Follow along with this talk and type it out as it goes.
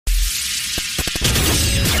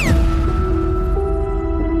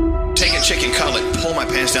chicken cutlet, pull my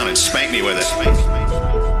pants down, and spank me with it.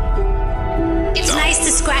 It's nice to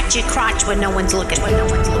scratch your crotch when no one's looking. Oh,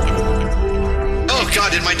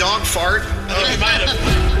 God, did my dog fart? Oh, he might have.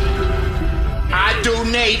 I'd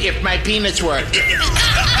donate if my penis worked.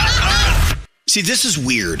 See, this is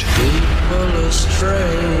weird.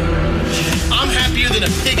 I'm happier than a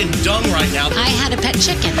pig in dung right now. I had a pet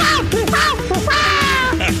chicken.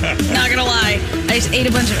 Not gonna lie, I just ate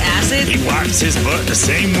a bunch of acid. He wipes his butt the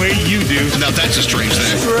same way you do. Now, that's a strange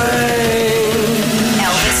thing.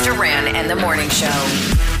 Elvis Duran and the Morning Show.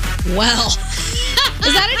 Well,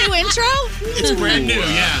 is that a new intro? It's brand new,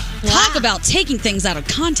 yeah. Talk about taking things out of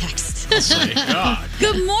context. My God.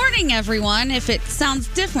 Good morning, everyone. If it sounds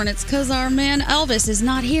different, it's because our man Elvis is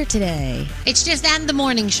not here today. It's just and the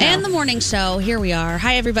morning show. And the morning show. Here we are.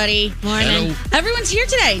 Hi, everybody. Morning. Hello. Everyone's here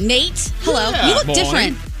today. Nate, hello. Yeah, You look morning.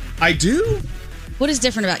 different. I do? What is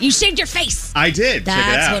different about you? Shaved your face. I did. Check it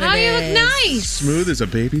That's out. what it Oh, is. you look nice. Smooth as a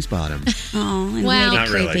baby's bottom. Oh, and Well- made it Not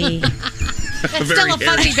really. creepy. It's still a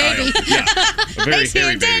fuzzy baby. Yeah. A very Thanks here.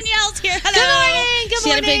 hairy baby. Danielle's here. Hello. Good morning. Good She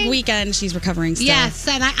had a big morning. weekend. She's recovering still. Yes,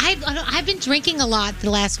 and I've been drinking a lot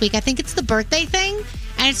the last week. I think it's the birthday thing,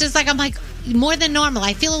 and it's just like I'm like more than normal.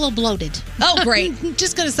 I feel a little bloated. Oh, great.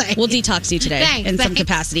 Just gonna say. We'll detox you today Thanks, in some thanks.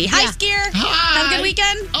 capacity. Hi, Yeah. Skier. Hi. Have a good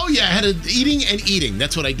weekend? Oh, yeah. I had eating and eating.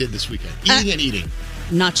 That's what I did this weekend. Eating and eating.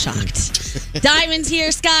 Not shocked. Diamond's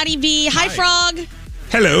here. Scotty B. Hi, Frog.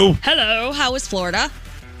 Hello. Hello. How was Florida?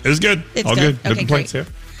 It was good. It's All good. good. No Okay, complaints great.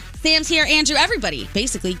 here. Sam's here. Andrew, everybody.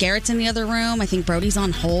 Basically, Garrett's in the other room. I think Brody's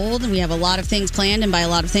on hold. We have a lot of things planned, and by a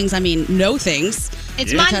lot of things, I mean no things.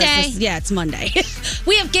 It's Because Monday. it's Monday.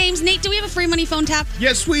 We have games. Nate, do we have a free money phone tap?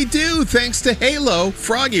 Yes, we do. Thanks to Halo.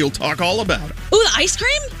 Froggy will talk all about it. Ooh, the ice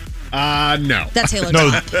cream? No. That's Halo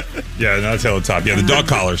No. Top. Yeah, not tail top. Yeah, the dog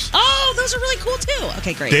collars. Oh, those are really cool, too.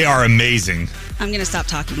 Okay, great. They are amazing. I'm going to stop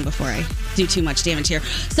talking before I do too much damage here.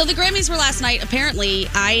 So the Grammys were last night. Apparently,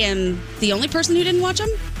 I am the only person who didn't watch them.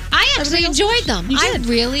 I actually Everybody else? enjoyed them. You I did?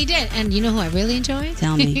 really did. And you know who I really enjoyed?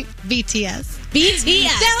 Tell me. BTS. BTS.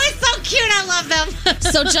 That was so cute. I love them.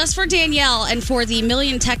 So just for Danielle and for the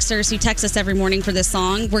million texters who text us every morning for this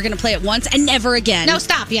song, we're going to play it once and never again. No,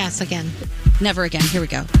 stop. Yes, again. Never again. Here we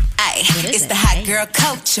go. Ay, What is it's it, the hot eh? girl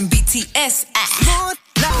coach and BTS. Smooth,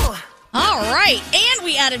 low. All right. And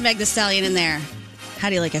we added Meg Thee Stallion in there. How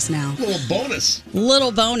do you like us now? Little bonus.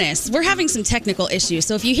 Little bonus. We're having some technical issues,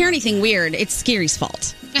 so if you hear anything weird, it's Scary's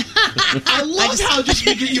fault. I love how just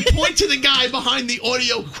you point to the guy behind the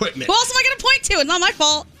audio equipment. Who else am I going to point to? It's not my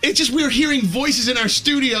fault. It's just we're hearing voices in our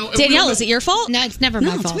studio. And Danielle, is it your fault? No, it's never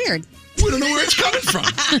No, my fault. it's weird. We don't know where it's coming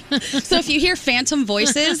from. So if you hear phantom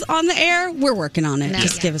voices on the air, we're working on it. No,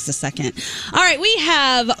 Just yeah. give us a second. All right, we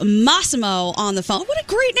have Massimo on the phone. What a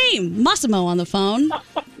great name. Massimo on the phone.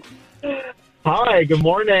 Hi, good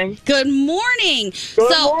morning. Good morning.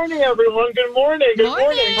 Good morning, everyone. Good morning. Good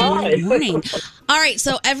morning. Hi. Good morning. All right,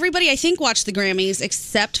 so everybody, I think, watched the Grammys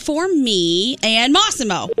except for me and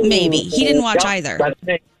Massimo, maybe. He didn't watch Yep, either. That's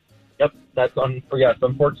me. Yep, yes.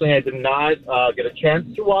 Unfortunately, I did not get a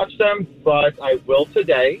chance to watch them, but I will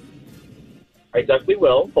today. I definitely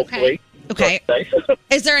will, hopefully. Okay. Today.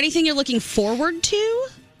 Is there anything you're looking forward to?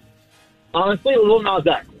 Honestly, Lil Nas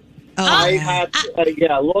X. Oh, I had,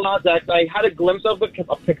 Lil Nas X. I had a glimpse of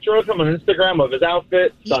a picture of him on Instagram of his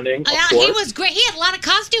outfit. Stunning, of course. He was great. He had a lot of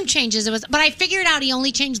costume changes. But I figured out he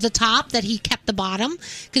only changed the top, that he kept the bottom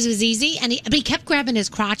because it was easy. But he kept grabbing his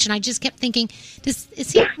crotch, and I just kept thinking, is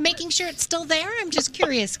he making sure it's still there? I'm just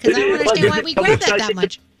curious because I don't understand why we grabbed that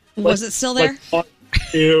much. Was it still there?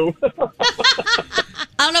 Ew.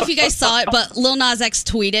 I don't know if you guys saw it, but Lil Nas X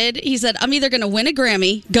tweeted, he said, I'm either going to win a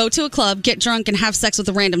Grammy, go to a club, get drunk, and have sex with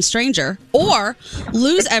a random stranger, or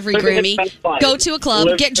lose every Grammy, go to a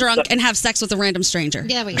club, get drunk, and have sex with a random stranger.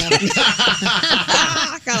 There we go.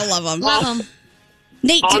 Gotta love him. Love him.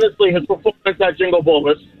 Nate, Honestly, his performance at Jingle Ball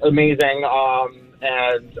was amazing.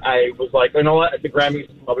 And I was like, you know what? The Grammys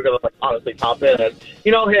probably going to honestly top it. And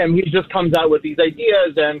you know him, he just comes out with these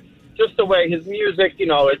ideas and just the way his music,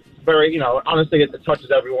 it's very, honestly, it touches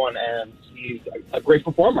everyone, and he's a great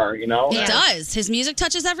performer, It does. His music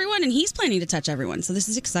touches everyone, and he's planning to touch everyone, so this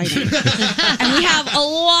is exciting. And we have a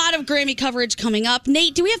lot of Grammy coverage coming up.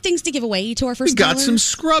 Nate, do we have things to give away to our first We got caller? some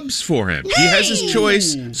scrubs for him. He has his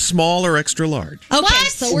choice, small or extra large. Okay,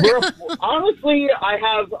 so we're... Honestly, I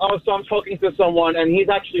have, so I'm talking to someone, and he's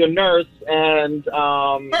actually a nurse, and,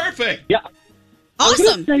 Perfect. yeah.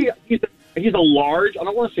 Awesome. He's a large. I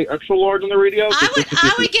don't want to say extra large on the radio.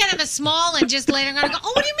 I would get him a small and just later on go,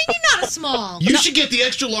 oh, what do you mean you're not a small? You should get the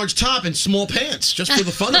extra large top and small pants just for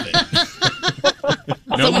the fun of it.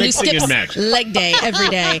 No Someone who mixing and skips matching. leg day every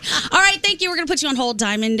day. All right, thank you. We're going to put you on hold.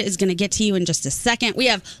 Diamond is going to get to you in just a second. We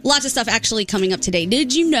have lots of stuff actually coming up today.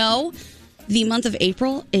 Did you know the month of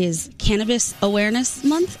April is Cannabis Awareness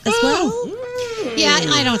Month as well? Yeah,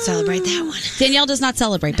 I don't celebrate that one. Danielle does not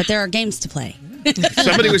celebrate, but there are games to play.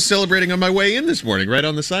 Somebody was celebrating on my way in this morning, right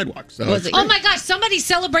on the sidewalk. So Was it Oh my gosh, somebody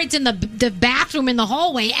celebrates in the bathroom in the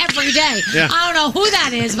hallway every day. Yeah. I don't know who that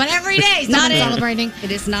is, but every day someone's celebrating.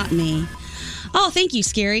 It is not me. Oh, thank you,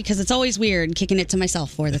 Scary, because it's always weird kicking it to myself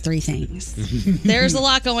for the three things. There's a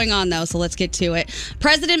lot going on, though, so let's get to it.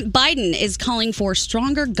 President Biden is calling for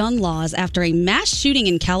stronger gun laws after a mass shooting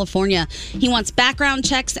in California. He wants background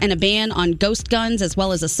checks and a ban on ghost guns as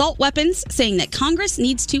well as assault weapons, saying that Congress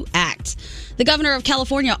needs to act. The governor of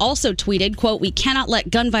California also tweeted, quote, "We cannot let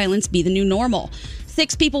gun violence be the new normal."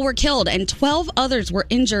 6 people were killed and 12 others were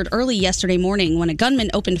injured early yesterday morning when a gunman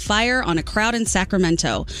opened fire on a crowd in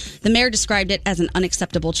Sacramento. The mayor described it as an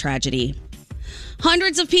unacceptable tragedy.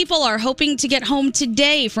 Hundreds of people are hoping to get home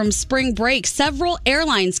today from spring break. Several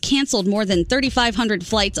airlines canceled more than 3,500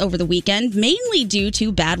 flights over the weekend, mainly due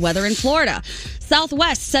to bad weather in Florida.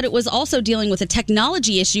 Southwest said it was also dealing with a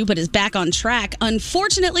technology issue but is back on track.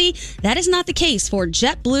 Unfortunately, that is not the case for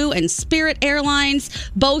JetBlue and Spirit Airlines.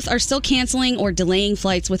 Both are still canceling or delaying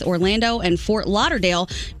flights, with Orlando and Fort Lauderdale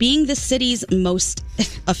being the cities most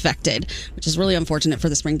affected, which is really unfortunate for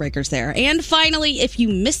the spring breakers there. And finally, if you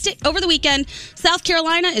missed it over the weekend, South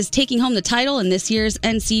Carolina is taking home the title in this year's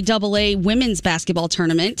NCAA women's basketball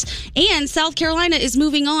tournament. And South Carolina is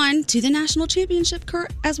moving on to the national championship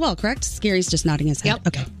as well, correct? Scary's just nodding his head. Yep.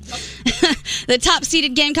 Okay. The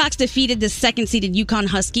top-seeded Gamecocks defeated the second-seeded UConn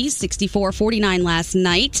Huskies 64-49 last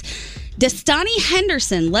night. Destany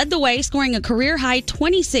Henderson led the way, scoring a career-high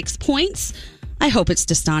 26 points. I hope it's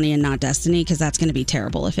Destany and not Destiny, because that's going to be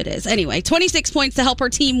terrible if it is. Anyway, 26 points to help her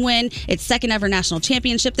team win its second ever national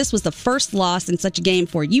championship. This was the first loss in such a game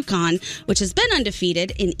for UConn, which has been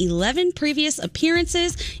undefeated in 11 previous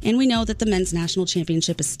appearances. And we know that the men's national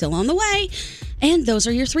championship is still on the way. And those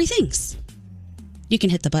are your three things. You can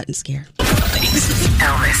hit the button, Scare.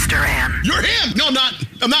 Elvis Duran. You're him. No, I'm not.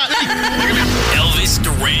 I'm not. Elvis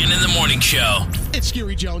Duran in the Morning Show. It's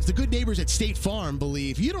Scary Jones. The good neighbors at State Farm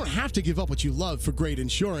believe you don't have to give up what you love for great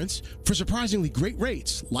insurance. For surprisingly great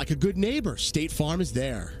rates, like a good neighbor, State Farm is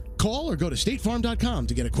there. Call or go to statefarm.com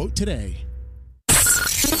to get a quote today.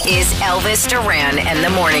 Is Elvis Duran and the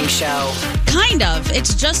Morning Show. Kind of.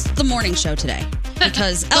 It's just the morning show today.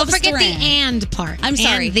 Because Don't Elvis forget Duran. the and part. I'm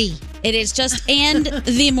sorry. And the. It is just and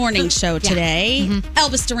the morning show today.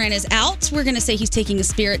 Elvis Duran is out. We're going to say he's taking a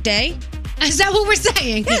spirit day. Is that what we're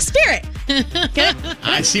saying? Yeah, spirit. Get it?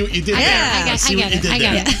 I see what you did Yeah. there. I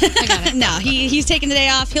get it. No, he's taking the day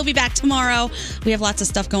off. He'll be back tomorrow. We have lots of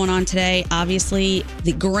stuff going on today. Obviously,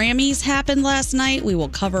 the Grammys happened last night. We will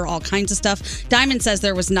cover all kinds of stuff. Diamond says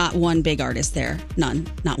there was not one big artist there. None.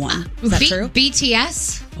 Not one. Is that true?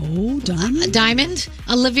 BTS. Oh, Diamond. Diamond.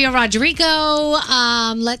 Olivia Rodrigo.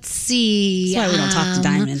 Let's see. That's why we don't talk to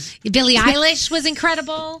Diamond. Billie Eilish was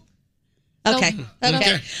incredible. Okay.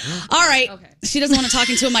 Okay. All right. She doesn't want to talk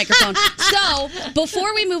into a microphone. So,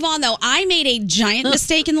 before we move on, though, I made a giant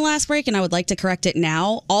mistake in the last break, and I would like to correct it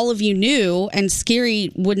now. All of you knew, and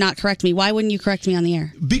Scary would not correct me. Why wouldn't you correct me on the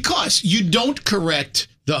air? Because you don't correct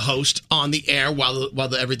the host on the air while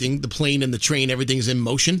the plane and the train, everything's in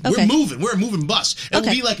motion. Okay. We're a moving bus. It'll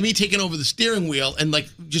Okay. be like me taking over the steering wheel and like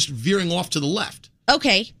just veering off to the left.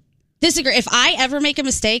 Okay. Disagree. If I ever make a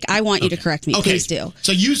mistake, I want you to correct me. Okay. Please do.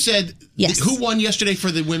 So you said, Yes. who won yesterday for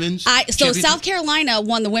the women's? So championship? South Carolina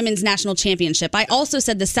won the women's national championship. I also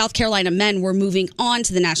said the South Carolina men were moving on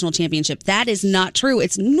to the national championship. That is not true.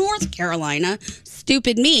 It's North Carolina.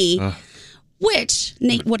 Stupid me. Which,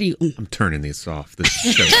 Nate, what are you? I'm turning these off. This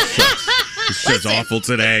show sucks. This show's awful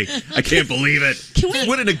today. I can't believe it.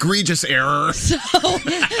 What an egregious error. So,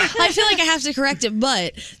 I feel like I have to correct it,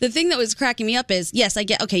 but the thing that was cracking me up is, yes, I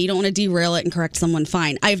get, okay, you don't want to derail it and correct someone,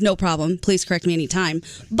 fine. I have no problem. Please correct me anytime.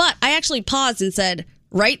 But I actually paused and said,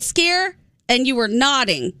 right, Scare? And you were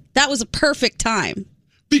nodding. That was a perfect time.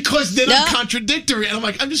 Because then I'm contradictory, and I'm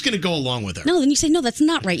like, I'm just going to go along with her. No, then you say, no, that's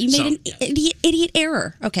not right. You made an idiot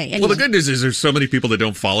error. Okay, anyway. Well, the good news is there's so many people that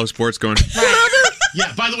don't follow sports going,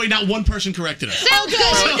 Yeah, by the way, not one person corrected us.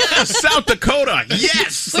 South Dakota,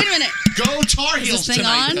 yes! Wait a minute. Go Tar Heels Is this thing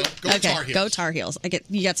tonight. on? Go Okay, Tar Heels. go Tar Heels.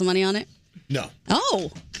 You got some money on it? No.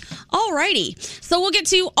 Oh, all righty. So we'll get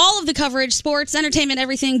to all of the coverage, sports, entertainment,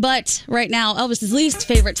 everything. But right now, Elvis's least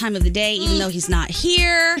favorite time of the day, even though he's not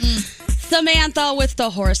here. Samantha with the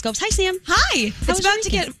horoscopes. Hi, Sam. Hi. It's about to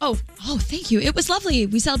get... Oh, thank you. It was lovely.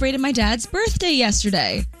 We celebrated my dad's birthday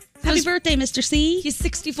yesterday. Happy birthday, Mr. C. He's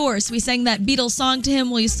 64, so we sang that Beatles song to him,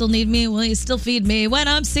 Will You Still Need Me? Will You Still Feed Me When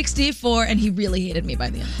I'm 64? And he really hated me by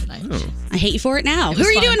the end of the night. Oh. I hate you for it now. Who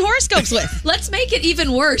are you doing horoscopes with? Let's make it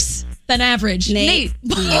even worse than average. Nate.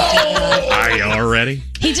 Are you all ready?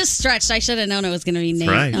 He just stretched. I should have known it was going to be Nate.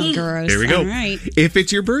 Right. Oh, gross. Here we go. All right. If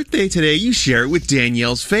it's your birthday today, you share it with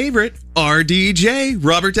Danielle's favorite, RDJ,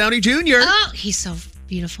 Robert Downey Jr. Oh, he's so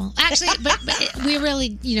beautiful. Actually, but we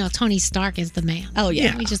really, Tony Stark is the man. Oh,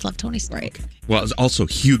 yeah. We just love Tony Stark. Right. Well, it's also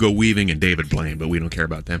Hugo Weaving and David Blaine, but we don't care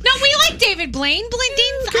about them. No, we like David Blaine.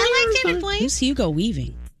 I like David Blaine. Who's Hugo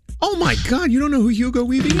Weaving? Oh, my God. You don't know who Hugo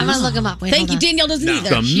Weaving is? I'm going to look him up. Wait, Thank you. Danielle doesn't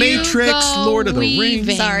either. The Matrix, Lord of the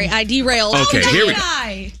Rings. Sorry, I derailed. Okay, here we go.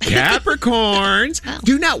 Capricorns,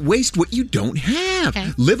 do not waste what you don't have.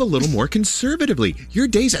 Okay. Live a little more conservatively. Your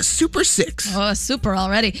day's a super 6. Oh, super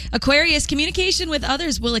already. Aquarius, communication with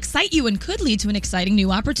others will excite you and could lead to an exciting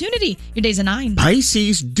new opportunity. Your day's a 9.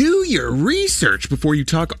 Pisces, do your research before you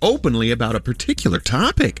talk openly about a particular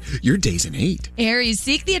topic. Your day's an 8. Aries,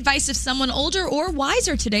 seek the advice of someone older or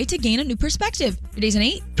wiser today to gain a new perspective. Your day's an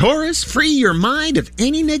 8. Taurus, free your mind of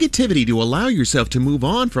any negativity to allow yourself to move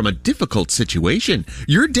on from a difficult situation.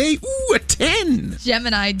 Your day, a 10.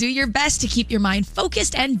 Gemini, do your best to keep your mind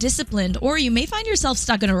focused and disciplined, or you may find yourself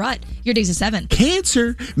stuck in a rut. Your day's a 7.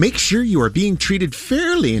 Cancer, make sure you are being treated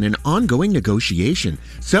fairly in an ongoing negotiation.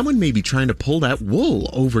 Someone may be trying to pull that wool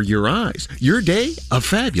over your eyes. Your day, a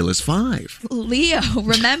fabulous 5. Leo,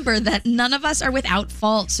 remember that none of us are without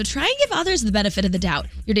fault, so try and give others the benefit of the doubt.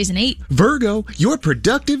 Your day's an 8. Virgo, your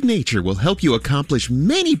productive nature will help you accomplish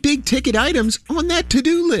many big-ticket items on that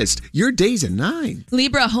to-do list. Your day's a 9.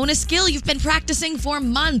 Libra, hone a skill you've been practicing for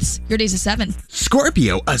months. Your day's a 7.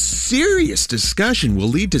 Scorpio, a serious discussion will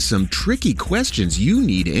lead to some tricky questions you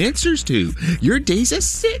need answers to. Your day's a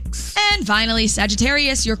 6. And finally,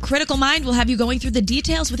 Sagittarius, your critical mind will have you going through the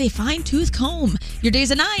details with a fine-tooth comb. Your day's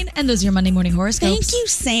a 9, and those are your Monday morning horoscopes. Thank you,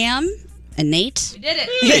 Sam. And Nate. We did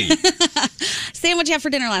it. Sam, what'd you have for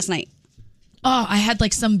dinner last night? Oh, I had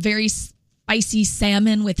like some very spicy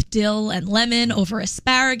salmon with dill and lemon over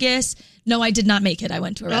asparagus. No, I did not make it. I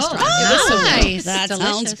went to a restaurant. Nice. That Delicious.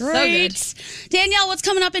 sounds great. Danielle, what's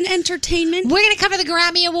coming up in entertainment? We're going to cover the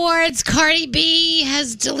Grammy Awards. Cardi B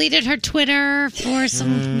has deleted her Twitter for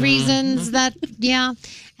some reasons that,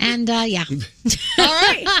 And, yeah. All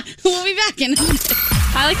right. We'll be back in.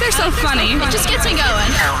 I like they're so funny. It just gets me going.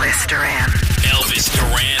 Elvis Duran. Elvis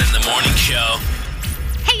Duran in the morning show.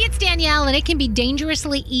 Hey, it's Danielle, and it can be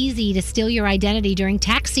dangerously easy to steal your identity during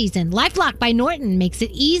tax season. LifeLock by Norton makes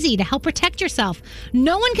it easy to help protect yourself.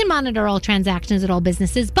 No one can monitor all transactions at all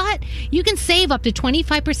businesses, but you can save up to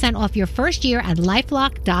 25% off your first year at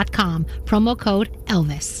LifeLock.com. Promo code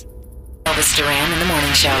Elvis. Elvis Duran in the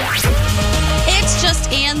morning show. It's just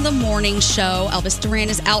and the morning show. Elvis Duran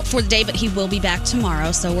is out for the day, but he will be back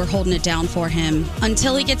tomorrow, so we're holding it down for him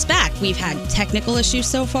until he gets back. We've had technical issues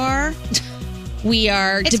so far. We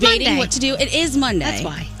are debating Monday. what to do. It is Monday. That's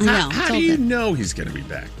why. I know. How do you know he's going to be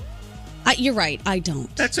back? You're right. I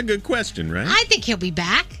don't. That's a good question, right? I think he'll be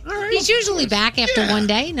back. He's usually back after one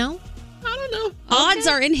day, no? I don't know. Odds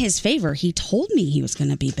are in his favor. He told me he was going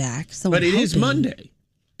to be back. So But I'm it is hoping. Monday.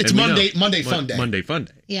 It's And we Monday know. Monday fun day. Monday fun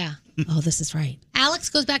day. Yeah. Oh, this is right. Alex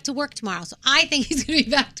goes back to work tomorrow, so I think he's going to be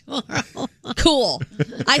back tomorrow. Cool.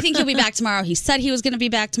 I think he'll be back tomorrow. He said he was going to be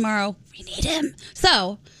back tomorrow. We need him.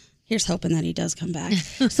 So here's hoping that he does come back.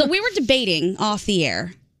 So we were debating off the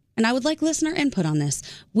air, and I would like listener input on this.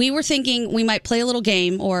 We were thinking we might play a little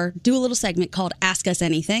game or do a little segment called Ask Us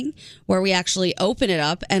Anything, where we actually open it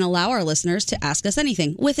up and allow our listeners to ask us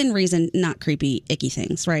anything within reason, not creepy, icky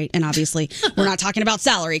things, right? And obviously, we're not talking about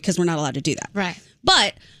salary because we're not allowed to do that. Right.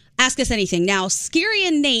 But ask us anything. Now, Scary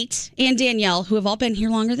and Nate and Danielle, who have all been here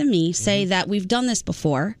longer than me, say that we've done this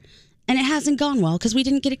before. And it hasn't gone well because we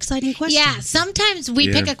didn't get exciting questions. Yeah, sometimes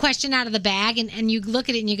we pick a question out of the bag and you look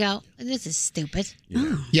at it and you go, this is stupid.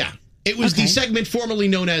 Yeah. It was the segment formerly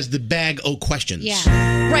known as the Bag O Questions.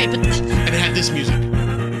 Yeah. Right, but And it had this music.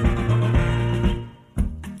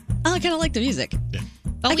 I kind of like the music.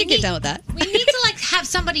 I can get down with that. We need to have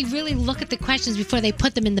somebody really look at the questions before they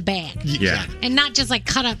put them in the bag. Yeah. And not just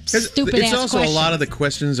cut up 'Cause stupid it's ass also questions. a lot of the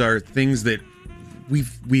questions are things that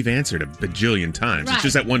we've answered a bajillion times. Right. It's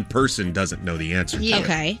just that one person doesn't know the answer. Yeah.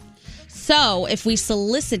 Okay. So if we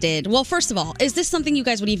solicited, well, first of all, is this something you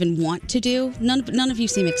guys would even want to do? None of you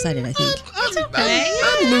seem excited, I think.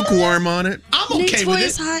 I'm lukewarm on it. I'm Nate's okay with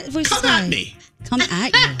voice it. high- voice is Come at high. me. Come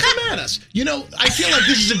at you. Come at us. I feel like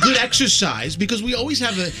this is a good exercise because we always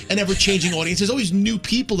have an ever-changing audience. There's always new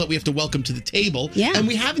people that we have to welcome to the table. Yeah. And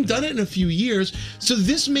we haven't done it in a few years. So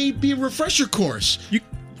this may be a refresher course.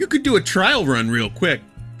 You could do a trial run real quick.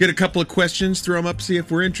 Get a couple of questions, throw them up, see if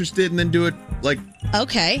we're interested, and then do it like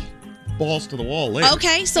Okay. balls to the wall later.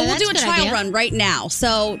 Okay, so we'll do a trial run right now.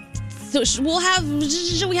 So should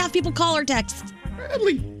we have people call or text?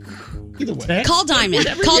 Probably either way. Call Diamond.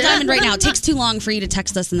 Whatever, Call yeah. Diamond right now. It takes too long for you to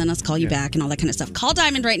text us and then us call you back and all that kind of stuff. Call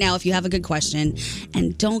Diamond right now if you have a good question.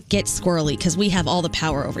 And don't get squirrely because we have all the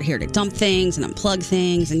power over here to dump things and unplug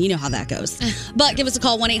things. And you know how that goes. But give us a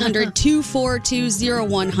call,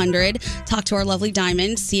 1-800-242-0100. Talk to our lovely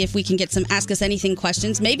Diamond. See if we can get some Ask Us Anything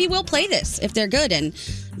questions. Maybe we'll play this if they're good. And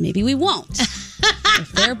maybe we won't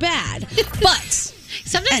if they're bad. But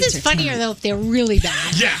sometimes it's funnier, though, if they're really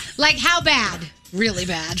bad. Yeah. Like, how bad? Really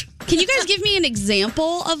bad. Can you guys give me an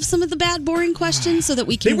example of some of the bad, boring questions so that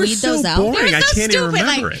we can They were weed so those out? boring, They were I so can't even stupid.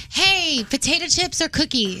 remember Like, it. hey, potato chips or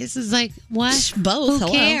cookies? Is like, what? Both. Who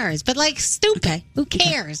Hello. cares? But like, stupid. Okay. Who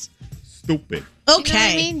cares? Stupid. You know Okay. what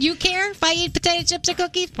I mean? You care if I eat potato chips or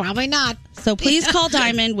cookies? Probably not. So please call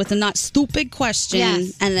Diamond with a not stupid question,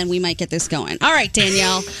 Yes. and then we might get this going. All right,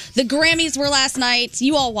 Danielle. The Grammys were last night.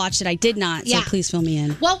 You all watched it. I did not, so Yeah. please fill me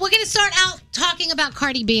in. Well, we're going to start out talking about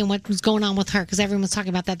Cardi B and what was going on with her because everyone was talking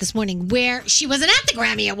about that this morning, where she wasn't at the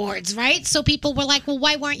Grammy Awards, right? So people were like, well,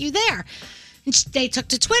 why weren't you there? And they took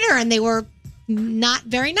to Twitter and they were not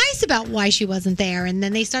very nice about why she wasn't there. And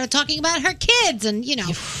then they started talking about her kids and, you know.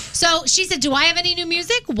 So she said, do I have any new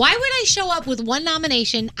music? Why would I show up with one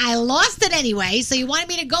nomination? I lost it anyway. So you wanted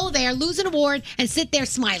me to go there, lose an award, and sit there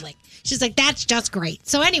smiling. She's like, that's just great.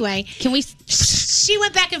 So anyway, she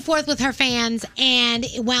went back and forth with her fans and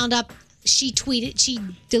it wound up, she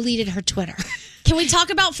deleted her Twitter. Can we talk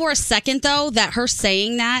about for a second, though, that her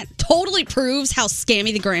saying that totally proves how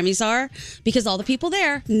scammy the Grammys are? Because all the people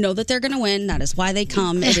there know that they're going to win. That is why they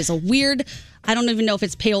come. It is a weird, I don't even know if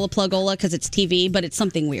it's payola plugola because it's TV, but it's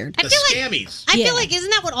something weird. I feel like isn't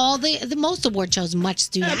that what all the most award shows much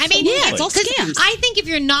do? I mean, Yeah, it's all 'cause scams. I think if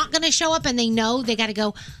you're not going to show up and they know, they got to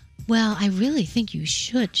go, well, I really think you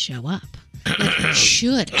should show up. Like,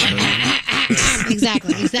 should.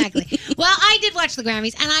 Exactly. Well, I did watch the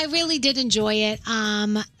Grammys and I really did enjoy it.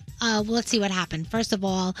 Well, let's see what happened. First of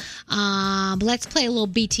all, let's play a little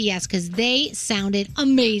BTS because they sounded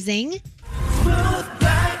amazing.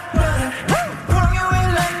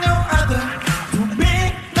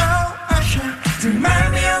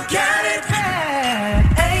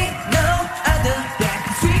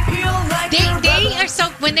 They are so,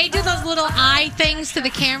 when they do those little eye things to the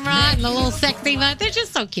camera and the little sexy, they're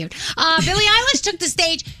just so cute. Billie Eilish took the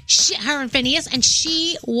stage, her and Phineas, and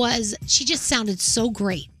she just sounded so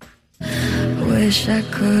great. Wish I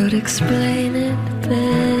could explain it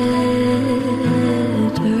better.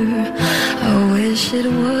 I wish it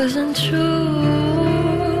wasn't true.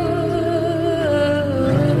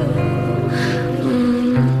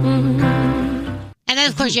 And then,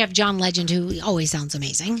 of course, you have John Legend, who always sounds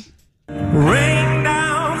amazing. Rain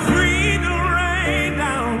down, free to rain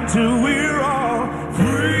down till we're all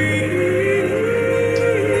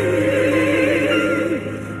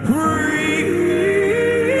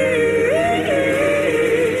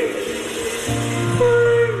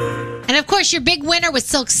And of course, your big winner was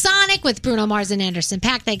Silk Sonic with Bruno Mars and Anderson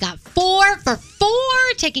 .Paak. They got 4 for 4,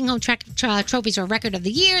 taking home trophies for Record of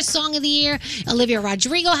the Year, Song of the Year. Olivia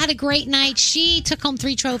Rodrigo had a great night. She took home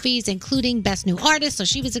 3 trophies, including Best New Artist, so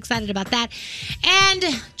she was excited about that. And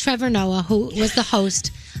Trevor Noah, who was the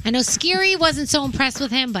host. I know Skiri wasn't so impressed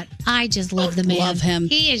with him, but I just love the man. Love him.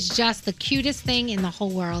 He is just the cutest thing in the whole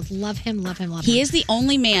world. Love him. He is the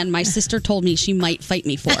only man my sister told me she might fight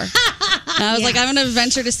me for. And I was like, I'm going to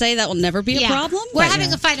venture to say that will never be a problem. We're but having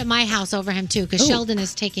yeah. a fight at my house over him, too, because Ooh. Sheldon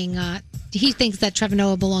is taking... he thinks that Trevor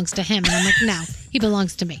Noah belongs to him, and I'm like, no, he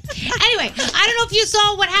belongs to me. Anyway, I don't know if you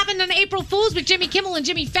saw what happened on April Fool's with Jimmy Kimmel and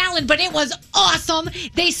Jimmy Fallon, but it was awesome.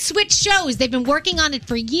 They switched shows. They've been working on it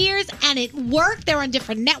for years, and it worked. They're on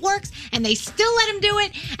different networks, and they still let him do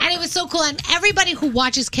it, and it was so cool. And everybody who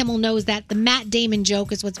watches Kimmel knows that the Matt Damon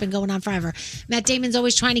joke is what's been going on forever. Matt Damon's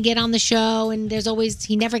always trying to get on the show, and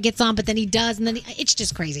he never gets on, but then he does, and then it's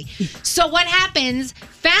just crazy. So what happens,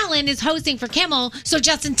 Fallon is hosting for Kimmel, so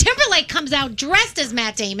Justin Timberlake comes out dressed as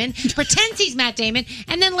Matt Damon, pretends he's Matt Damon,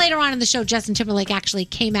 and then later on in the show, Justin Timberlake actually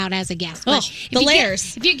came out as a guest. But the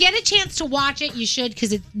layers. If you get a chance to watch it, you should,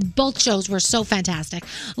 because both shows were so fantastic.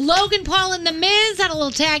 Logan Paul and The Miz had a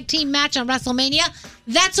little tag team match on WrestleMania.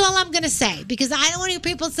 That's all I'm going to say, because I don't want to hear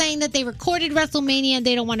people saying that they recorded WrestleMania and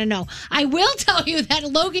they don't want to know. I will tell you that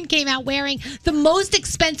Logan came out wearing the most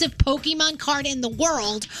expensive Pokemon card in the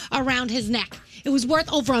world around his neck. It was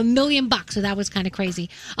worth over $1 million, so that was kind of crazy.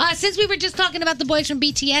 Since we were just talking about the boys from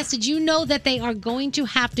BTS, did you know that they are going to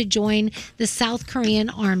have to join the South Korean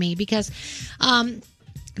army? Because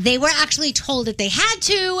they were actually told that they had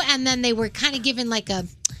to, and then they were kind of given like a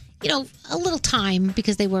little time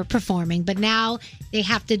because they were performing. But now they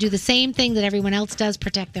have to do the same thing that everyone else does,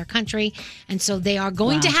 protect their country. And so they are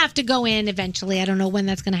going to have to go in eventually. I don't know when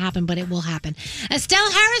that's going to happen, but it will happen. Estelle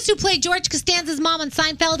Harris, who played George Costanza's mom on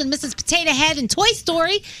Seinfeld and Mrs. Potato Head in Toy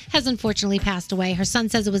Story, has unfortunately passed away. Her son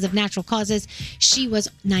says it was of natural causes. She was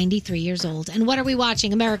 93 years old. And what are we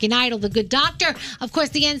watching? American Idol, The Good Doctor. Of course,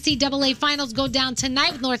 the NCAA finals go down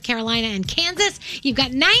tonight with North Carolina and Kansas. You've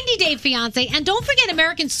got 90 Day Fiance. And don't forget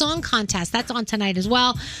American Song Contest. That's on tonight as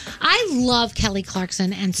well. I love Kelly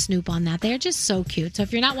Clarkson and Snoop on that. They're just so cute. So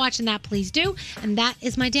if you're not watching that, please do. And that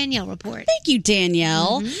is my Danielle report. Thank you,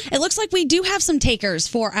 Danielle. It looks like we do have some takers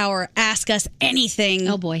for our Ask Us Anything.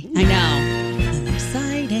 Oh, boy. I know. I'm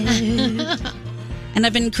excited. And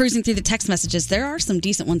I've been cruising through the text messages. There are some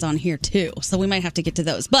decent ones on here, too. So we might have to get to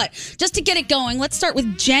those. But just to get it going, let's start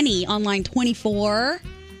with Jenny on line 24.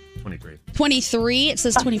 23. It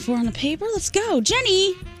says 24 on the paper. Let's go.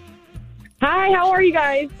 Jenny. Hi, how are you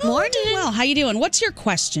guys? Morning. Well, how you doing? What's your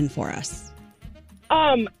question for us?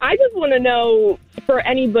 I just want to know, for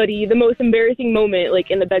anybody, the most embarrassing moment, like,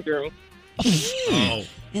 in the bedroom.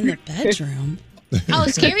 In the bedroom? Oh,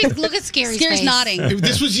 Scary! Look at Scary's Scary's face. nodding.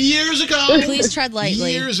 This was years ago. Please tread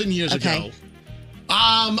lightly. Years and years ago.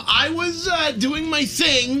 I was doing my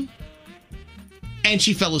thing, and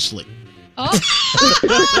she fell asleep. Oh.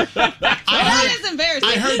 That is embarrassing.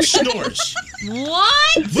 I heard snores.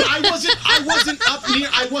 What? But I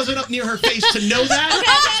wasn't up near her face to know that.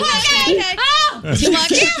 Okay. Too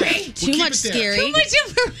much scary. Too much scary. Too much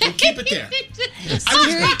information. We'll keep it there.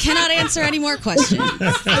 Scary cannot answer any more questions.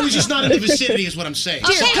 I was just not in the vicinity, is what I'm saying.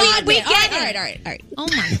 Dear God, we man. get All it. right. Oh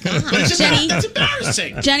my God. Jenny, that's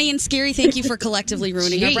embarrassing. Jenny and Scary, thank you for collectively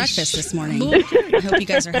ruining our Jeez. breakfast this morning. I hope you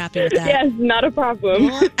guys are happy with that. Yes, not a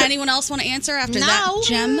problem. Anyone else want to answer after that,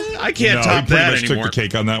 Gem? I can't No, top he pretty that much anymore. took the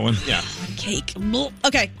cake on that one. Yeah. Cake.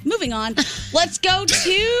 Okay, moving on. Let's go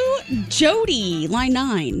to Jody, line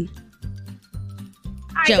 9.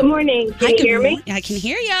 Hi, good morning. Can you hear me? I can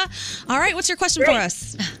hear you. All right, what's your question for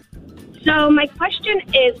us? So my question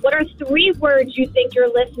is, what are 3 words you think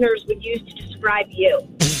your listeners would use to describe you?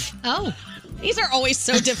 Oh. These are always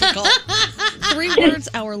so difficult. 3 words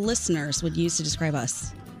our listeners would use to describe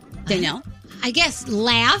us. Danielle? I guess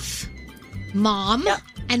laugh, mom,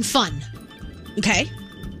 and fun. Okay.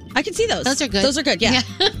 I can see those. Those are good. Those are good, yeah.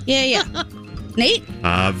 Yeah. Nate?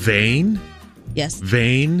 Vain. Yes.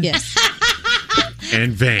 Vain. Yes.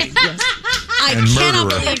 And vain. Yes. I And cannot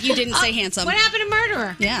murderer. believe you didn't say handsome. What happened to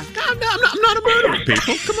murderer? Yeah. I'm not a murderer,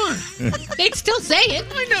 people. Come on. They'd still say it.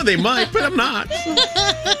 I know they might, but I'm not. Oh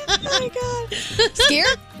my God.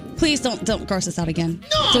 Scare? Please don't gross us out again.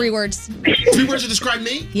 No. 3 words. 3 words to describe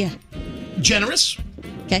me? Yeah. Generous.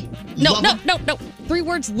 Okay. No. 3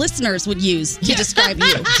 words listeners would use to describe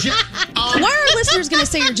you. Why are listeners going to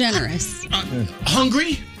say you're generous?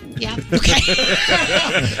 Hungry. Yeah. Okay.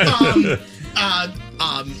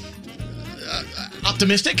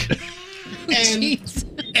 Optimistic.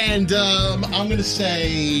 And I'm gonna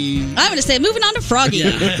say moving on to Froggy.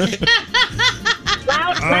 Loud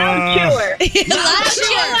chewer. Loud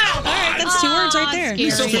chewer. All right, that's 2 words right there.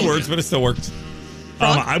 It's still 2 words, but it still worked.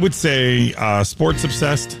 I would say sports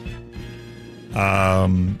obsessed.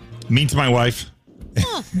 Mean to my wife.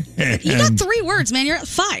 Oh, you got 3 words, man. You're at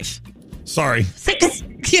 5. Sorry. 6.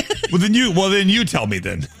 Well, then you tell me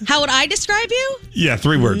then. How would I describe you? Yeah,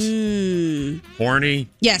 3 words. Horny.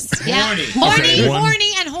 Yes. Yeah. Okay.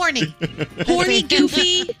 Horny, and horny. Horny,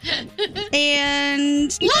 goofy,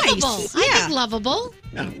 and Lovable. nice. I think lovable.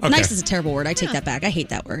 Okay. Nice is a terrible word. I take that back. I hate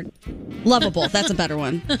that word. Lovable. That's a better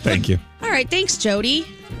one. Thank you. All right. Thanks, Jody.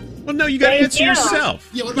 Well, no, you got to Thank answer you. yourself.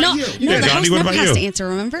 Yeah, what No, about you? no, Yeah, the Johnny, host what never about has you? to answer,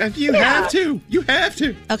 remember? You have to. You have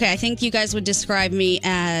to. Okay, I think you guys would describe me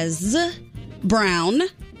as brown.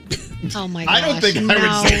 Oh my gosh. I don't think no.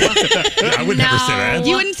 I would say that. I would never say that.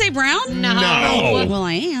 You wouldn't say brown? No. No. Well,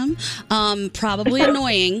 I am. Probably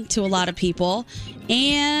annoying to a lot of people.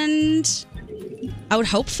 And I would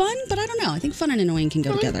hope fun, but I don't know. I think fun and annoying can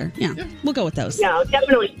go together. Yeah, we'll go with those. No,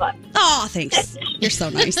 definitely fun. Oh, thanks. You're so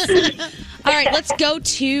nice. All right, let's go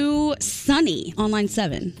to Sunny on line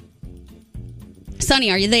 7. Sunny,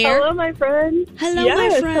 are you there? Hello, my friend. Hello,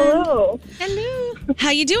 yes, my friend. Hello. Hello. How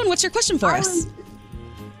you doing? What's your question for us?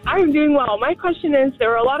 I'm doing well. My question is, there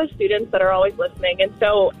are a lot of students that are always listening, and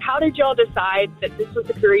so how did y'all decide that this was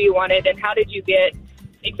the career you wanted, and how did you get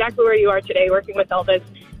exactly where you are today working with Elvis?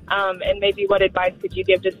 And maybe what advice could you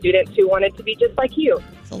give to students who wanted to be just like you?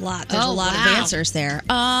 It's a lot. There's a lot of answers there.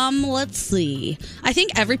 Let's see. I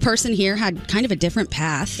think every person here had kind of a different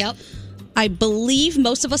path. Yep. I believe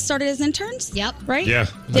most of us started as interns. Yep. Right? Yeah.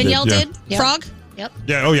 I Danielle did, did? Yep. Frog? Yep.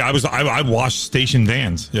 Yeah. Oh, yeah. I washed station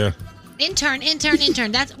vans. Yeah. Intern.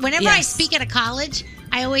 That's whenever I speak at a college,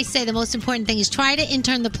 I always say the most important thing is try to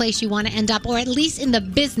intern the place you want to end up, or at least in the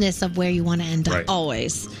business of where you want to end up. Right.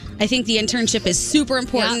 Always. I think the internship is super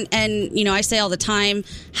important. And, I say all the time,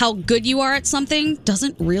 how good you are at something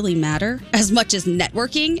doesn't really matter as much as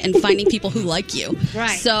networking and finding people who like you.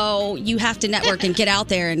 Right. So you have to network and get out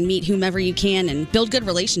there and meet whomever you can and build good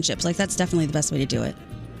relationships. Like, that's definitely the best way to do it.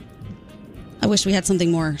 I wish we had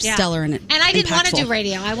something more stellar in it. And I didn't want to do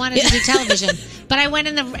radio. I wanted to do television. But I went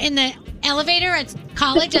in the elevator at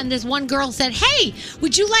college, and this one girl said, "Hey,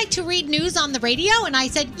 would you like to read news on the radio?" And I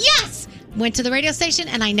said, "Yes." Went to the radio station,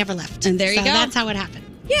 and I never left. And there you go. That's how it happened.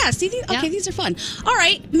 Yeah, see, these are fun. All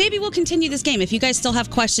right, maybe we'll continue this game. If you guys still have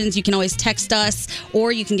questions, you can always text us,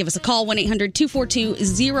 or you can give us a call,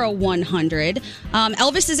 1-800-242-0100.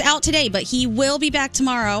 Elvis is out today, but he will be back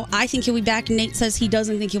tomorrow. I think he'll be back. Nate says he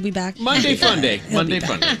doesn't think he'll be back. Monday fun day. Monday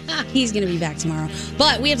fun day. He's going to be back tomorrow.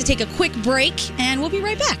 But we have to take a quick break, and we'll be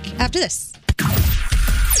right back after this.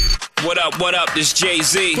 What up? This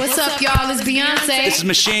Jay-Z. What's up, y'all? It's Beyonce. This is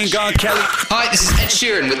Machine Gun Kelly. Hi, this is Ed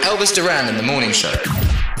Sheeran with Elvis Duran in the Morning Show.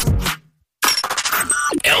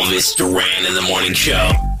 Elvis Duran in the Morning Show.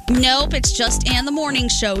 Nope, it's just Ann the Morning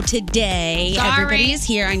Show today. Sorry. Everybody is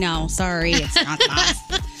here. I know. Sorry. It's not us.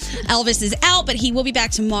 Elvis is out, but he will be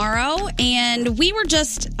back tomorrow. And we were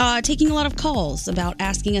just taking a lot of calls about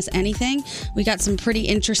asking us anything. We got some pretty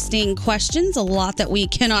interesting questions, a lot that we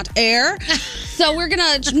cannot air. So we're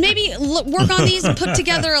going to maybe work on these and put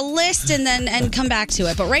together a list and come back to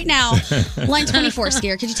it. But right now, line 24,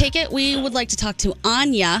 Skier, could you take it? We would like to talk to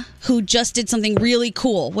Anya, who just did something really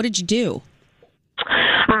cool. What did you do?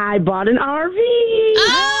 I bought an RV.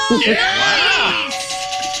 Oh, yeah. Wow.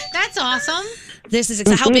 That's awesome. This is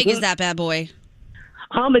how big is that bad boy?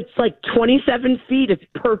 It's like 27 feet. It's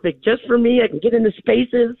perfect just for me. I can get into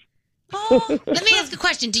spaces. Oh, let me ask a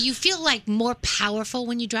question. Do you feel like more powerful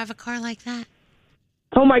when you drive a car like that?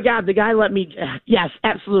 Oh my God, the guy let me. Yes,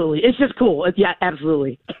 absolutely. It's just cool. Yeah,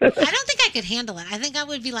 absolutely. I don't think I could handle it. I think I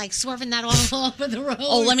would be like swerving that all over the road.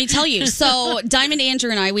 Oh, let me tell you. So Diamond,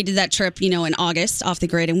 Andrew, and I, we did that trip, in August off the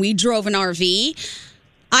grid, and we drove an RV.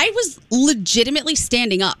 I was legitimately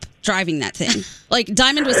standing up driving that thing. Like,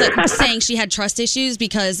 Diamond was saying she had trust issues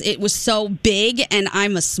because it was so big, and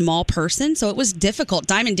I'm a small person, so it was difficult.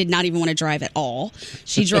 Diamond did not even want to drive at all.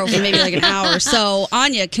 She drove for maybe like an hour. So,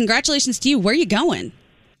 Anya, congratulations to you. Where are you going?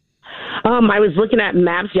 I was looking at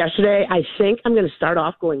maps yesterday. I think I'm going to start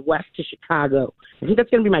off going west to Chicago. I think that's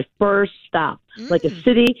going to be my first stop, like a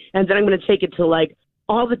city, and then I'm going to take it to like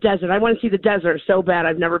all the desert. I want to see the desert so bad.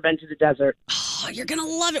 I've never been to the desert. Oh, you're going to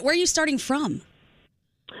love it. Where are you starting from?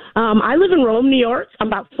 I live in Rome, New York. I'm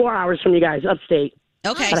about 4 hours from you guys, upstate.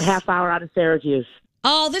 Okay. About a half hour out of Syracuse.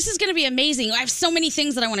 Oh, this is going to be amazing. I have so many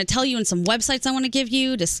things that I want to tell you and some websites I want to give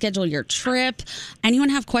you to schedule your trip. Anyone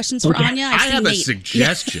have questions for Anya? I have a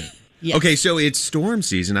suggestion. Yes. Okay, so it's storm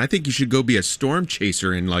season. I think you should go be a storm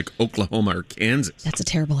chaser in like Oklahoma or Kansas. That's a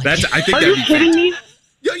terrible idea. I think Are you kidding me?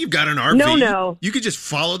 Yeah, you've got an RV. No. You could just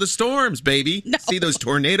follow the storms, baby. No. See those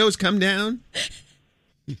tornadoes come down?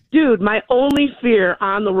 Dude, my only fear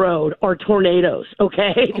on the road are tornadoes,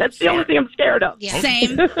 okay? That's the only thing I'm scared of. Yeah.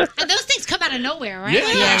 Same. And those things come out of nowhere, right?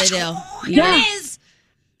 Yeah, they do. Yeah. It is.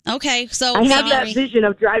 Okay, so I have that vision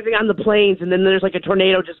of driving on the plains, and then there's like a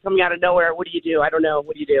tornado just coming out of nowhere. What do? I don't know.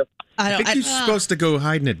 What do you do? I think you're supposed to go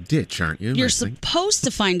hide in a ditch, aren't you? You're supposed to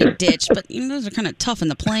find a ditch, but those are kind of tough in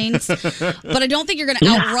the plains. But I don't think you're going to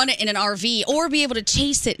outrun it in an RV or be able to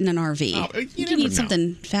chase it in an RV. You need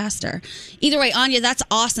something faster. Either way, Anya, that's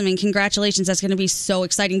awesome, and congratulations. That's going to be so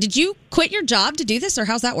exciting. Did you quit your job to do this, or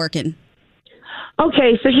how's that working?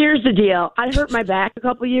 Okay, so here's the deal. I hurt my back a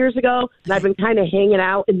couple of years ago, and I've been kind of hanging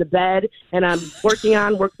out in the bed, and I'm work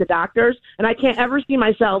the doctors, and I can't ever see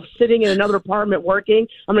myself sitting in another apartment working.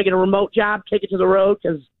 I'm going to get a remote job, take it to the road,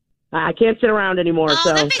 because I can't sit around anymore.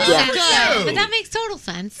 That makes sense. But that makes total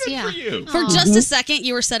sense. Yeah. For just a second,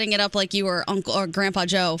 you were setting it up like you were Uncle or Grandpa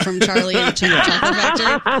Joe from Charlie and the Chocolate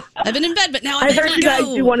Factory. I've been in bed, but now I heard you guys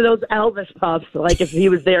do one of those Elvis puffs. Like if he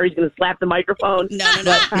was there, he's going to slap the microphone. No.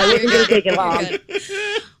 But I wasn't going to take it long.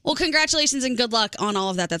 Well, congratulations and good luck on all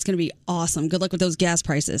of that. That's going to be awesome. Good luck with those gas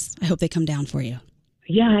prices. I hope they come down for you.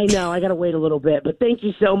 Yeah, I know. I got to wait a little bit, but thank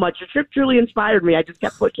you so much. Your trip truly inspired me. I just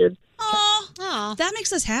kept pushing. Oh, that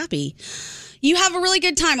makes us happy. You have a really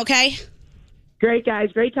good time, okay? Great,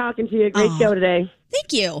 guys. Great talking to you. Great show today.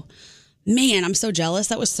 Thank you. Man, I'm so jealous.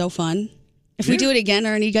 That was so fun. If we do it again,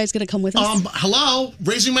 are any of you guys going to come with us? Hello?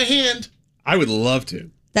 Raising my hand. I would love to.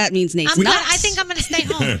 That means Nate's I'm good. nuts. I think I'm going to stay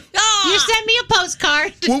home. Oh, You send me a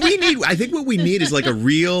postcard. I think what we need is like a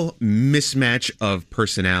real mismatch of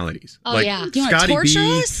personalities. Oh, like yeah. You wanna Scotty torture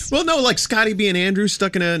B. us? Well, no, like Scotty B and Andrew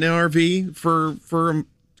stuck in an RV for a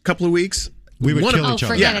couple of weeks. We would One kill of- each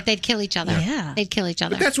other. Forget Yeah. it. They'd kill each other. Yeah. They'd kill each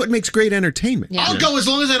other. But that's what makes great entertainment. Yeah. I'll go as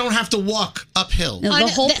long as I don't have to walk uphill. No, the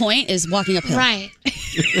whole point is walking uphill. Right.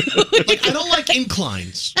 Like, I don't like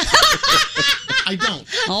inclines. I don't.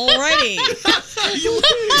 Alrighty.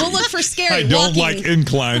 We'll look for Scary I don't walking like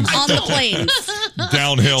inclines. on the plains.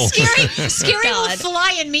 Downhill. Scary will God.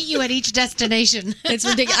 fly and meet you at each destination. It's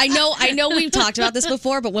ridiculous. I know we've talked about this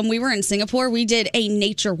before, but when we were in Singapore, we did a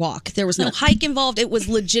nature walk. There was no hike involved. It was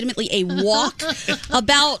legitimately a walk.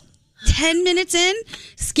 About 10 minutes in,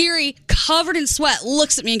 Scary, covered in sweat,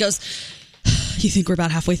 looks at me and goes, "You think we're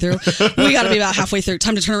about halfway through? We got to be about halfway through.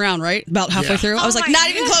 Time to turn around, right? About halfway through." I was like, "Not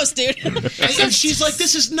even close, dude." And she's like,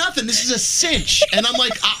 "This is nothing. This is a cinch." And I'm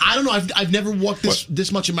like, I don't know. I've never walked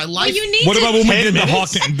this much in my life. What about when we did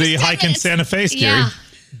the hike in Santa Fe, Scary? Yeah.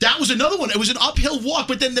 That was another one. It was an uphill walk,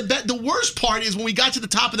 but then the worst part is when we got to the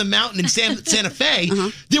top of the mountain in Santa Fe,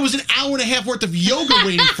 there was an hour and a half worth of yoga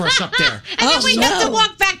waiting for us up there. And then we have to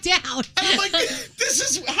walk back down. And I'm like,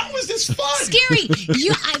 how is this fun? Scary.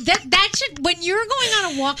 That should, when you're going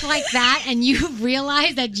on a walk like that and you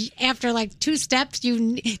realize that after like 2 steps,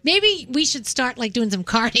 maybe we should start like doing some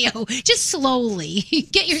cardio, just slowly.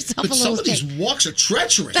 Get yourself But a some little of these thing. walks are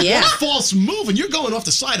treacherous. Yeah. One false move and you're going off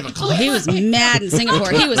the side of a cliff. He was mad in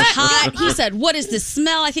Singapore. He was hot. He said, "What is this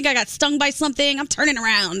smell? I think I got stung by something. I'm turning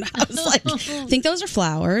around." I was like, "I think those are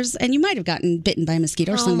flowers." And you might have gotten bitten by a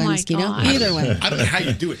mosquito or stung by a mosquito. Either way. I don't know how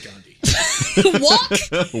you do it, Gandhi. Walk.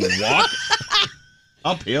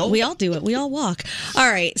 Uphill? We all do it. We all walk. All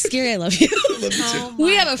right. Scary, I love you.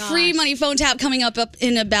 We have a free money phone tap coming up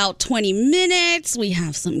in about 20 minutes. We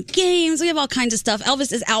have some games. We have all kinds of stuff.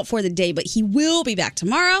 Elvis is out for the day, but he will be back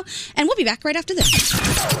tomorrow. And we'll be back right after this.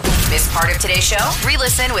 Miss part of today's show?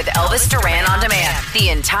 Re-listen with Elvis Duran on demand. The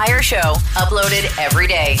entire show uploaded every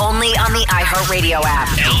day. Only on the iHeartRadio app.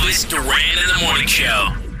 Elvis Duran in the Morning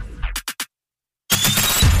Show.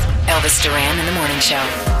 Elvis Duran in the Morning Show.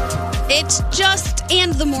 It's just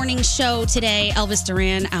and the morning show today. Elvis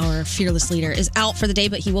Duran, our fearless leader, is out for the day,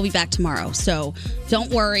 but he will be back tomorrow. So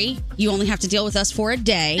don't worry. You only have to deal with us for a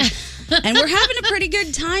day. And we're having a pretty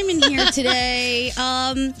good time in here today.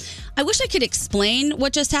 I wish I could explain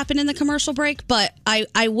what just happened in the commercial break, but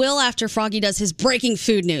I will after Froggy does his breaking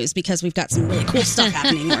food news because we've got some really cool stuff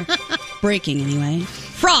happening more. Breaking, anyway.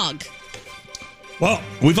 Frog. Well,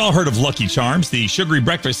 we've all heard of Lucky Charms, the sugary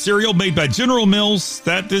breakfast cereal made by General Mills.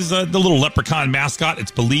 That is the little leprechaun mascot.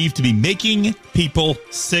 It's believed to be making people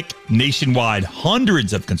sick nationwide.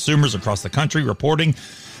 Hundreds of consumers across the country reporting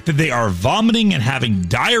that they are vomiting and having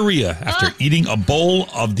diarrhea after eating a bowl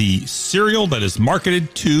of the cereal that is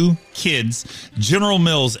marketed to kids. General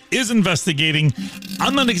Mills is investigating.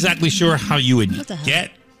 I'm not exactly sure how you would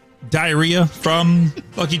get diarrhea from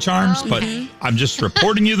Lucky Charms, but I'm just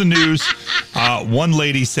reporting you the news. One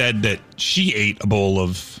lady said that she ate a bowl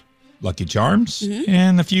of Lucky Charms,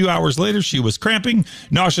 and a few hours later she was cramping,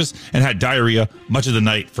 nauseous, and had diarrhea much of the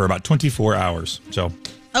night for about 24 hours. So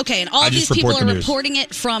Okay, and all of these people are reporting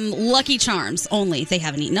it from Lucky Charms only. They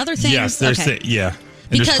haven't eaten other things. Yes, there's yeah.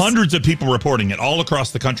 And there's hundreds of people reporting it all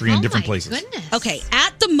across the country in different places. Okay,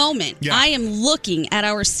 at the moment, I am looking at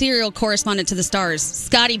our cereal correspondent to the stars,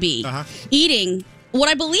 Scotty B, eating what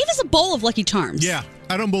I believe is a bowl of Lucky Charms. Yeah,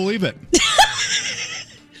 I don't believe it.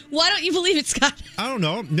 Why don't you believe it, Scott? I don't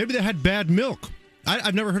know. Maybe they had bad milk.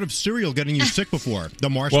 I've never heard of cereal getting you sick before. The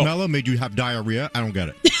marshmallow made you have diarrhea. I don't get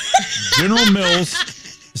it. General Mills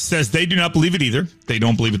says they do not believe it either. They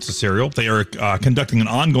don't believe it's a cereal. They are conducting an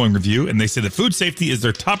ongoing review, and they say that food safety is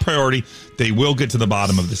their top priority. They will get to the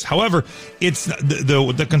bottom of this. However, it's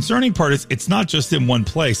the concerning part is it's not just in one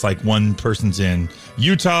place. Like one person's in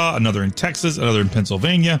Utah, another in Texas, another in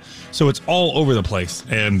Pennsylvania. So it's all over the place,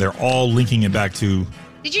 and they're all linking it back to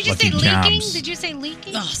Did you just Lucky say leaking? Charms. Did you say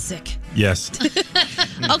leaking? Oh, sick. Yes.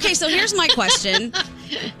 Okay, so here's my question.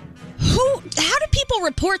 How do people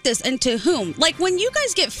report this and to whom? Like when you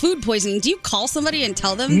guys get food poisoning, do you call somebody and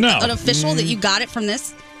tell them, an official, that you got it from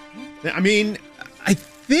this? I mean, I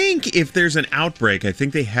think if there's an outbreak, I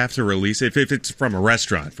think they have to release it. If it's from a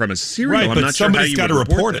restaurant, from a cereal, Right, I'm but not sure how somebody's you gotta would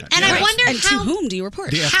report it. that. And I wonder to whom do you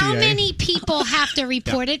report? How many people have to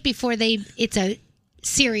report it before it's a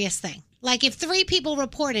serious thing? Like if 3 people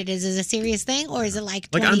report it, is it a serious thing, or is it like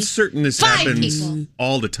I'm certain this 25 happens people?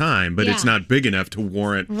 all the time, but it's Yeah. not big enough to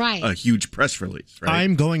warrant a huge press release, right?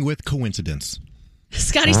 I'm going with coincidence.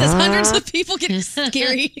 Scotty says hundreds of people get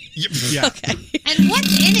scary. Yeah. Okay. And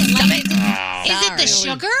what's in it? Like, is it Sorry. the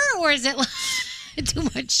sugar, or is it like... Too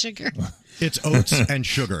much sugar. It's oats and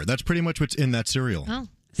sugar. That's pretty much what's in that cereal. Oh.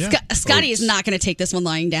 Yeah. Scotty is not going to take this one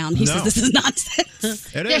lying down. He says this is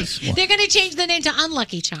nonsense. It is. They're going to change the name to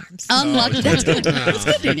Unlucky Charms. Unlucky. That's good. That's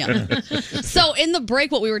good, Danielle. So in the break,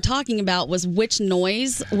 what we were talking about was which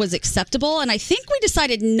noise was acceptable, and I think we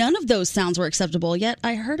decided none of those sounds were acceptable. Yet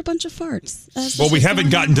I heard a bunch of farts. Well, we haven't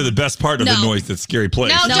gotten to the best part of the No. noise that Scary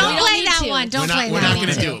plays. No, No, don't we don't play need that to. one. Don't We're play not that going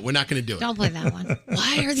one. to do it. We're not going to do it. Don't play that one.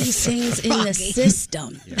 Why are these things in the Froggy.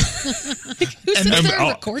 system? Who sits there and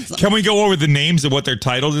records them? Can we go over the names of what they're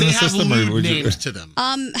titled in They the have system? lewd would you- names to them.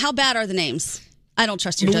 How bad are the names? I don't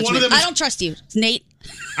trust your One of judgment. them is- I don't trust you, Nate.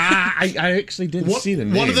 I actually didn't see the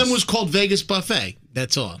names. One of them was called Vegas Buffet.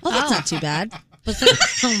 That's all. Well, that's not too bad.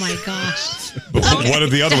 Oh my gosh. But what are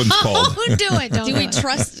the other ones called? Don't do it. Don't Do we do it.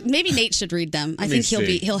 trust? Maybe Nate should read them. I Let me think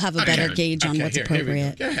see. he'll have a better gauge on what's here we go.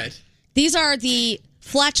 appropriate. Go ahead. These are the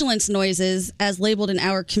flatulence noises as labeled in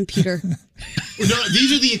our computer. No,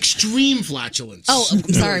 these are the extreme flatulence. Oh, I'm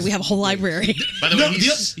sorry. We have a whole library. By the way, No,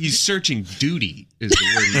 he's searching duty is the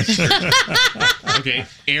word he's searching. Okay,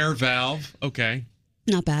 air valve. Okay,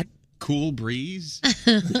 Not bad. cool breeze.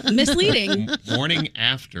 Misleading. Morning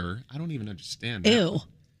after. I don't even understand. That. Ew.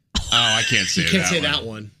 Oh, I can't say You that. can't say one. that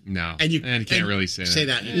one. No, And you can't really say that. Say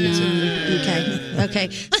that. Okay.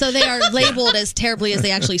 So they are labeled as terribly as they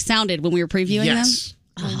actually sounded when we were previewing Yes.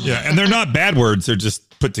 them? Yeah, and they're not bad words. They're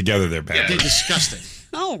just put together. They're bad. They're words. disgusting.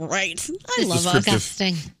 All right. I love us.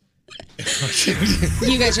 Disgusting.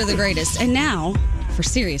 You guys are the greatest. And now for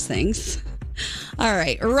serious things. All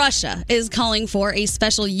right. Russia is calling for a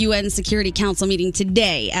special UN Security Council meeting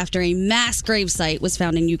today after a mass gravesite was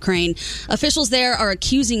found in Ukraine. Officials there are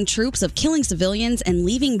accusing troops of killing civilians and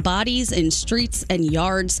leaving bodies in streets and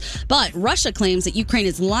yards. But Russia claims that Ukraine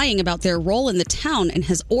is lying about their role in the town and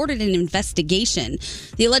has ordered an investigation.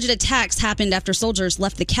 The alleged attacks happened after soldiers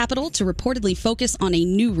left the capital to reportedly focus on a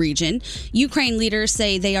new region. Ukraine leaders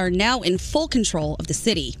say they are now in full control of the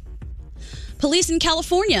city. Police in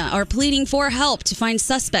California are pleading for help to find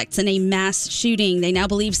suspects in a mass shooting. They now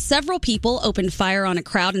believe several people opened fire on a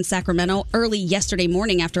crowd in Sacramento early yesterday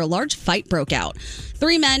morning after a large fight broke out.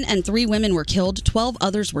 3 men and 3 women were killed. 12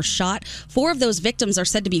 others were shot. 4 of those victims are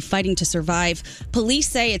said to be fighting to survive. Police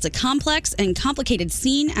say it's a complex and complicated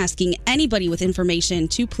scene, asking anybody with information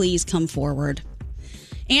to please come forward.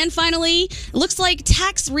 And finally, it looks like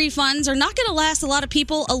tax refunds are not going to last a lot of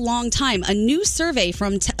people a long time. A new survey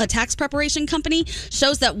from a tax preparation company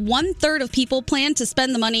shows that 1/3 of people plan to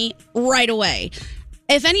spend the money right away.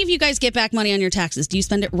 If any of you guys get back money on your taxes, do you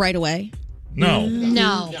spend it right away? No.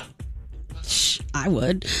 No. I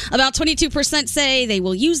would. About 22% say they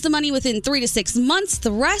will use the money within 3 to 6 months.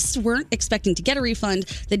 The rest weren't expecting to get a refund.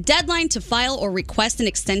 The deadline to file or request an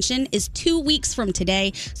extension is 2 weeks from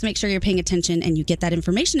today. So make sure you're paying attention and you get that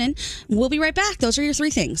information in. We'll be right back. Those are your 3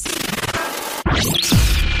 things.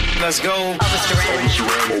 Let's go.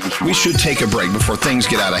 We should take a break before things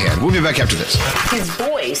get out of hand. We'll be back after this. His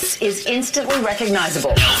voice is instantly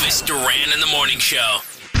recognizable. Elvis Duran in the Morning Show.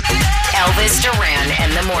 Elvis Duran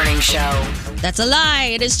and the Morning Show. That's a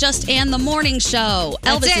lie. It is just and the morning show.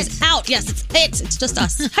 Elvis is out. Yes, it's just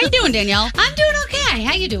us. How you doing, Danielle? I'm doing okay.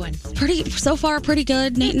 How you doing? So far, pretty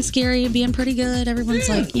good. Nate and Scary being pretty good. Everyone's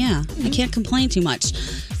like, yeah, I can't complain too much.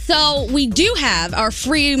 So we do have our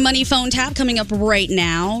free money phone tap coming up right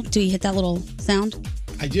now. Do you hit that little sound?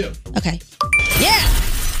 I do. Okay. Yeah.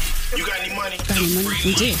 You got any money?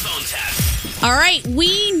 We do. All right,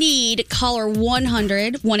 we need caller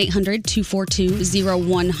 100,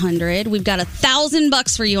 1-800-242-0100. We've got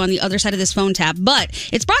 $1,000 for you on the other side of this phone tap, but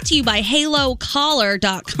it's brought to you by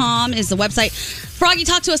HaloCaller.com is the website. Froggy,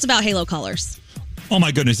 talk to us about Halo Callers. Oh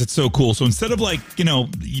my goodness, it's so cool. So instead of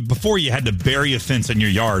before you had to bury a fence in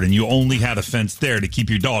your yard and you only had a fence there to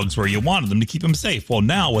keep your dogs where you wanted them to keep them safe. Well,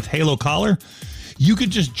 now with Halo Collar, you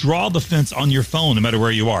could just draw the fence on your phone no matter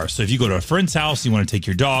where you are. So if you go to a friend's house, you want to take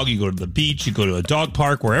your dog, you go to the beach, you go to a dog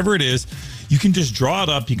park, wherever it is, you can just draw it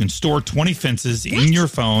up. You can store 20 fences in your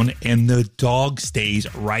phone, and the dog stays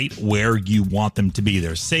right where you want them to be.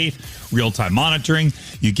 They're safe, real-time monitoring.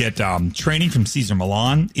 You get training from Cesar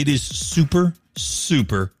Millan. It is super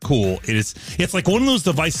cool. It's like one of those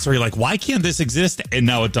devices where you're like, why can't this exist? And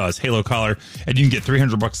now it does. Halo Collar, and you can get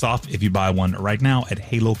 $300 off if you buy one right now at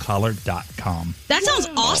halocollar.com. That sounds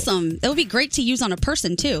awesome. That would be great to use on a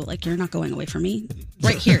person too. Like, you're not going away from me.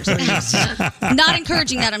 Right here. So not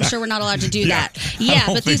encouraging that. I'm sure we're not allowed to do that. Yeah,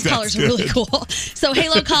 but these collars are really cool. So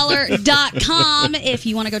halocollar.com if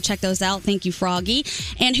you want to go check those out. Thank you, Froggy.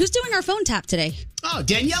 And who's doing our phone tap today? Oh,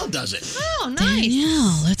 Danielle does it. Oh, nice.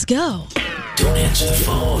 Danielle, let's go. Don't answer the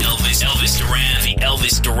phone. Elvis Duran, the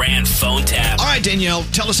Elvis Duran Duran phone tap. All right, Danielle,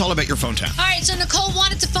 tell us all about your phone tap. All right, so Nicole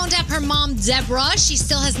wanted to phone tap her mom, Deborah. She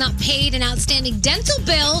still has not paid an outstanding dental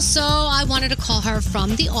bill, so I wanted to call her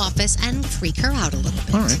from the office and freak her out a little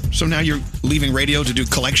bit. All right, so now you're leaving radio to do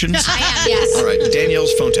collections? I am, yes. All right,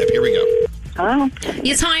 Danielle's phone tap. Here we go. Hello?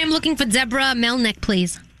 Yes, hi, I'm looking for Deborah Melnick,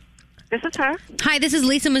 please. This is her. Hi, this is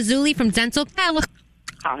Lisa Mazzulli from Dental.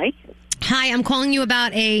 Hi. Hi, I'm calling you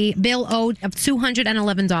about a bill owed of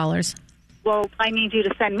 $211. Well, I need you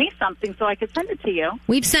to send me something so I could send it to you.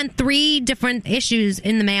 We've sent 3 different issues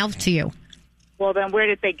in the mail to you. Well, then where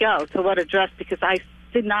did they go? To what address? Because I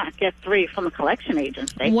did not get 3 from a collection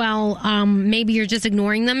agency. Well, maybe you're just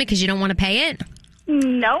ignoring them because you don't want to pay it?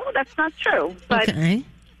 No, that's not true. But okay.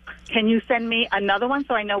 Can you send me another one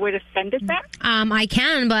so I know where to send it then? I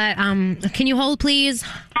can, but can you hold, please?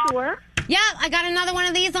 Sure. Yeah, I got another one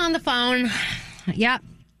of these on the phone. Yep.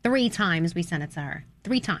 3 times we sent it to her.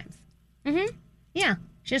 3 times. Mm-hmm. Yeah.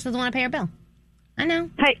 She just doesn't want to pay her bill. I know.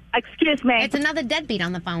 Hey, excuse me. It's another deadbeat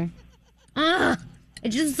on the phone. Ugh.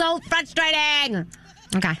 It's just so frustrating.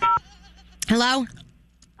 Okay. Hello?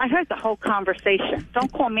 I heard the whole conversation.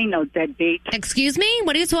 Don't call me no deadbeat. Excuse me?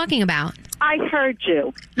 What are you talking about? I heard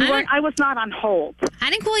you. I was not on hold.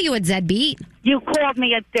 I didn't call you a deadbeat. You called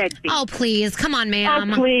me a deadbeat. Oh, please. Come on,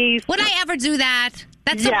 ma'am. Oh, please. Would I ever do that?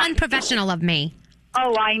 That's so unprofessional of me.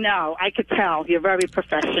 Oh, I know. I could tell. You're very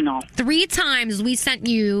professional. 3 times we sent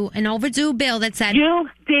you an overdue bill that said... You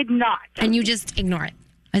did not. And you just ignore it.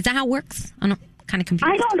 Is that how it works? I'm kind of confused.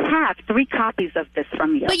 I don't have 3 copies of this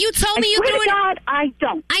from you. But you told me you threw threw it. God, I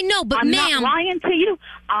don't. I know, but I'm ma'am... not lying to you.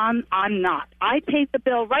 I'm not. I paid the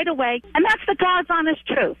bill right away, and that's the God's honest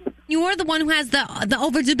truth. You're the one who has the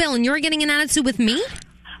overdue bill, and you're getting an attitude with me?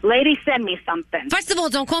 Lady, send me something. First of all,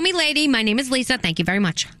 don't call me lady. My name is Lisa. Thank you very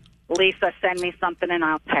much. Lisa, send me something, and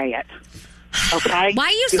I'll pay it. Okay? Why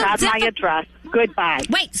are you so You have my address. Goodbye.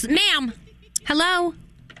 Wait, ma'am. Hello?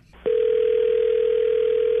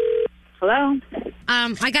 Hello?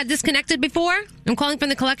 I got disconnected before. I'm calling from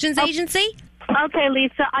the collections agency. Okay,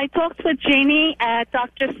 Lisa, I talked with Jeannie at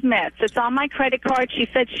Dr. Smith's. It's on my credit card. She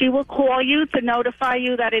said she will call you to notify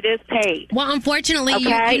you that it is paid. Well, unfortunately,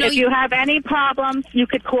 okay? if you have any problems, you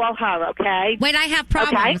could call her, okay? Wait, I have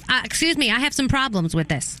problems. Okay? Excuse me, I have some problems with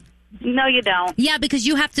this. No, you don't. Yeah, because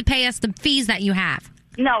you have to pay us the fees that you have.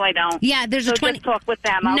 No, I don't. Yeah, there's so a 20. Just talk with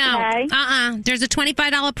them, okay? No, There's a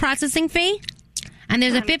 $25 processing fee, and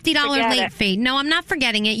there's a $50 late fee. No, I'm not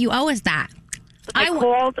forgetting it. You owe us that. I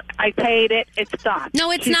called. I paid it. It's done.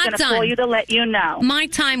 No, it's She's not gonna done. Call you to let you know. My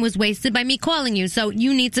time was wasted by me calling you, so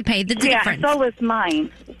you need to pay the difference. Yeah, so was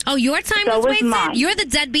mine. Oh, your time So was wasted? mine. You're the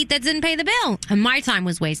deadbeat that didn't pay the bill, and my time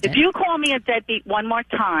was wasted. If you call me a deadbeat one more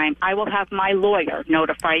time, I will have my lawyer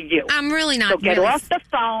notify you. I'm really not. So get really... off the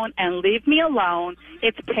phone and leave me alone.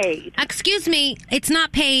 It's paid. Excuse me, it's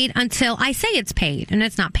not paid until I say it's paid, and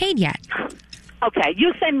it's not paid yet. Okay,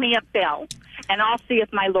 you send me a bill, and I'll see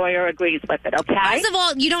if my lawyer agrees with it, okay? First of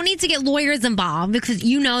all, you don't need to get lawyers involved because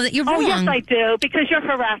you know that you're wrong. Oh, yes, I do, because you're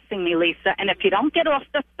harassing me, Lisa. And if you don't get off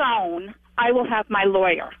the phone, I will have my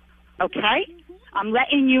lawyer, okay? I'm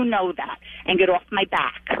letting you know that. And get off my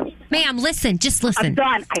back. Ma'am, listen. Just listen. I'm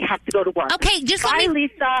done. I have to go to work. Okay, just Bye, let me...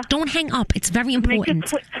 Lisa. Don't hang up. It's very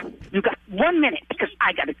important. You got 1 minute because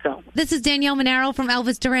I got to go. This is Danielle Monaro from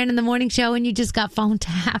Elvis Duran in the Morning Show, and you just got phone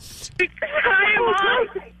tapped. Hi,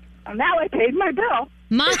 Mom. Now I paid my bill.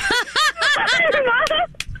 Mom?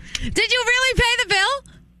 Did you really pay the bill?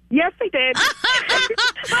 Yes, I did.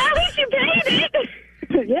 Well, at least you paid it.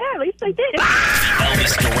 Yeah, at least I did.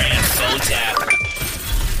 Elvis Duran phone tap.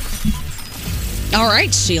 All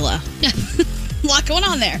right, Sheila. A lot going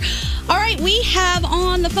on there. All right, we have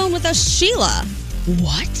on the phone with us Sheila.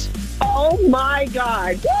 What? Oh, my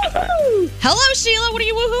God. Woo-hoo! Hello, Sheila. What are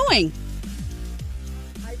you woohooing?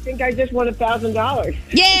 I think I just won $1,000.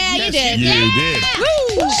 Yeah, you did. You did.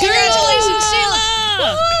 Woo! Congratulations, Sheila.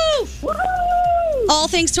 Woo! Woo! All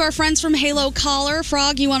thanks to our friends from Halo Collar.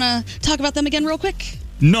 Frog, you want to talk about them again real quick?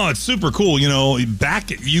 No, it's super cool. You know,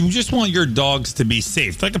 you just want your dogs to be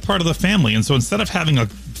safe. It's like a part of the family. And so instead of having a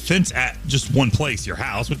fence at just one place, your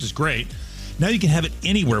house, which is great, now you can have it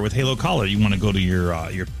anywhere with Halo Collar. You want to go to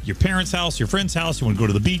your parents' house, your friend's house. You want to go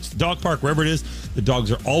to the beach, the dog park, wherever it is. The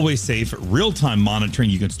dogs are always safe. Real-time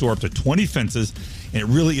monitoring. You can store up to 20 fences. And it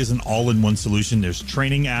really is an all-in-one solution. There's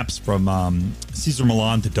training apps from Cesar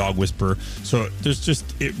Millan to Dog Whisperer. So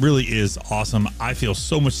it really is awesome. I feel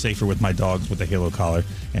so much safer with my dogs with the Halo Collar.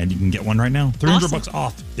 And you can get one right now. $300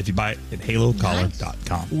 off if you buy it at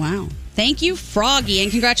halocollar.com. Wow. Thank you, Froggy.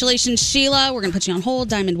 And congratulations, Sheila. We're going to put you on hold.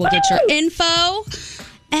 Diamond will get your info.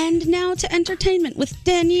 And now to entertainment with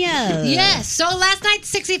Danielle. Yes. So last night,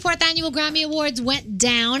 64th Annual Grammy Awards went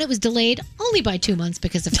down. It was delayed only by 2 months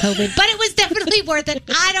because of COVID, but it was definitely worth it.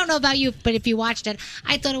 I don't know about you, but if you watched it,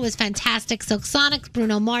 I thought it was fantastic. Silk Sonic,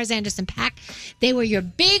 Bruno Mars, Anderson .Paak, they were your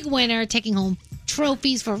big winner, taking home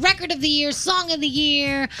trophies for Record of the Year, Song of the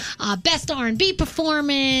Year, Best R&B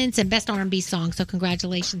Performance, and Best R&B Song. So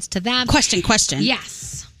congratulations to them. Question.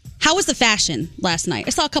 Yes. How was the fashion last night?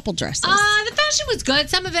 I saw a couple dresses. The fashion was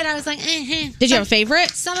good. Some of it I was like, Did you have a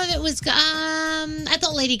favorite? Some of it was, I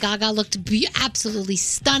thought Lady Gaga looked absolutely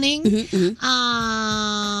stunning.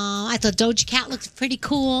 I thought Doja Cat looked pretty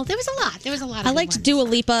cool. There was a lot. I liked Dua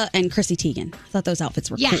Lipa and Chrissy Teigen. I thought those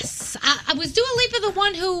outfits were cool. Yes. I was Dua Lipa the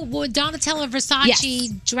one who, Donatella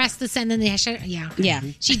Versace dressed the same, and then Yeah.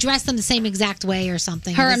 She dressed them the same exact way or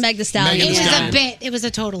something. Her and Meg Thee Stallion. It was a bit. It was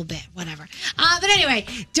a total bit. Whatever. But anyway,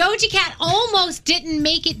 Doja Cat almost didn't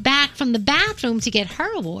make it back from the bathroom to get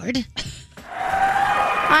her award.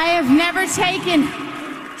 I have never taken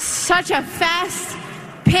such a fast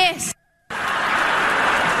piss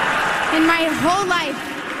in my whole life.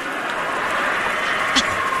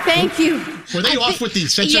 Thank you. Were they off with the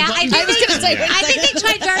censor button? I think they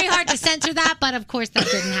tried very hard to censor that, but of course that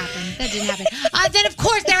didn't happen. Then, of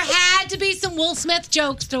course, there had to be some Will Smith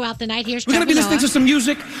jokes throughout the night. Here's We're going to be Trevor listening Noah. to some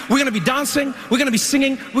music. We're going to be dancing. We're going to be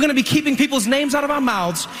singing. We're going to be keeping people's names out of our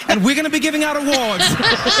mouths. And we're going to be giving out awards.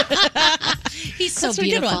 He's so That's a good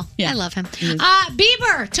beautiful. one. Yeah. I love him.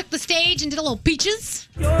 Bieber took the stage and did a little Peaches.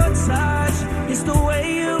 Your touch is the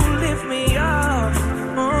way you lift me up.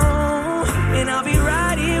 And I'll be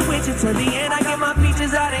right here with you till the end. I get my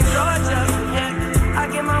peaches out in Georgia. Yeah.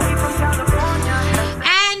 I get my weed from California.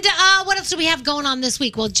 And what else do we have going on this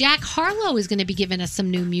week? Well, Jack Harlow is going to be giving us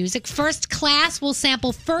some new music. First Class will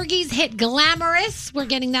sample Fergie's hit Glamorous. We're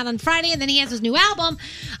getting that on Friday. And then he has his new album,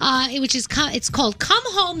 it's called Come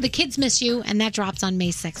Home, The Kids Miss You. And that drops on May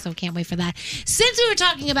 6th, so can't wait for that. Since we were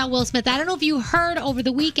talking about Will Smith, I don't know if you heard over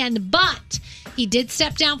the weekend, but he did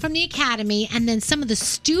step down from the Academy. And then some of the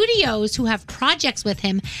studios who have projects with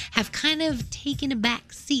him have kind of taken a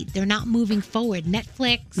back seat. They're not moving forward.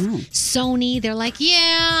 Netflix, Sony, they're like,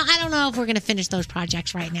 yeah, I don't know if we're going to finish those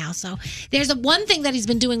projects right now. So there's one thing that he's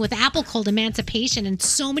been doing with Apple called Emancipation, and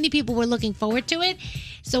so many people were looking forward to it.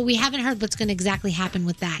 So we haven't heard what's going to exactly happen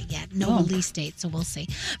with that yet. No release date, so we'll see.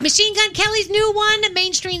 Machine Gun Kelly's new one,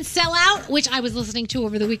 Mainstream Sellout, which I was listening to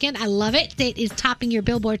over the weekend. I love it. It is topping your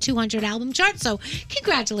Billboard 200 album chart, so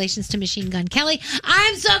congratulations to Machine Gun Kelly.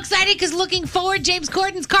 I'm so excited because looking forward, James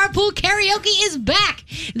Corden's Carpool Karaoke is back.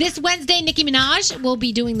 This Wednesday, Nicki Minaj will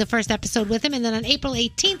be doing the first episode with him, and then on April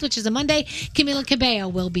 18th, which is a Monday, Camila Cabello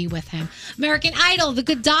will be with him. American Idol, The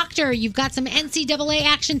Good Doctor, you've got some NCAA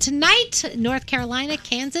action tonight. North Carolina,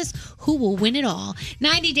 Kansas, who will win it all?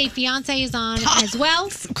 90 Day Fiancé is on as well.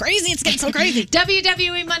 Crazy, it's getting so crazy.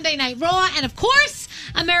 WWE Monday Night Raw, and of course,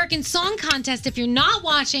 American Song Contest. If you're not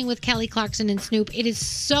watching with Kelly Clarkson and Snoop, it is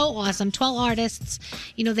so awesome. 12 artists,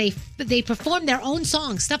 they perform their own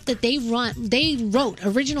songs, stuff that they wrote,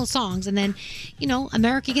 original songs, and then,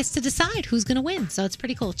 America gets to decide who's going to win. So it's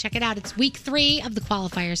pretty cool. Check it out. It's week 3 of the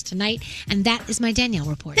qualifiers tonight, and that is my Danielle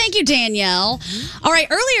report. Thank you, Danielle. All right,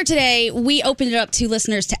 earlier today, we opened it up to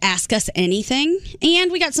listeners to ask us anything,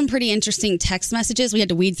 and we got some pretty interesting text messages. We had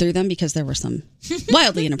to weed through them because there were some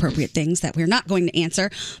wildly inappropriate things that we're not going to answer.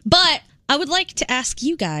 But I would like to ask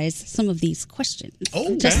you guys some of these questions.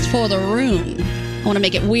 Okay. Just for the room. I want to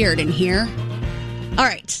make it weird in here. All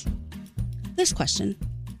right. This question.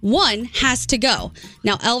 One has to go.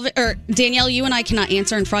 Now, Danielle, you and I cannot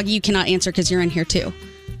answer, and Froggy, you cannot answer because you're in here too.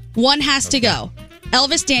 One has to go.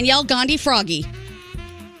 Elvis, Danielle, Gandhi, Froggy.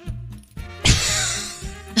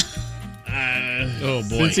 Oh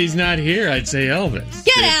boy! Since he's not here, I'd say Elvis.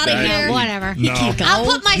 Get out of here! Whatever. No. I'll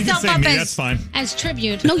put myself up that's fine. as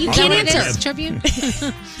tribute. No, you can't answer. Tribute.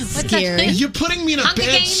 What's Scary. that? You're putting me in a Hunger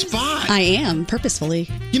bad Games? spot. I am, purposefully.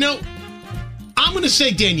 I'm going to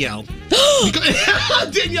say Danielle.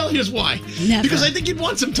 Danielle, here's why. Never. Because I think you'd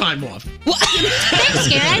want some time off. Thanks,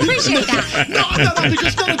 Gary. I appreciate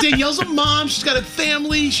that. No, Danielle's a mom. She's got a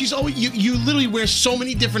family. She's always you literally wear so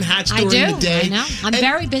many different hats during the day. I know. I'm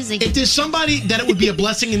very busy. If there's somebody that it would be a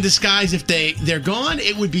blessing in disguise if they're gone,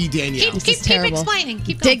 it would be Danielle. Keep explaining.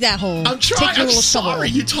 Keep going. Dig that hole. I'm trying. Take your I'm little sorry.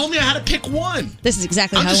 shovel. You told me I had to pick one. This is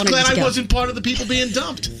exactly I'm how I just wanted glad it to go. I wasn't part of the people being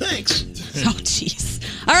dumped. Thanks. Oh, jeez.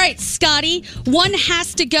 All right, Scotty. One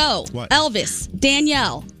has to go. What? Elvis,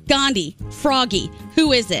 Danielle, Gandhi, Froggy.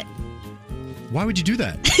 Who is it? Why would you do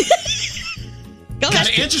that? Go ahead.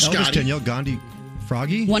 Gotta answer, Elvis, Scotty. Danielle, Gandhi,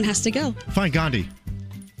 Froggy? One has to go. Fine, Gandhi.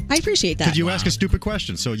 I appreciate that. Did you ask a stupid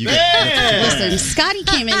question? So you Listen, Scotty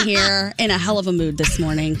came in here in a hell of a mood this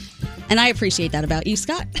morning, and I appreciate that about you,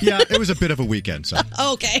 Scott. Yeah, it was a bit of a weekend, so.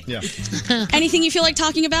 Okay. Yeah. Anything you feel like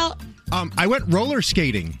talking about? I went roller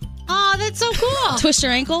skating. Oh, that's so cool. Twist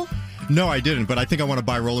your ankle? No, I didn't, but I think I want to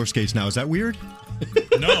buy roller skates now. Is that weird?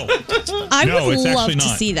 No. I No, would it's love actually to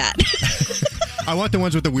not. see that. I want the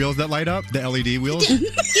ones with the wheels that light up, the LED wheels. You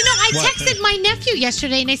know, I What? texted my nephew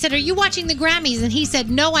yesterday and I said, "Are you watching the Grammys?" And he said,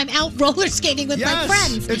 "No, I'm out roller skating with my Yes,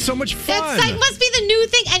 friends." it's so much fun. That's like, must be the new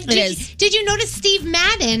thing. And did you notice Steve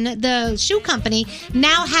Madden, the shoe company,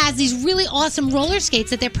 now has these really awesome roller skates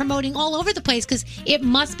that they're promoting all over the place because it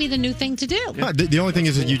must be the new thing to do. The only thing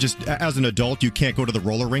is that you just, as an adult, you can't go to the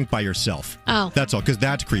roller rink by yourself. Oh. That's all, because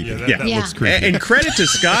that's creepy. Yeah, looks creepy. And credit to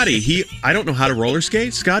Scotty. I don't know how to roller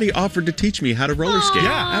skate. Scotty offered to teach me how to roller skate.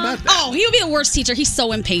 Yeah. How about that? Oh, he would be the worst teacher. He's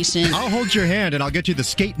so impatient. I'll hold your hand and I'll get you the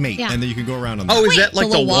skate mate, Yeah. and then you can go around on Oh, that. is that like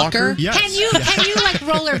the walker? Yes. Can you like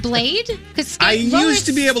rollerblade? Because I used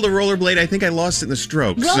to be able to rollerblade. I think I lost it in the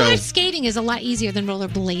stroke. roller So skating is a lot easier than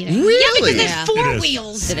rollerblading. Really? Yeah, because there's four It is.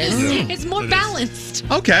 wheels. It is. It's more balanced.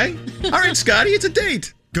 okay. All right, Scotty, it's a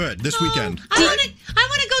date. Good. This weekend. I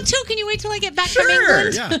want to go too. Can you wait till I get back Sure. from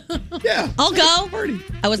England? Yeah. I'll go.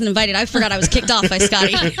 I wasn't invited. I forgot I was kicked off by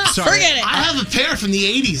Scotty. Forget it. I have a pair from the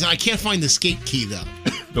 80s, and I can't find the skate key, though.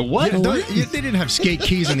 The what? They didn't have skate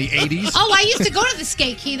keys in the 80s. Oh, I used to go to the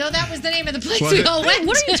Skate Key, though. That was the name of the place Was we it? all went.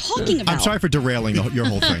 What are you talking about? I'm sorry for derailing your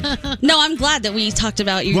whole thing. No, I'm glad that we talked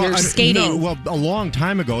about your skating. No, well, a long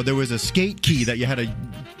time ago, there was a skate key that you had to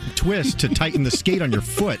twist to tighten the skate on your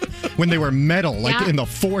foot when they were metal, like Yeah. in the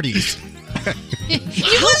 40s. You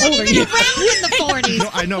wasn't even around in the 40s. No,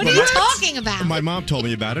 I know, What but are you my- talking about? My mom told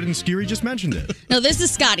me about it, and Skiri just mentioned it. No, this is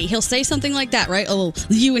Scotty. He'll say something like that, right? Oh,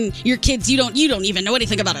 you and your kids, you don't even know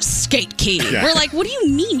anything about a skate key. Yeah. We're like, what do you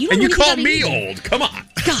mean? You don't And know you anything call about me anything. old. Come on.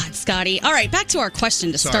 God, Scotty. All right, back to our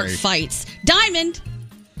question to start Sorry. fights. Diamond.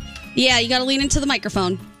 Yeah, you got to lean into the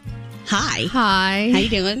microphone. Hi. Hi. How you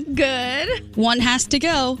doing? Good. One has to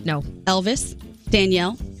go. No. Elvis,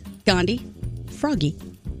 Danielle, Gandhi, Froggy.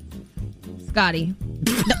 Scotty.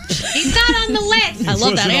 He's not on the list. I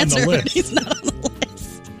love that wasn't on the answer. list. He's not on the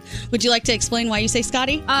list. Would you like to explain why you say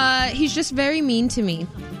Scotty? He's just very mean to me.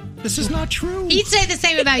 This is not true. He'd say the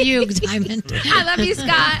same about you, Diamond. I love you,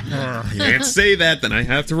 Scott. You can't say that, then I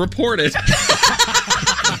have to report it.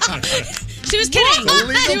 She was kidding. It's a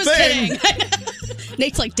legal She was thing. kidding.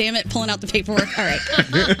 Nate's like, damn it, pulling out the paperwork. All right.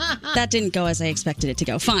 That didn't go as I expected it to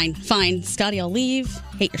go. Fine. Scotty, I'll leave.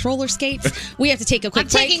 Hate your roller skates. We have to take a quick I'm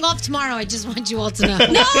break. taking off tomorrow. I just want you all to know.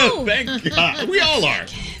 No! Thank God. We all are.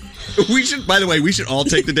 We should, by the way, we should all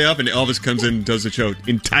take the day off, and Elvis comes in and does the show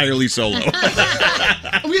entirely solo.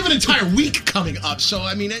 We have an entire week coming up, so,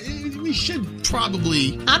 I mean, we should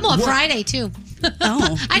probably... I'm on work. Friday, too.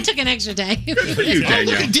 Oh. I took an extra day. Good for you,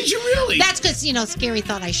 Danielle. Did you really? That's because, Scary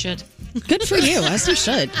thought I should. Good for you, as you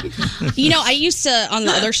should. I used to, on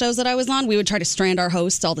the other shows that I was on, we would try to strand our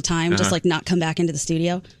hosts all the time, just like not come back into the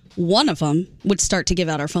studio. One of them would start to give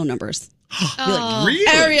out our phone numbers. Be like,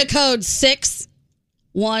 Really? area code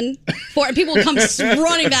 614, and people will come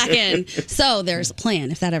running back in. So there's a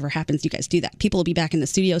plan. If that ever happens, you guys do that. People will be back in the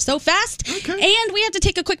studio so fast. Okay. And we have to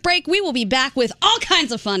take a quick break. We will be back with all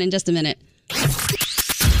kinds of fun in just a minute.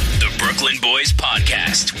 The Brooklyn Boys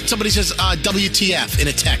Podcast. Somebody says WTF in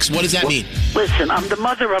a text. What does that mean? Listen, I'm the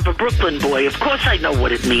mother of a Brooklyn boy. Of course I know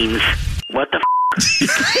what it means. What the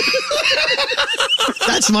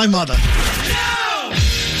That's my mother.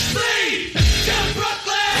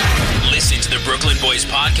 Listen to the Brooklyn Boys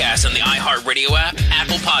Podcast on the iHeartRadio app,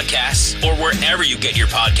 Apple Podcasts, or wherever you get your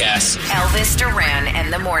podcasts. Elvis Duran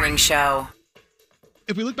and the Morning Show.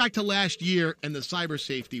 If we look back to last year and the cyber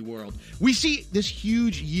safety world, we see this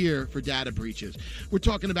huge year for data breaches. We're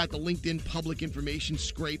talking about the LinkedIn public information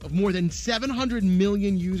scrape of more than 700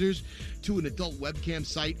 million users to an adult webcam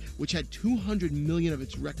site, which had 200 million of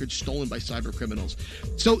its records stolen by cyber criminals.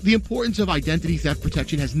 So the importance of identity theft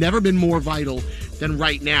protection has never been more vital than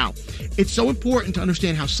right now. It's so important to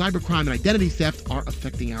understand how cybercrime and identity theft are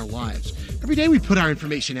affecting our lives. Every day we put our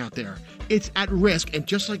information out there. It's at risk, and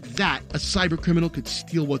just like that, a cyber criminal could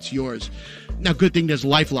steal what's yours. Now, good thing there's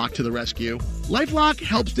LifeLock to the rescue. LifeLock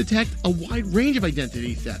helps detect a wide range of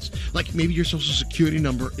identity thefts, like maybe your social security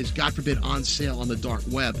number is, God forbid, on sale on the dark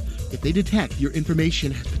web. If they detect your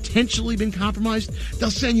information has potentially been compromised, they'll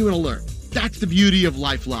send you an alert. That's the beauty of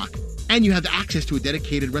LifeLock. And you have access to a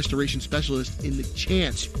dedicated restoration specialist in the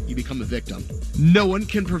chance you become a victim. No one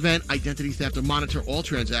can prevent identity theft or monitor all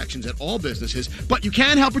transactions at all businesses, but you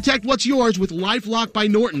can help protect what's yours with LifeLock by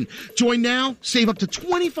Norton. Join now, save up to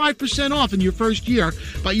 25% off in your first year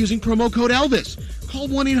by using promo code Elvis. Call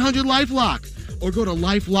 1-800-LifeLock or go to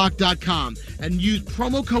lifelock.com and use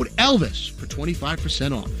promo code Elvis for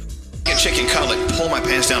 25% off. A chicken cutlet, pull my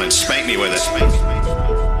pants down and spank me with it.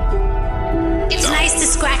 It's nice to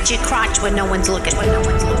scratch your crotch when no one's looking. Oh,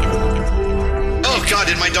 God,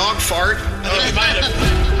 did my dog fart? Oh, he might have.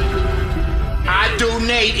 I'd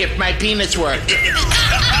donate if my penis worked.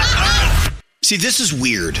 See, this is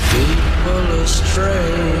weird.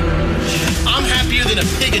 I'm happier than a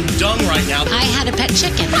pig in dung right now. I had a pet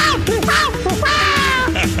chicken.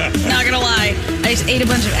 Not gonna lie, I just ate a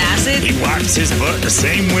bunch of acid. He wipes his butt the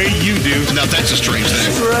same way you do. Now, that's a strange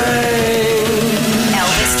thing.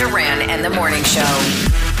 Elvis Duran and the Morning Show.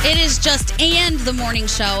 It is just And the Morning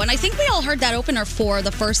Show, and I think we all heard that opener for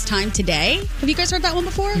the first time today. Have you guys heard that one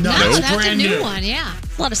before? No, that's a new one, yeah.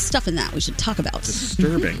 A lot of stuff in that we should talk about.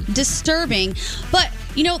 Disturbing. Disturbing. But,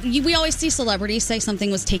 you know, we always see celebrities say something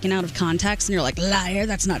was taken out of context, and you're like, liar,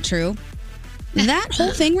 that's not true. That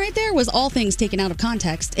whole thing right there was all things taken out of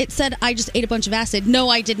context. It said, I just ate a bunch of acid. No,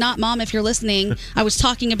 I did not, Mom, if you're listening. I was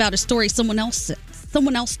talking about a story. Someone else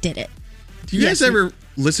did it. Do you guys ever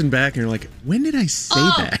listen back and you're like, when did I say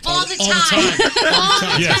that? All the time.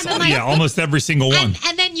 Yes, yeah, almost every single one.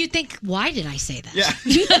 And then you think, why did I say that? Yeah.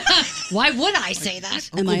 Why would I say that?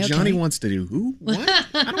 Uncle Johnny wants to do who? What? I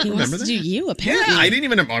don't He remember wants that. to do you, apparently. Yeah, I didn't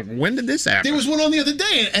even know. When did this happen? There was one on the other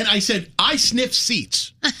day, and I said, I sniff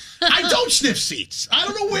seats. I don't sniff seats. I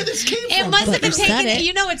don't know where this came from. It must have been you said taken. it.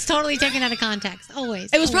 You know, it's totally taken out of context.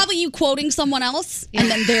 Always. It was probably you quoting someone else,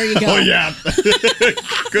 and then there you go. Oh, yeah.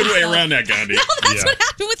 Good way around that, Gandhi. No, that's what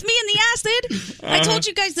happened with me in the acid. I told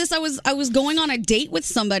you guys this. I was going on a date with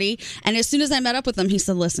somebody, and as soon as I met up with him, he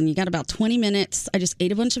said, listen, you got about 20 minutes. I just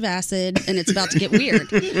ate a bunch of acid, and it's about to get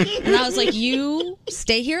weird. And I was like, you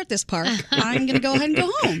stay here at this park. I'm going to go ahead and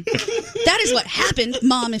go home. That is what happened,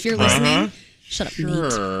 Mom, if you're listening. Shut up,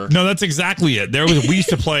 Nate. No, that's exactly it. We used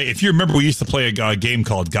to play. If you remember, we used to play a game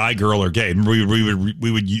called Guy, Girl, or Gay. Remember,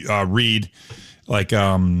 we would read like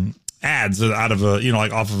ads out of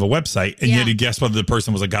off of a website, and you had to guess whether the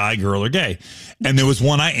person was a guy, girl, or gay. And there was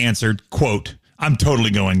one I answered, quote, "I'm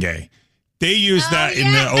totally going gay." They used that in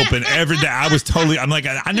the open every day. I'm like,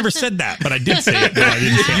 I never said that, but I did say it. But I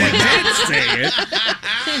didn't say it.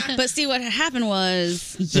 But see, what happened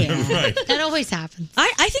was, Right. That always happens.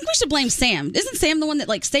 I think we should blame Sam. Isn't Sam the one that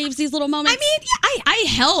like saves these little moments? I mean, I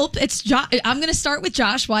help. It's I'm going to start with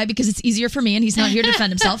Josh. Why? Because it's easier for me, and he's not here to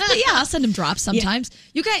defend himself. But yeah, I'll send him drops sometimes.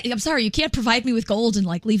 You guys, I'm sorry, you can't provide me with gold and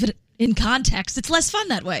like leave it in context. It's less fun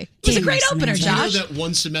that way. It was a great opener, Did you know Josh. that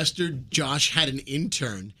one semester Josh had an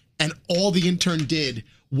intern, and all the intern did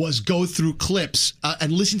was go through clips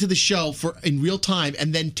and listen to the show in real time,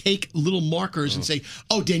 and then take little markers and say,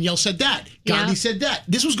 "Oh, Danielle said that. Gandhi said that."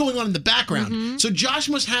 This was going on in the background. So Josh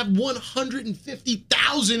must have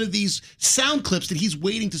 150,000 of these sound clips that he's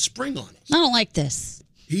waiting to spring on us. I don't like this.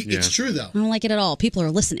 It's true though. I don't like it at all. People are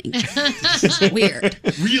listening. This is weird.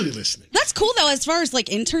 Really listening. That's cool though. As far as like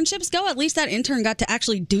internships go, at least that intern got to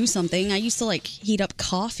actually do something. I used to like heat up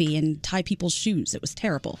coffee and tie people's shoes. It was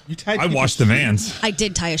terrible. I washed the vans. I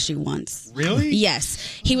did tie a shoe once. Really? Yes.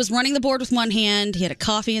 He was running the board with one hand. He had a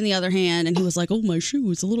coffee in the other hand, and he was like, "Oh, my shoe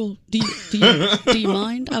is a little. Do you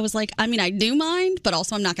mind?" I was like, "I mean, I do mind, but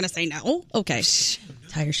also I'm not going to say no." Okay.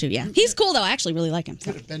 Tie your shoe. Yeah. He's cool though. I actually really like him.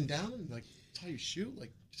 You gotta bend down and like tie your shoe.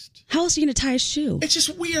 Like, how else are you going to tie a shoe? it's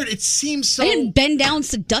just weird. It seems so. I didn't bend down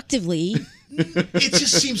seductively. It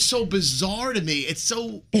just seems so bizarre to me. It's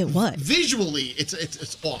so. It was visually.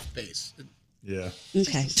 It's off base. Yeah.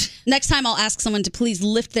 Okay. Next time I'll ask someone to please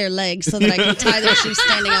lift their legs so that I can tie their shoes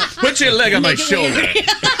standing up. Put your leg on my shoulder.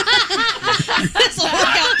 This will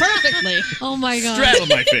work out perfectly. Oh my God. Straddle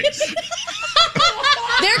my face.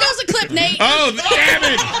 There goes a clip, Nate. Oh, damn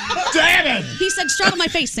it. Damn it. He said, straddle my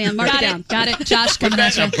face, Sam. Mark it down. Got it. Josh coming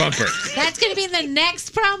at you. Bumper. That's going to be in the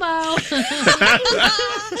next promo.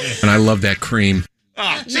 And I love that cream.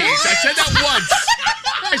 Oh, jeez. I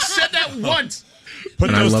said that once.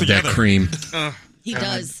 And I love that cream. He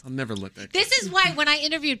does. I'll never let that. This is why when I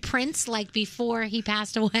interviewed Prince, like before he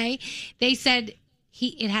passed away, they said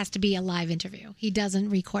it has to be a live interview. He doesn't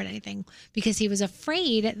record anything because he was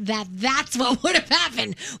afraid that that's what would have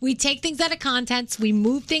happened. We take things out of context, we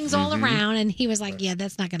move things all around, and he was like, "Yeah,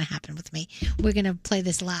 that's not going to happen with me. We're going to play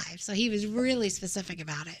this live." So he was really specific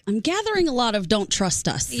about it. I'm gathering a lot of don't trust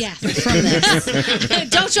us. Yes. From this.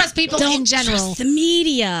 Don't trust people in general. Trust the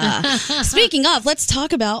media. Speaking of, let's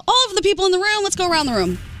talk about all of the people in the room. Let's go around the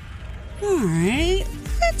room. All right.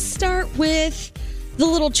 Let's start with the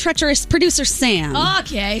little treacherous producer Sam.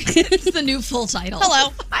 Okay. It's the new full title.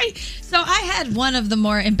 Hello. So I had one of the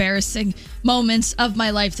more embarrassing moments of my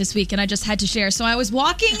life this week, and I just had to share. So I was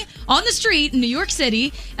walking on the street in New York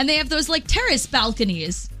City, and they have those like terrace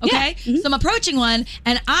balconies. Okay. Yeah. So I'm approaching one,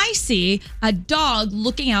 and I see a dog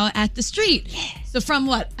looking out at the street. So from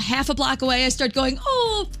half a block away, I start going,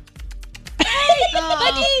 oh,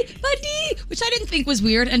 hey, buddy, which I didn't think was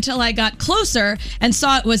weird until I got closer and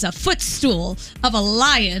saw it was a footstool of a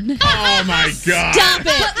lion. Oh my God. Stop it.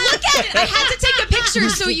 But look at it. I had to take a picture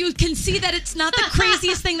so you can see that it's not the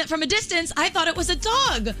craziest thing that from a distance, I thought it was a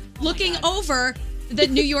dog looking over the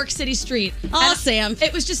New York City street. Oh, Sam.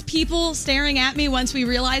 It was just people staring at me once we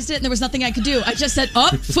realized it, and there was nothing I could do. I just said,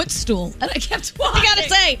 footstool. And I kept walking. I gotta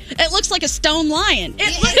say, it looks like a stone lion.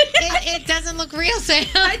 It doesn't look real, Sam.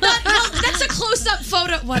 I thought, well, that's a close-up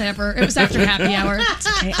photo. Whatever. It was after happy hour.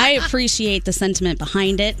 Okay, I appreciate the sentiment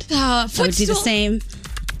behind it. I would do the same.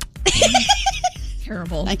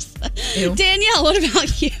 Terrible. Nice. Danielle, what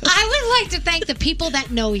about you? I would like to thank the people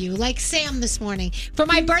that know you, like Sam this morning. For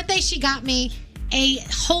my birthday, she got me a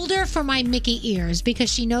holder for my Mickey ears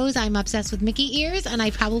because she knows I'm obsessed with Mickey ears, and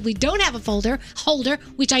I probably don't have a holder,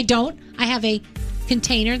 which I don't. I have a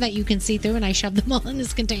container that you can see through, and I shove them all in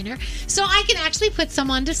this container. So I can actually put some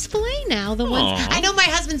on display now. The ones Aww. I know my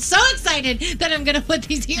husband's so excited that I'm going to put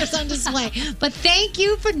these ears on display. But thank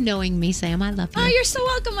you for knowing me, Sam. I love you. Oh, you're so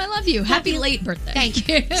welcome. I love you. Happy late birthday. Thank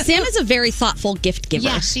you. Sam is a very thoughtful gift giver.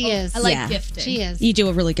 Yeah, she is. I like gifting. She is. You do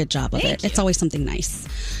a really good job of it. It's always something nice.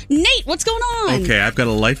 Nate, what's going on? Okay, I've got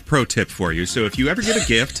a life pro tip for you. So if you ever get a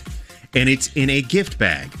gift and it's in a gift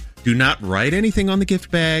bag, do not write anything on the gift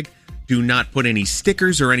bag. Do not put any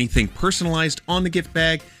stickers or anything personalized on the gift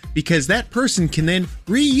bag because that person can then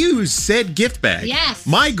reuse said gift bag. Yes.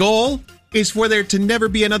 My goal is for there to never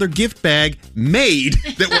be another gift bag made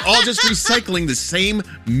that we're all just recycling the same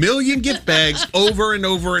million gift bags over and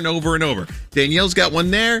over and over and over. Danielle's got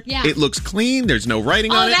one there. Yeah. It looks clean. There's no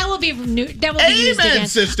writing on it. That will be new. That will be used Amen, again.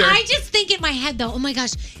 sister. I just think in my head though, oh my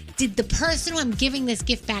gosh, did the person who I'm giving this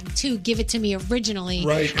gift bag to give it to me originally?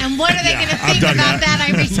 Right. And what are they going to think about that?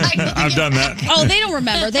 I recycled. I've done that. Oh, they don't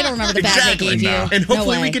remember. They don't remember the bag they gave you. And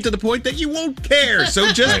hopefully we get to the point that you won't care.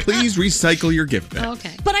 So just please recycle your gift bag.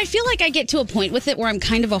 Okay. But I feel like I get to a point with it where I'm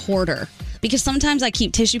kind of a hoarder. Because sometimes I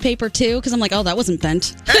keep tissue paper too, because I'm like, oh, that wasn't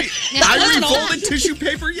bent. Hey, I refolded tissue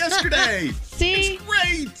paper yesterday. See? It's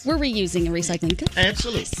great. We're reusing and recycling. Good.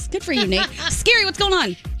 Absolutely. Good for you, Nate. Scary, what's going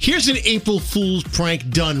on? Here's an April Fool's prank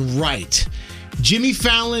done right. Jimmy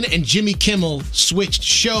Fallon and Jimmy Kimmel switched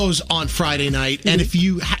shows on Friday night, and if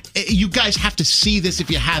you guys have to see this if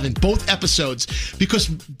you haven't, both episodes, because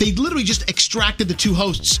they literally just extracted the two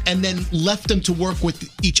hosts and then left them to work with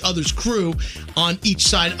each other's crew on each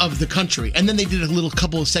side of the country, and then they did a little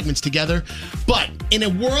couple of segments together. But in a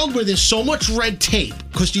world where there's so much red tape,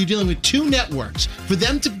 because you're dealing with two networks, for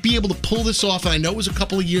them to be able to pull this off, and I know it was a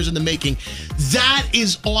couple of years in the making, that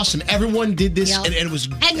is awesome. Everyone did this, Yep. and it was...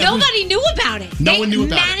 And nobody knew about it. No one knew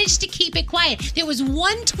about it. They managed to keep it quiet. There was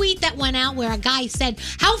one tweet that went out where a guy said,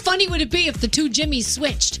 how funny would it be if the two Jimmys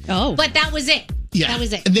switched? Oh. But that was it. Yeah, that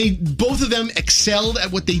was it. And they both of them excelled at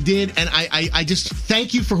what they did, and I just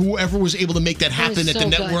thank you for whoever was able to make that happen at so the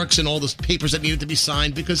good. networks and all the papers that needed to be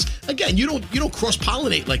signed. Because again, you don't cross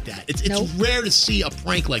pollinate like that. It's rare to see a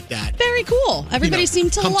prank like that. Very cool. Everybody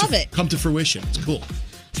seemed to love it. Come to fruition. It's cool.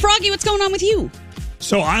 Froggy, what's going on with you?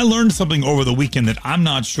 So I learned something over the weekend that I'm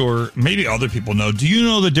not sure, maybe other people know. Do you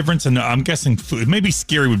know the difference in, I'm guessing food, maybe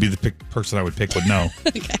Scary would be the person I would pick would know.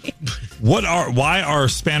 Okay. Why are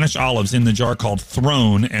Spanish olives in the jar called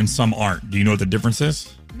thrown and some aren't? Do you know what the difference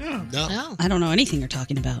is? No. I don't know anything you're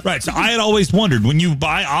talking about. Right. So I had always wondered, when you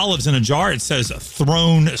buy olives in a jar, it says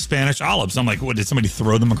thrown Spanish olives. I'm like, what, did somebody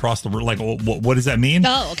throw them across the room? Like, what does that mean?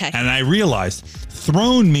 Oh, okay. And I realized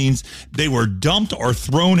thrown means they were dumped or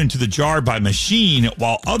thrown into the jar by machine,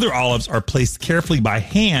 while other olives are placed carefully by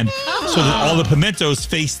hand so that all the pimentos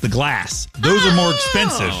face the glass. Those are more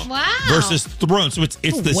expensive versus thrown. So it's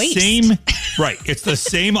the waste. same, right. It's the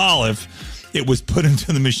same olive. It was put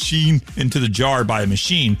into the machine, into the jar by a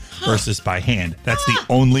machine versus by hand. That's the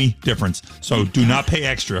only difference. So do not pay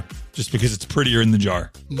extra just because it's prettier in the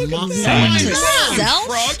jar. Self?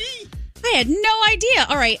 I had no idea.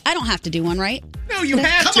 All right, I don't have to do one, right? No, you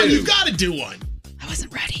have to. Come on, you've got to do one. I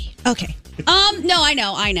wasn't ready. Okay. No, I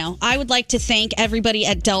know. I would like to thank everybody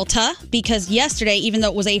at Delta because yesterday, even though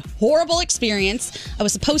it was a horrible experience, I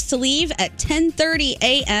was supposed to leave at 10:30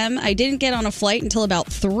 a.m. I didn't get on a flight until about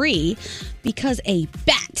 3 because a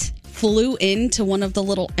bat flew into one of the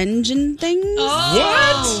little engine things.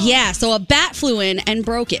 Oh. What? Yeah, so a bat flew in and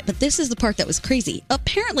broke it. But this is the part that was crazy.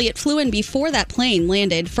 Apparently, it flew in before that plane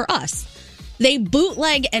landed for us. They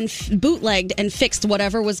bootlegged and fixed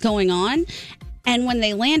whatever was going on. And when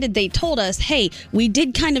they landed, they told us, hey, we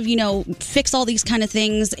did kind of, fix all these kind of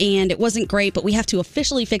things, and it wasn't great, but we have to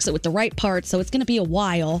officially fix it with the right parts, so it's going to be a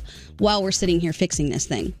while we're sitting here fixing this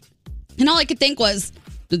thing. And all I could think was,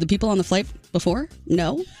 did the people on the flight before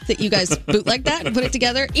know that you guys bootlegged that and put it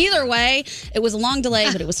together? Either way, it was a long delay,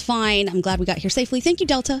 but it was fine. I'm glad we got here safely. Thank you,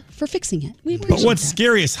 Delta, for fixing it. We appreciate But what's that.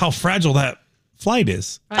 scary is how fragile that flight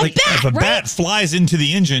is. If a bat flies into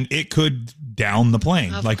the engine, it could down the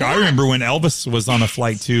plane. I remember when Elvis was on a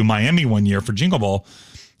flight to Miami one year for Jingle Ball,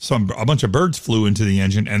 a bunch of birds flew into the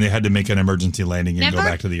engine and they had to make an emergency landing and go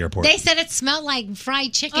back to the airport. They said it smelled like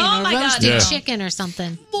fried chicken or my God. roasted chicken or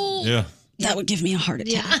something. Yeah. That would give me a heart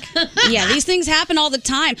attack. Yeah, these things happen all the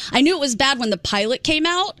time. I knew it was bad when the pilot came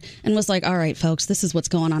out and was like, all right, folks, this is what's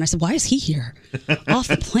going on. I said, why is he here? Off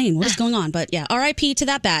the plane. What is going on? But yeah, RIP to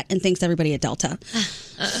that bat, and thanks to everybody at Delta.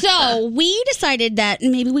 So we decided that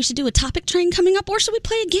maybe we should do a topic train coming up, or should we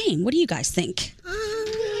play a game? What do you guys think?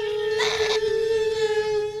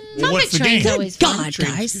 What's the train's game? always fun. God,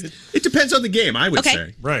 guys. It depends on the game, I would Okay.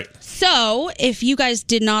 say. Right. So, if you guys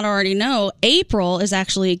did not already know, April is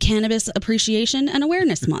actually Cannabis Appreciation and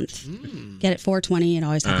Awareness Month. Get it 420, it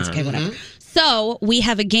always happens. Okay, whatever. So, we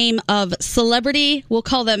have a game of celebrity, we'll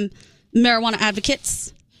call them marijuana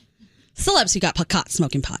advocates. Celebs who got caught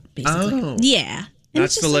smoking pot, basically. Oh. Yeah. And Not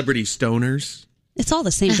it's just celebrity stoners. It's all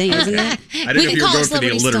the same thing, isn't it? I didn't know if you were going for the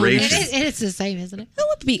alliteration. It is the same, isn't it? Who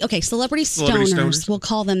would be? Okay, celebrity stoners. We'll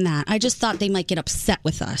call them that. I just thought they might get upset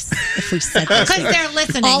with us if we said that. Because they're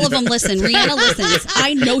listening. All of them listen. Rihanna listens.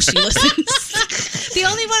 I know she listens. The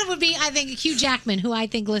only one would be, I think, Hugh Jackman, who I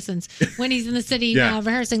think listens when he's in the city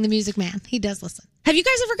rehearsing The Music Man. He does listen. Have you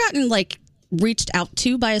guys ever gotten reached out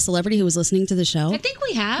to by a celebrity who was listening to the show? I think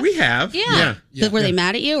we have. We have. Yeah. Were they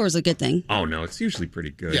mad at you, or is it a good thing? Oh no, it's usually pretty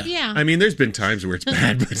good. Yeah. I mean, there's been times where it's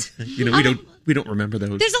bad, but we don't remember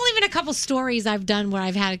those. There's only been a couple stories I've done where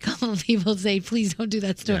I've had a couple of people say, please don't do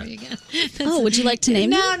that story again. Would you like to name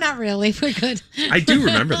No, them? not really. We're good. I do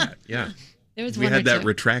remember that. Yeah. There was We one had or that two.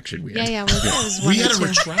 retraction. We had. Yeah, it was We one or had a two.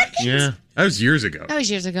 retraction? Yeah. That was years ago. That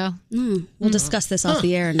was years ago. We'll discuss this off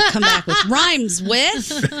the air and come back with rhymes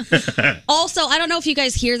with. Also, I don't know if you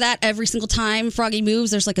guys hear that every single time Froggy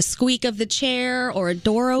moves. There's like a squeak of the chair or a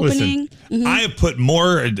door opening. Listen, I have put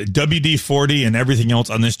more WD-40 and everything else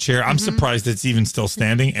on this chair. I'm surprised it's even still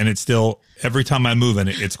standing, and it's still, every time I move in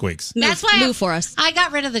it, it squeaks. That's why move for us. I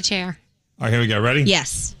got rid of the chair. All right, here we go. Ready?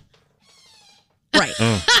 Yes. Right.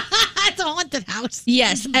 It's a haunted house.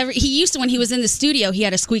 Yes. He used to, when he was in the studio, he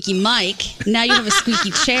had a squeaky mic. Now you have a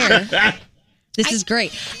squeaky chair. This is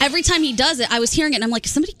great. Every time he does it, I was hearing it, and I'm like,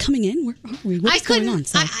 is somebody coming in? Where are we? What's going on?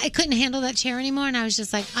 So, I couldn't handle that chair anymore, and I was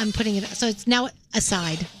just like, I'm putting it. So it's now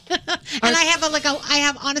aside. And I have I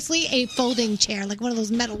have honestly a folding chair, like one of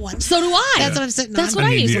those metal ones. So do I. That's what I'm sitting That's on.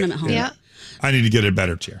 what I use when I'm at home. Yeah. I need to get a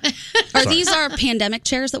better chair. Are these our pandemic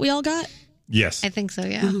chairs that we all got? Yes. I think so,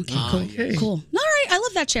 yeah. Okay, cool. All right, I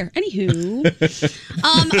love that chair. Anywho.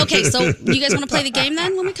 Okay, so you guys want to play the game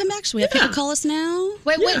then when we come back? Should we have people call us now?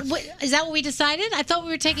 Wait, is that what we decided? I thought we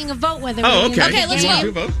were taking a vote whether Oh, we okay. Okay, let's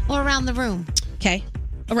vote. Or around the room. Okay.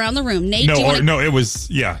 Around the room. Nate, do you want to... No, it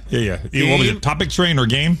was, yeah. What was it, topic train or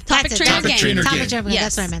game? Topic train or game? Topic train or game. Yes.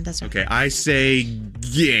 That's what I meant. That's right. Okay, I say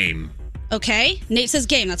game. Okay. Nate says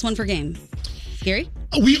game. That's one for game. Gary?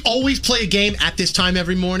 We always play a game at this time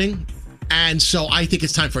every morning. And so I think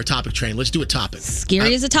it's time for a topic train. Let's do a topic.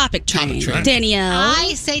 Scary is a topic train. Danielle.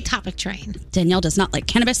 I say topic train. Danielle does not like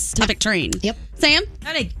cannabis. Topic train. Yep. Sam?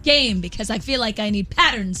 Not a game, because I feel like I need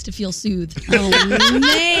patterns to feel soothed. Oh,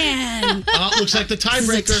 man. Looks like the This is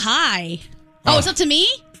tiebreaker. a tie. Oh, it's up to me?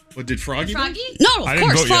 What did Froggy? No, I of didn't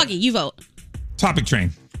course. vote yet. Froggy, you vote. Topic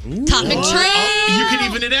train. Topic train. You can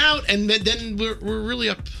even it out, and then we're really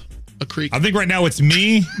up a creek. I think right now it's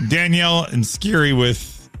me, Danielle, and Scary with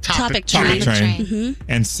Topic train. Mm-hmm.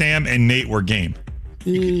 And Sam and Nate were game.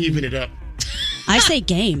 You can even it up. I say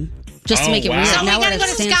game. Just to make it weird. So Now we we're gotta at go a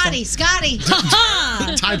to standstill. Scotty.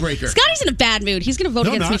 Tiebreaker. Scotty's in a bad mood. He's going to vote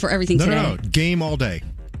against me for everything today. No, game all day.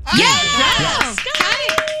 Yes!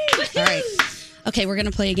 All right. Okay, we're going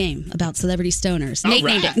to play a game about celebrity stoners. Nate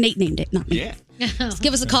named it. Nate named it, not me. Yeah.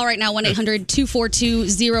 Give us a call right now,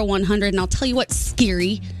 1-800-242-0100, and I'll tell you what's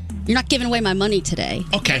scary. You're not giving away my money today.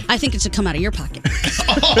 Okay. I think it should come out of your pocket.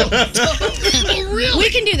 Oh, really? We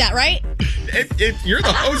can do that, right? If you're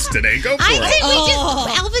the host today, go for I it. think we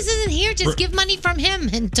just, Elvis isn't here. Just give money from him,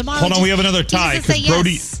 and tomorrow. Hold on, we have another tie because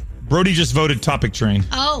because Brody just voted topic train.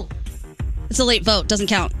 Oh. It's a late vote. Doesn't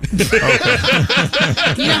count. You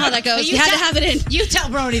know how that goes. You had to have it in. You tell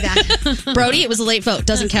Brody that. Brody, it was a late vote.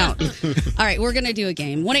 Doesn't count. All right, we're going to do a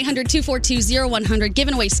game. 1-800-242-0100.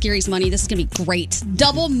 Giving away Scary's money. This is going to be great.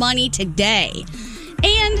 Double money today.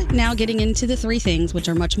 And now getting into the three things, which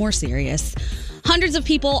are much more serious. Hundreds of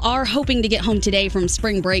people are hoping to get home today from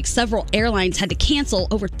spring break. Several airlines had to cancel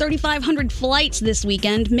over 3,500 flights this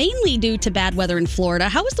weekend, mainly due to bad weather in Florida.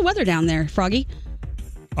 How was the weather down there, Froggy?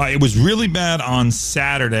 It was really bad on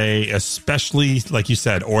Saturday, especially, like you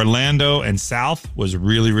said, Orlando and South was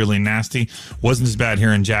really, really nasty. Wasn't as bad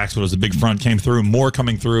here in Jacksonville as a big front came through. More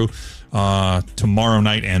coming through tomorrow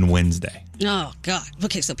night and Wednesday. Oh, God.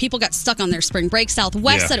 Okay, so people got stuck on their spring break.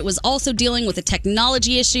 Southwest said it was also dealing with a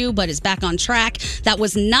technology issue, but is back on track. That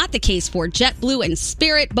was not the case for JetBlue and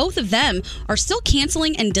Spirit. Both of them are still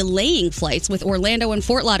canceling and delaying flights, with Orlando and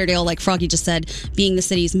Fort Lauderdale, like Froggy just said, being the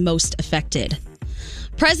cities most affected.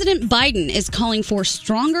 President Biden is calling for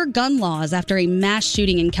stronger gun laws after a mass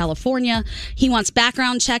shooting in California. He wants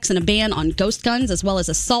background checks and a ban on ghost guns as well as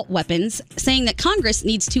assault weapons, saying that Congress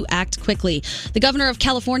needs to act quickly. The governor of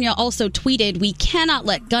California also tweeted, "We cannot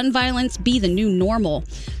let gun violence be the new normal."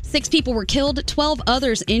 6 people were killed, 12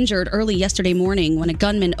 others injured early yesterday morning when a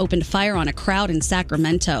gunman opened fire on a crowd in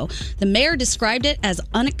Sacramento. The mayor described it as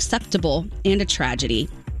unacceptable and a tragedy.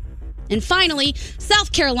 And finally,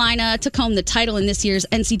 South Carolina took home the title in this year's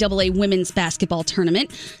NCAA women's basketball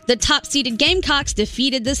tournament. The top-seeded Gamecocks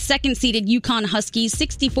defeated the second-seeded UConn Huskies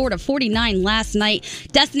 64-49 last night.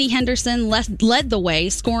 Destiny Henderson led the way,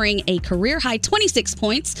 scoring a career-high 26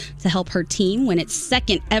 points to help her team win its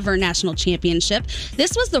second-ever national championship.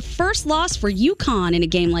 This was the first loss for UConn in a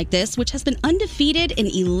game like this, which has been undefeated in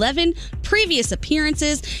 11 previous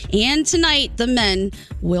appearances. And tonight, the men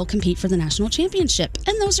will compete for the national championship.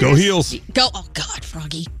 And those are Go Heels. Go, oh God,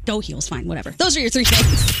 Froggy. Go Heels, fine, whatever. Those are your three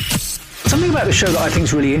things. Something about the show that I think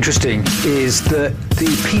is really interesting is that the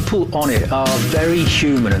people on it are very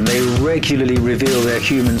human and they regularly reveal their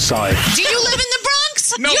human side. Do you live in the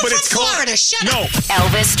Bronx? No, You're but from it's called- Florida. Shut No. up.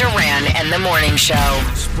 Elvis Duran and the Morning Show.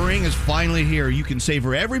 Spring is finally here. You can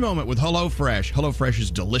savor every moment with HelloFresh. HelloFresh's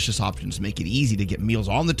delicious options make it easy to get meals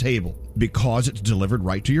on the table because it's delivered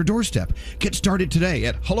right to your doorstep. Get started today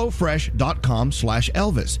at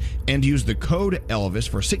HelloFresh.com/Elvis and use the code Elvis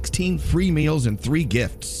for 16 free meals and 3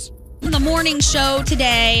 gifts. The morning show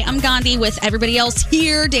today. I'm Gandhi with everybody else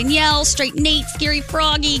here. Danielle, Straight Nate, Scary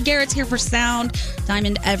Froggy. Garrett's here for sound.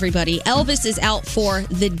 Diamond, everybody. Elvis is out for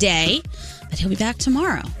the day, but he'll be back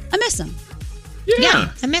tomorrow. I miss him. Yeah,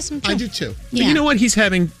 I miss him too. I do too. But you know what? He's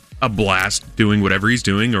having a blast doing whatever he's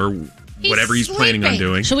doing or whatever he's planning on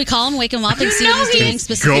doing. Should we call him, wake him up, and see what he's doing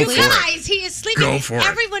specifically? Go for it. Guys, he is sleeping. Go for it.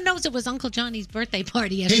 Everyone knows it was Uncle Johnny's birthday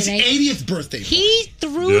party His yesterday. 80th birthday party. He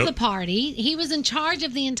threw Yep. the party. He was in charge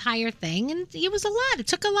of the entire thing, and it was a lot. It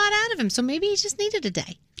took a lot out of him, so maybe he just needed a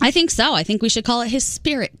day. I think so. I think we should call it his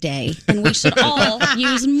Spirit Day, and we should all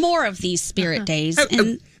use more of these Spirit Days.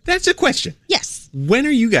 And That's a question. yes, When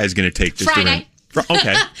are you guys going to take this Friday.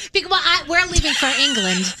 Okay. Because we're leaving for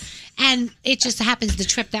England, and it just happens the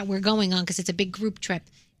trip that we're going on, because it's a big group trip,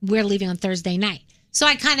 we're leaving on Thursday night. So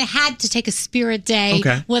I kind of had to take a Spirit Day,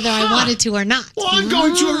 whether I wanted to or not. Well, I'm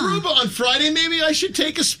going to Aruba on Friday. Maybe I should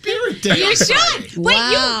take a Spirit Day. You on should. Friday. Wait,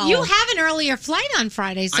 Wow. you have an earlier flight on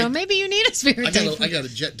Friday, so maybe you need a Spirit Day. I got a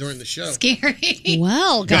jet during the show. Scary.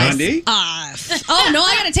 well, guys. Gandhi? Oh, no,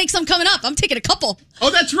 I got to take some coming up. I'm taking a couple. Oh,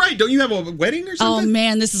 that's right. Don't you have a wedding or Oh, something?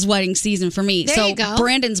 man, this is wedding season for me. There so you go.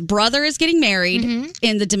 Brandon's brother is getting married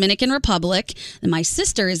in the Dominican Republic, and my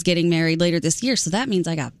sister is getting married later this year. So that means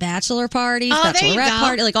I got bachelor parties, Oh, there you bachelorette go.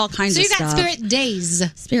 party, like all kinds So of you got stuff. Spirit Days.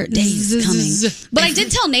 Spirit Days is coming. But I did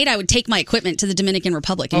tell Nate I would take my equipment to the Dominican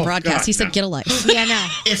Republic and broadcast. God, He said, no. get a life. Yeah, no.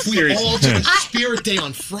 If we all took a Spirit Day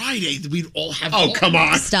on Friday, we'd all have. Oh, come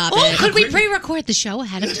on. Stop Oh, it. could we pre-record the show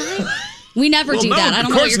ahead of time? We never Well, do no, that. I of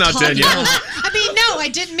don't know what course you're not, talking Danielle. about. I mean, no, I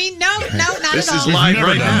didn't mean no, not This at all. is live Never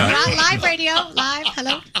right done now. that. Live radio, live.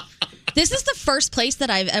 Hello. This is the first place that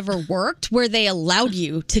I've ever worked where they allowed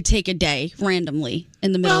you to take a day randomly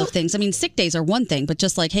in the middle of things. I mean, sick days are one thing, but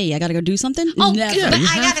just like, hey, I got to go do something? Oh, Never. but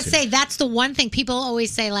I gotta say, that's the one thing people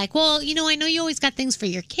always say, like, well, you know, I know you always got things for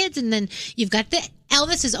your kids, and then you've got the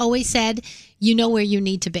Elvis has always said, you know where you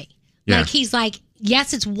need to be. Yeah. Like, he's like,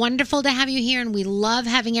 yes, it's wonderful to have you here, and we love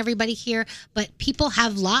having everybody here, but people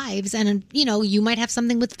have lives, and, you know, you might have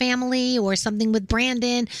something with family or something with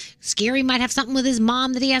Brandon. Scary might have something with his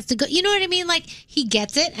mom that he has to go. You know what I mean? Like, he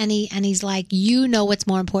gets it, and he's like, you know what's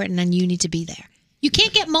more important, and you need to be there. You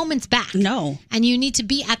can't get moments back. No. And you need to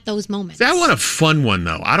be at those moments. See, I want a fun one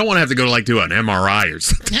though. I don't want to have to go to do an MRI or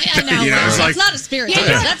something. I know. You know, it's That's like not a spirit.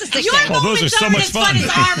 Yeah, That's a sick your day. Oh, those are so much fun. as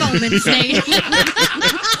our moments, Nate.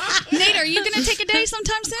 Nate, are you going to take a day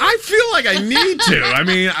sometime soon? I feel like I need to. I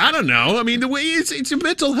mean, I don't know. I mean, the way it's a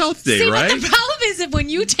mental health day, See, right? but the problem is that when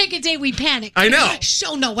you take a day, we panic. I know.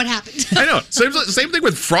 Show no, what happened? I know. Same thing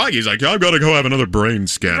with Froggy. He's like, I've got to go have another brain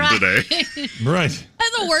scan today. Right.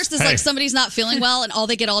 And the worst is Hey. like somebody's not feeling well and all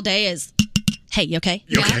they get all day is, hey, you okay?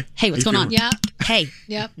 You okay? Hey, what's How going you on? feeling? Yeah. Hey.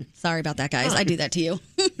 Yep. Sorry about that, guys. I do that to you.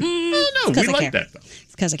 Oh, no, It's 'cause we I like care. that, though.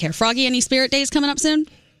 It's because I care. Froggy, any spirit days coming up soon?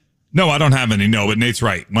 No, I don't have any. No, but Nate's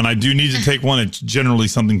right. When I do need to take one, it's generally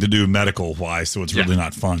something to do medical wise, so it's really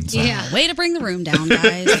not fun. So. Yeah. Way to bring the room down,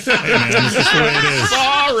 guys.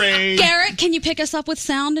 Sorry. Garrett, can you pick us up with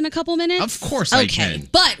sound in a couple minutes? Of course I can.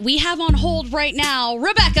 But we have on hold right now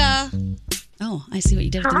Rebecca. Oh, I see what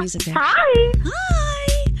you did with the music there. Hi.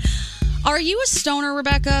 Hi. Are you a stoner,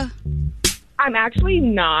 Rebecca? I'm actually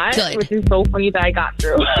not, Good. which is so funny that I got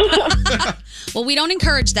through. Well, we don't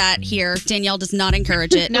encourage that here. Danielle does not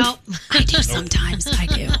encourage it. No. I do sometimes. I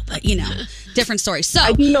do. But, different story. So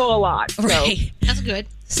I do know a lot. So. Right. That's good.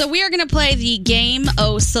 So we are going to play the game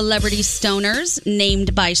of Celebrity Stoners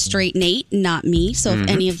named by Straight Nate, not me. So if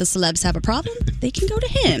any of the celebs have a problem, they can go to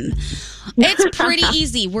him. It's pretty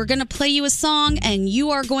easy. We're going to play you a song and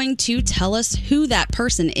you are going to tell us who that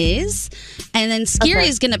person is. And then Scary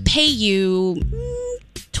is going to pay you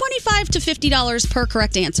 $25 to $50 per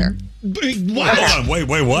correct answer. Hold on. Wait,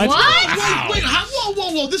 what? Wait,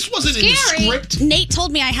 whoa. This wasn't in the script. Nate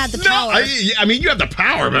told me I had the No, power. I mean, you have the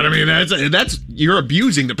power, but I mean, that's you're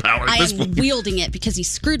abusing the power I at this am point. wielding it because he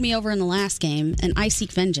screwed me over in the last game, and I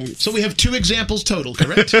seek vengeance. So we have 2 examples total,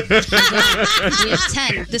 correct? We have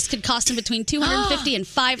 10. This could cost him between $250 and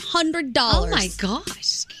 $500. Oh my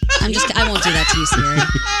gosh. I won't do that to you, Scary.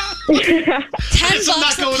 Guess I'm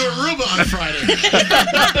not going to Aruba on Friday.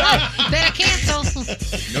 Better cancel.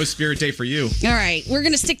 No spirit day for you. All right, we're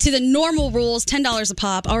going to stick to the normal rules, $10 a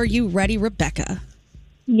pop. Are you ready, Rebecca?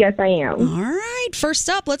 Yes, I am. All right, first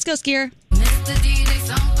up, let's go, Skier.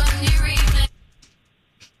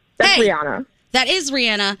 That's Rihanna. That is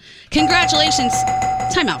Rihanna. Congratulations.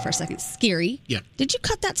 Time out for a second. Scary. Yeah. Did you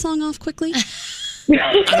cut that song off quickly? I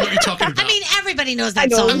know what you're talking about. I mean, everybody knows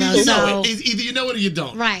that song, though. You So. know it. Either you know it or you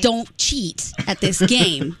don't. Right. Don't cheat at this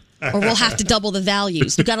game, or we'll have to double the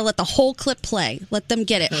values. You got to let the whole clip play. Let them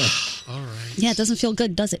get it. All right. Yeah, it doesn't feel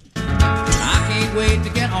good, does it? I can't wait to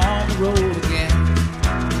get on the road again.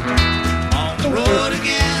 On the road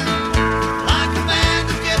again. Like a band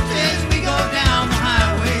of gypsies, we go down the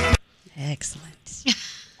highway. Excellent.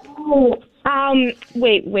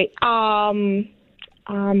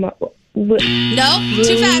 Wait. No,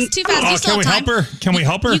 too fast. You Oh, still can we have help time. her? Can we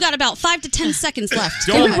help her? You got about 5 to 10 seconds left.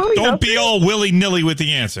 Go ahead. Don't be all willy-nilly with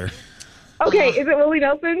the answer. Okay, is it Willie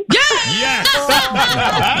Nelson? Yes!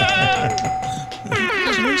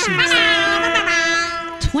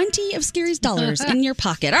 20 of Scary's dollars in your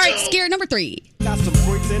pocket. All right, Scary number 3. Got some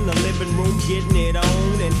freaks in the living room getting it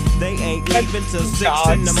on, and they ain't leaving till 6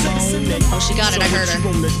 in the morning. Oh, she got it. I heard her.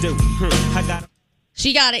 What you wanna do? I got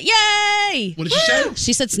She got it. Yay! What did she say?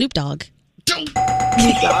 She said Snoop Dogg. Snoop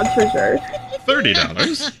Dogg for sure.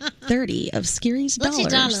 $30. 30 of Scary's What's your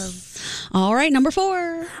dollars. dollars? All right, number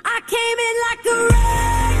 4. I came in like a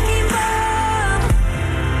wrecking ball.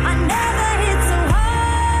 I never hit so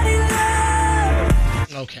hard in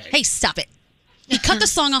love. Okay. Hey, stop it. You cut the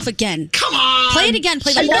song off again. Come on. Play it again.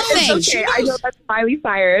 Play the whole thing. Okay, I know that's Miley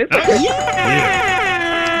Cyrus.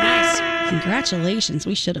 Congratulations.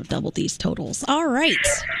 We should have doubled these totals. All right.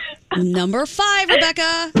 Number 5,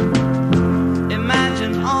 Rebecca.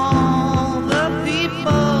 Imagine all the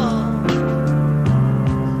people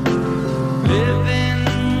living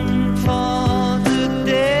for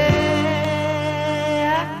today.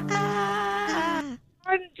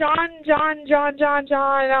 John.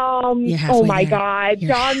 You're halfway Oh my there. God,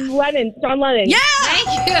 You're John Lennon. Yeah! Thank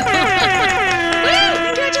you. Woo!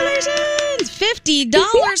 Congratulations!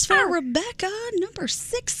 $50 for Rebecca. Number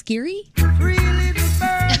 6, Scary.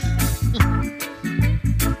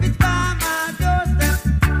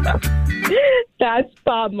 That's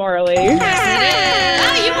Bob Marley. Oh,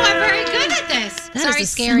 you are very good at this. That Sorry, is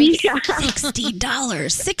a Scary. $60.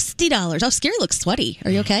 $60. Oh, Scary looks sweaty. Are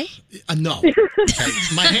you okay? No. Okay.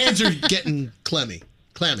 My hands are getting clammy.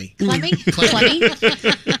 Clemmy? Clemmy?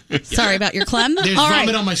 Sorry about your clem. There's All right.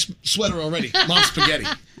 vomit on my sweater already. Mom's spaghetti.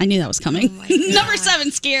 I knew that was coming. Number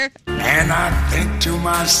 7, Scare. And I think to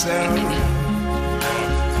myself,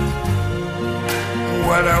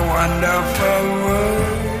 what a wonderful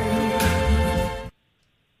world.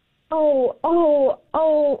 Oh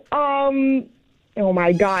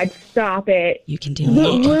my God! Stop it. You can do it.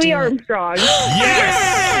 Louis Armstrong.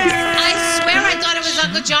 I swear I thought it was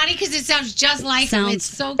Uncle Johnny because it sounds just like him. It's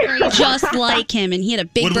so crazy. Just like him, and he had a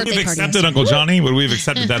big Would we birthday have party. accepted Uncle Johnny? Would we have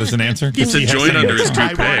accepted that as an answer? It's a joint under his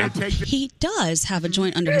toupee. He does have a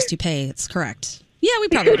joint under his toupee. That's correct. Yeah, we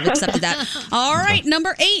probably would have accepted that. All right,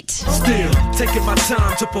 number 8. Still taking my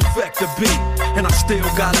time to perfect the beat, and I still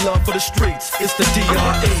got love for the streets. It's the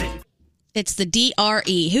DRE. It's the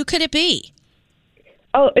DRE. Who could it be?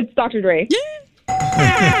 Oh, it's Dr. Dre. Round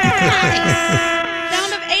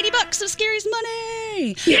of $80 of Scary's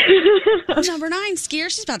money. Number 9,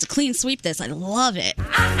 Scare. She's about to clean sweep this. I love it.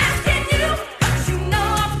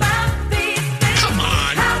 Come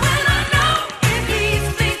on.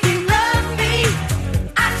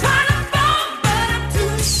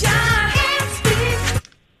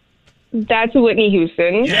 That's Whitney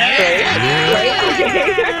Houston.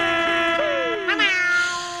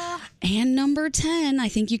 And number 10, I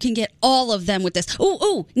think you can get all of them with this.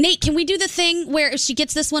 Ooh, Nate, can we do the thing where if she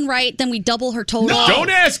gets this one right, then we double her total? No. Don't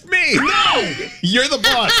ask me. No. You're the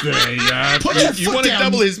boss. You want to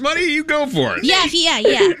double his money? You go for it. Yeah.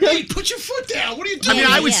 Hey, put your foot down. What are you doing?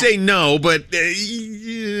 I would say no, but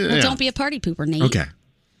Well, don't be a party pooper, Nate. Okay.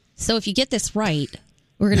 So if you get this right,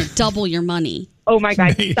 we're going to double your money. Oh my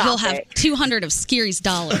God! You'll have 200 of Scary's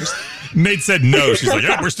dollars. Nate said no. She's like,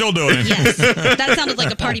 yeah, we're still doing it. Yes, that sounded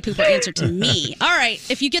like a party pooper answer to me. All right,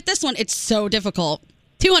 if you get this one, it's so difficult.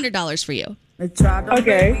 $200 for you.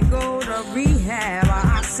 Okay. Go to rehab.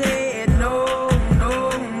 I said no.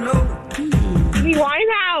 Amy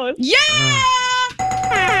Winehouse. Yeah!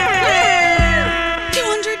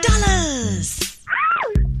 $200.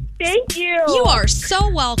 Thank you. You are so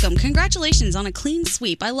welcome. Congratulations on a clean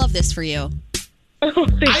sweep. I love this for you. I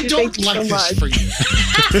don't like this for you.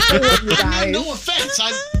 I love you guys. No offense.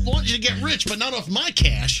 I want you to get rich, but not off my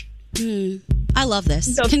cash. I love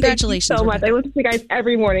this. No, Congratulations. Thank you so much. I listen to you guys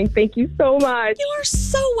every morning. Thank you so much. You are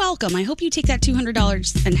so welcome. I hope you take that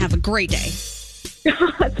 $200 and have a great day.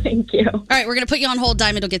 Thank you. All right, we're going to put you on hold.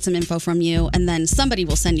 Diamond will get some info from you, and then somebody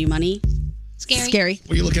will send you money. Scary.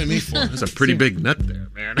 What are you looking at me for? That's a pretty big nut there,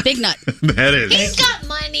 man. Big nut. That is. He's got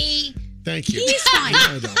money. Thank you. He's fine.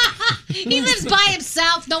 He lives by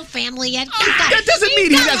himself, no family yet. That doesn't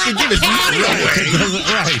mean he has to give his money away.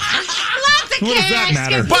 Right. Lots of What does that cash.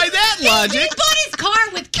 matter? By that logic. He bought his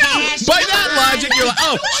car with cash. By that logic, you're like,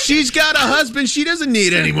 oh, she's got a husband. She doesn't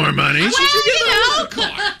need any more money. She should get Well,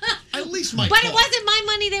 car. At least my but car. it wasn't my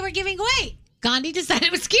money they were giving away. Gandhi decided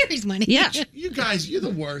it was Scary's money. Yeah. You guys, you're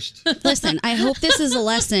the worst. Listen, I hope this is a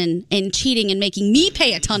lesson in cheating and making me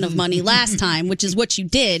pay a ton of money last time, which is what you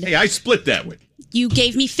did. Hey, I split that with you. You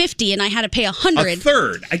gave me 50 and I had to pay 100. A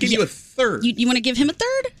third. I give you a third. You want to give him a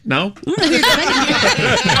third? No. No.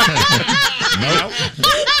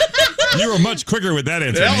 You were much quicker with that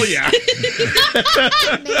answer. Hell yeah.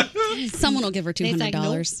 Someone will give her $200. Like,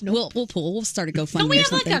 nope. We'll pool. We'll start a GoFundMe Don't we or have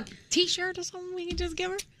something. like a T-shirt or something we can just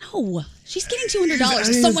give her? No, she's getting $200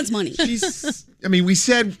 of someone's money. We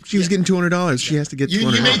said she was getting $200. She has to get $200.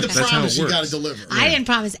 You made the That's how promise. it You works. got to deliver. I didn't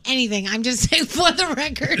promise anything. I'm just saying for the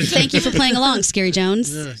record. Thank you for playing along, Scary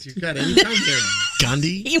Jones. You got any time there,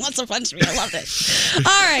 Gandhi? He wants to punch me. I love it.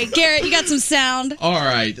 All right, Garrett, you got some sound. All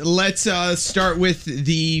right, let's start with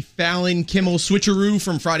the Fallon Kimmel switcheroo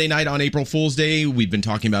from Friday night on April Fool's Day. We've been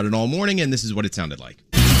talking about it all morning, and this is what it sounded like.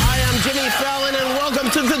 Hi, I'm Jimmy Fallon, and welcome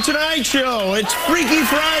to The Tonight Show. It's Freaky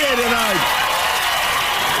Friday tonight.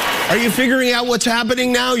 Are you figuring out what's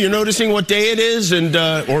happening now? You're noticing what day it is? And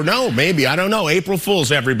or no, maybe. I don't know. April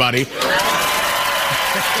Fool's, everybody.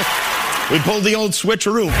 We pulled the old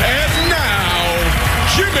switcheroo. And now,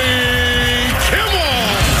 Jimmy Kimmel.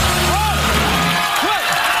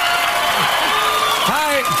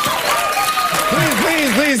 Hi.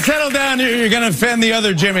 Please settle down. You're going to offend the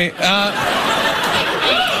other Jimmy.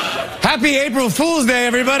 Happy April Fool's Day,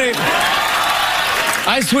 everybody.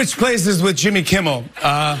 I switched places with Jimmy Kimmel.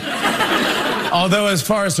 Although, as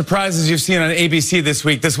far as surprises you've seen on ABC this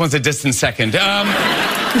week, this one's a distant second.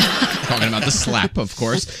 Talking about the slap, of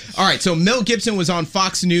course. All right, so Mel Gibson was on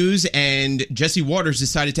Fox News, and Jesse Waters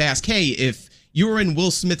decided to ask, hey, if you were in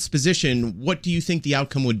Will Smith's position, what do you think the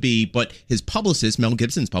outcome would be? But his publicist, Mel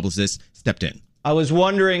Gibson's publicist, stepped in. I was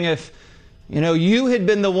wondering if, you had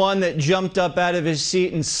been the one that jumped up out of his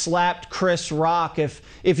seat and slapped Chris Rock, if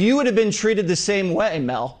you would have been treated the same way,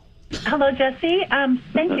 Mel. Hello, Jesse.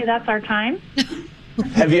 Thank you. That's our time.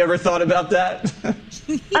 Have you ever thought about that?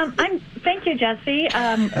 Thank you, Jesse.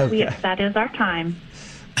 Okay. That is our time.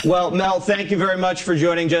 Well, Mel, thank you very much for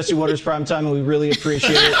joining Jesse Waters Primetime, and we really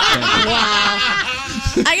appreciate it. Wow.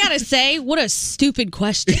 I gotta say, what a stupid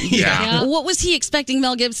question. Yeah. What was he expecting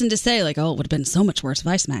Mel Gibson to say? Like, oh, it would have been so much worse if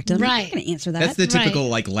I smacked him. Right. I'm not gonna answer that. That's the typical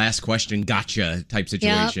like last question gotcha type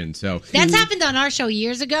situation. So That's happened on our show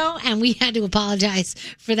years ago, and we had to apologize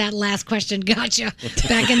for that last question. Gotcha.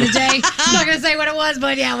 Back in the day. I'm not going to say what it was,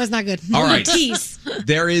 but yeah, it was not good. All right. Tease.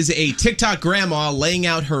 There is a TikTok grandma laying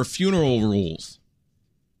out her funeral rules.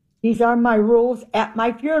 These are my rules at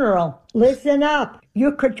my funeral. Listen up.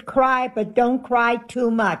 You could cry, but don't cry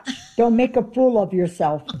too much. Don't make a fool of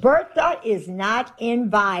yourself. Bertha is not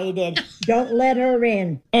invited. Don't let her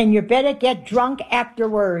in. And you better get drunk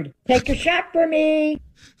afterward. Take a shot for me.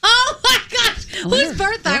 Oh my gosh. Who's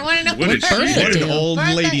Bertha? I want to know What an old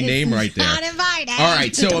Bertha lady is name right there. Not invited. All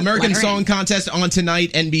right, so American Let her Song in. Contest on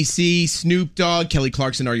tonight, NBC, Snoop Dogg, Kelly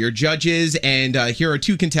Clarkson are your judges, and here are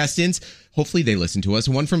two contestants. Hopefully they listen to us.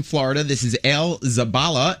 One from Florida. This is El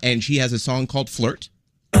Zabala, and she has a song called Flirt.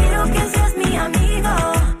 This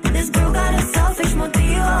girl got a selfish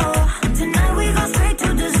motivo. Tonight we go straight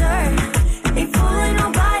to dessert. Ain't fooling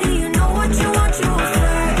nobody, you know what you want, you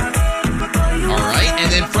All right, and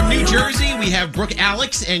then from New Jersey, we have Brooke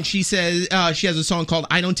Alex, and she says she has a song called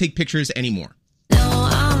I Don't Take Pictures Anymore.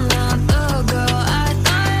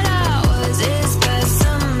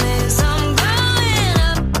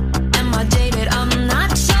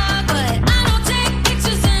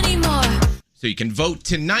 So you can vote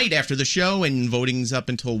tonight after the show, and voting's up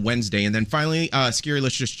until Wednesday. And then finally, Scary,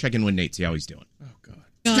 let's just check in with Nate, see how he's doing. Oh, God.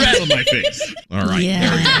 Straddle my face. All right. Yeah.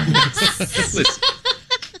 There we go.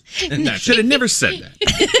 And that's Should have never said that.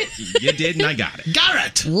 You did, and I got it.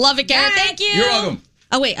 Garrett. Love it, Garrett. Thank you. You're welcome.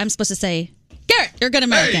 Oh, wait, I'm supposed to say, Garrett, you're a good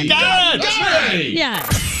American. Hey, Garrett. Hey. Yeah.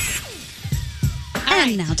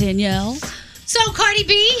 And now, Danielle. So Cardi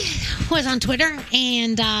B was on Twitter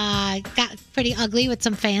and got pretty ugly with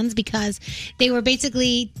some fans because they were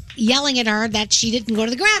basically yelling at her that she didn't go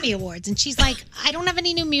to the Grammy Awards. And she's like, I don't have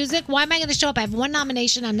any new music. Why am I going to show up? I have one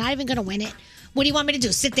nomination. I'm not even going to win it. What do you want me to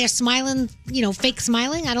do? Sit there smiling, fake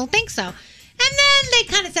smiling? I don't think so. And then they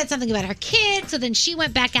kind of said something about her kids. So then she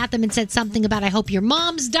went back at them and said something about, I hope your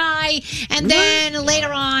moms die. And then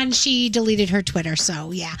later on, she deleted her Twitter.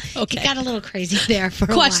 So, yeah. Okay. It got a little crazy there for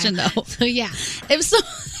Question, a while. though. So, yeah. If so,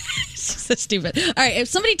 so stupid. All right, if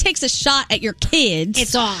somebody takes a shot at your kids,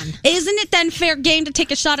 It's on. Isn't it then fair game to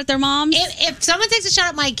take a shot at their moms? If someone takes a shot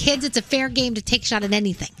at my kids, it's a fair game to take a shot at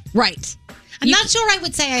anything. Right. I'm not sure I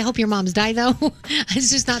would say I hope your moms die, though.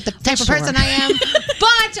 It's just not the type of Sure. person I am.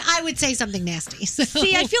 But I would say something nasty. So.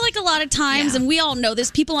 See, I feel like a lot of times, and we all know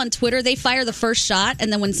this, people on Twitter, they fire the first shot,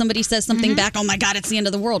 and then when somebody says something back, oh my God, it's the end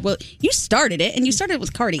of the world. Well, you started it, and you started it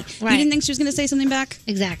with Cardi. Right. You didn't think she was going to say something back?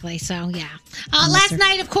 Exactly. So, yeah. Last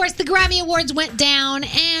night, of course, the Grammy Awards went down,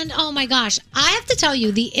 and oh my gosh, I have to tell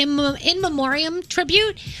you, the In Memoriam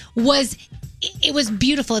tribute was... It was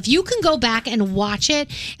beautiful. If you can go back and watch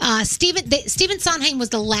it, Stephen Sondheim was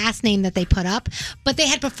the last name that they put up, but they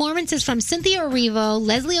had performances from Cynthia Erivo,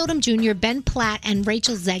 Leslie Odom Jr., Ben Platt, and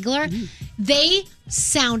Rachel Zegler. They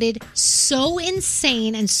sounded so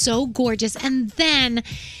insane and so gorgeous. And then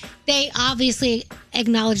they obviously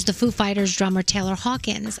acknowledged the Foo Fighters drummer Taylor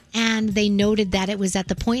Hawkins, and they noted that it was at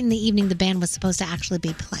the point in the evening the band was supposed to actually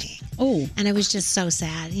be playing. Oh. And it was just so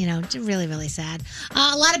sad, really, really sad.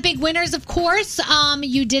 A lot of big winners, of course.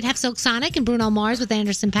 You did have Silk Sonic and Bruno Mars with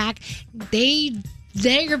Anderson .Paak.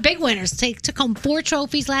 They're your big winners. Took home 4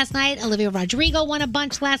 trophies last night. Olivia Rodrigo won a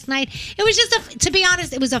bunch last night. It was just, to be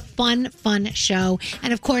honest, it was a fun show.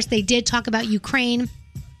 And of course, they did talk about Ukraine.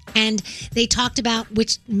 And they talked about,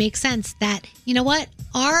 which makes sense, that, you know what?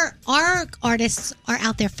 Our artists are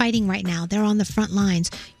out there fighting right now. They're on the front lines.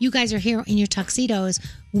 You guys are here in your tuxedos.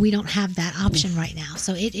 We don't have that option right now.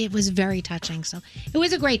 So it was very touching. So it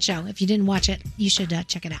was a great show. If you didn't watch it, you should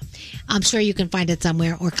check it out. I'm sure you can find it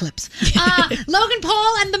somewhere or clips. Logan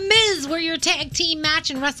Paul and The Miz were your tag team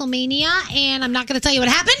match in WrestleMania. And I'm not going to tell you what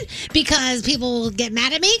happened because people will get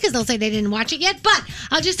mad at me because they'll say they didn't watch it yet. But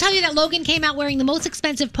I'll just tell you that Logan came out wearing the most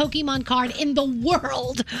expensive Pokemon card in the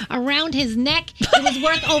world around his neck. It was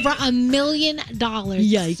worth over $1 million.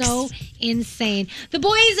 Yikes. So insane. The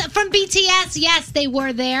boys from BTS, yes, they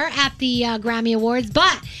were there at the Grammy Awards,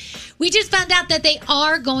 but We just found out that they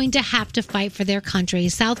are going to have to fight for their country.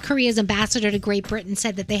 South Korea's ambassador to Great Britain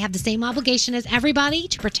said that they have the same obligation as everybody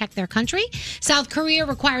to protect their country. South Korea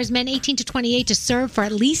requires men 18 to 28 to serve for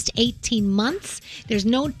at least 18 months. There's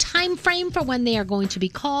no time frame for when they are going to be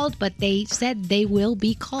called, but they said they will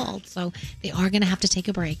be called. So they are going to have to take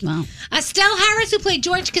a break. Wow. Estelle Harris, who played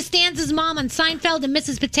George Costanza's mom on Seinfeld and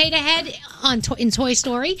Mrs. Potato Head in Toy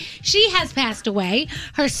Story, she has passed away.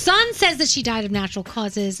 Her son says that she died of natural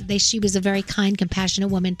causes. She was a very kind, compassionate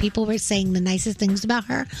woman. People were saying the nicest things about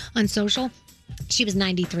her on social. She was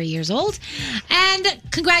 93 years old. And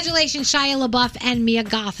congratulations, Shia LaBeouf and Mia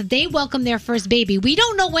Goth. They welcomed their first baby. We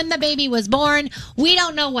don't know when the baby was born. We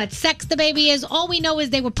don't know what sex the baby is. All we know is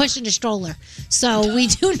they were pushing a stroller. So we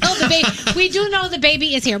do know the baby. We do know the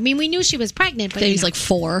baby is here. I mean, we knew she was pregnant, but Baby's like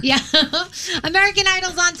 4. Yeah. American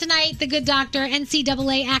Idol's on tonight. The Good Doctor.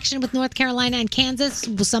 NCAA action with North Carolina and Kansas.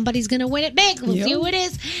 Well, somebody's going to win it big. We'll see who it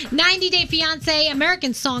is. 90 Day Fiance.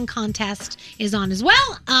 American Song Contest is on as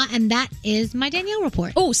well. And that is my Danielle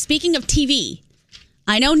report. Oh, speaking of TV,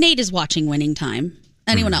 I know Nate is watching Winning Time.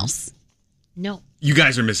 Anyone else? No. You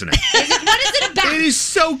guys are missing it. What is it about? It is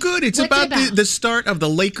so good. It's What's about, it about? The start of the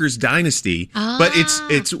Lakers dynasty. But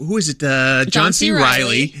it's who is it? John C.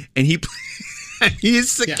 Reilly, and he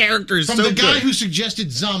is the character is From so the guy good. who suggested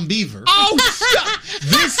Zombeaver. Oh, stop.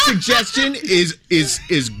 This suggestion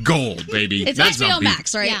is gold, baby. It's That's HBO Zombie.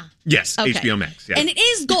 Max, right? Yeah. Yes, Okay. HBO Max. Yeah. And it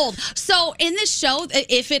is gold. So in this show,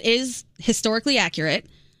 if it is historically accurate,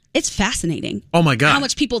 it's fascinating. Oh my God. How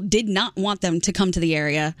much people did not want them to come to the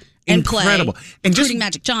area and Incredible. play, And just- including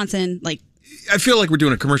Magic Johnson. Like, I feel like we're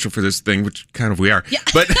doing a commercial for this thing, which kind of we are. Yeah.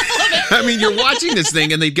 But I mean, you're watching this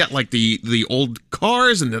thing, and they've got like the old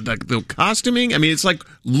cars and the costuming. I mean, it's like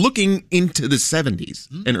looking into the 70s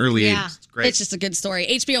and early 80s. It's great. It's just a good story.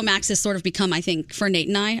 HBO Max has sort of become, I think, for Nate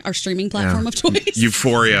and I, our streaming platform of choice.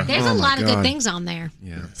 Euphoria. There's Oh a my lot of good God. things on there.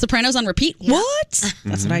 Yeah. Sopranos on repeat. What?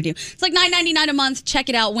 That's what I do. It's like $9.99 a month. Check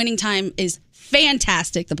it out. Winning Time is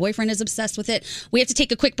fantastic. The boyfriend is obsessed with it. We have to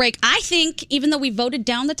take a quick break. I think, even though we voted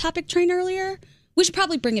down the topic train earlier, we should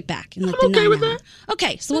probably bring it back in like the 9 hour.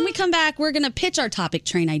 Okay, so when we come back, we're gonna pitch our topic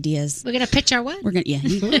train ideas. We're gonna pitch our what? We're gonna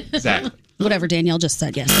Exactly. Whatever Danielle just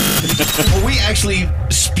said. Yes. Are we actually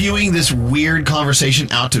spewing this weird conversation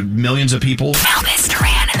out to millions of people? Elvis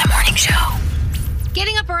Duran in the morning show.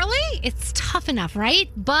 Getting up early, it's tough enough, right?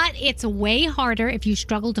 But it's way harder if you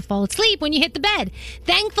struggle to fall asleep when you hit the bed.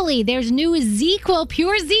 Thankfully, there's new ZzzQuil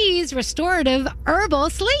Pure Z's Restorative Herbal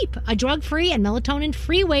Sleep, a drug-free and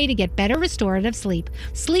melatonin-free way to get better restorative sleep.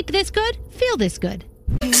 Sleep this good, feel this good.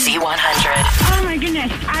 C100. Oh my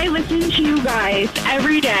goodness. I listen to you guys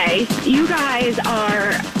every day. You guys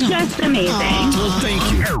are just amazing. Well, thank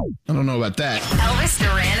you. I don't know about that. Elvis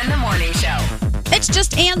Duran in the morning show. It's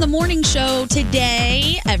just Ann the morning show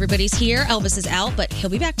today. Everybody's here. Elvis is out, but he'll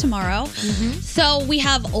be back tomorrow. So we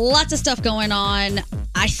have lots of stuff going on.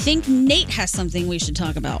 I think Nate has something we should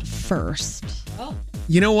talk about first.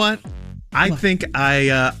 You know what? I think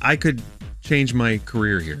I could change my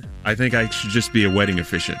career here. I think I should just be a wedding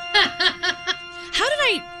officiant. How did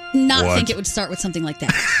I not What? think it would start with something like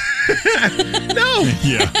that? No.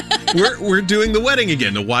 Yeah. We're doing the wedding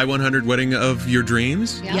again, the Y100 wedding of your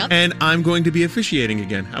dreams. Yep. And I'm going to be officiating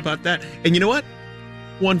again. How about that? And you know what?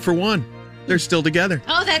 1 for 1. They're still together.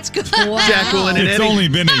 Oh, that's good. Jacqueline and It's Eddie. only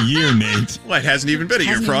been a year, Nate. Well, it hasn't even been a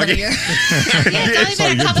year, Hasn't even Froggy. been a year. It's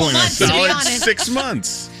only been a good couple point, months, to be Solid honest. 6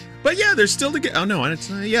 months. But yeah, they're still together. Oh, no, it's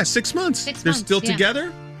 6 months. 6 They're months, still yeah.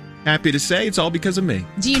 together. Happy to say it's all because of me.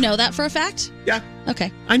 Do you know that for a fact? Yeah,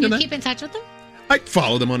 Okay. I know You that. keep in touch with them? I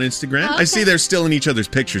follow them on Instagram. Oh, I see okay. they're still in each other's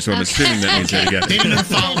pictures, so I'm assuming that means they're together. They didn't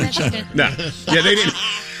unfollow each other. No. Yeah, they didn't.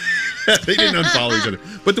 They didn't unfollow each other.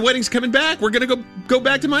 But the wedding's coming back. We're going to go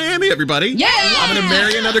back to Miami, everybody. Yeah! I'm going to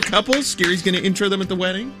marry another couple. Scary's going to intro them at the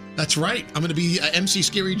wedding. That's right. I'm going to be MC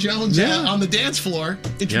Scary Jones Yeah. on the dance floor,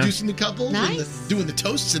 introducing the couples and Nice. doing the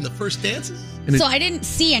toasts and the first dances. And So I didn't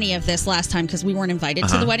see any of this last time because we weren't invited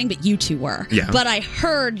to the wedding, but you two were. Yeah. But I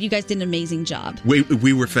heard you guys did an amazing job.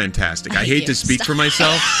 We were fantastic. I Thank hate you. to speak for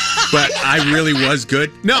myself, but I really was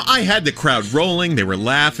good. No, I had the crowd rolling. They were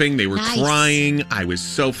laughing. They were Nice. crying. I was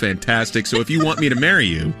so fantastic. So if you want me to marry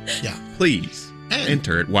you, Yeah. please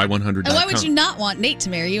enter at y100.com. And why would you not want Nate to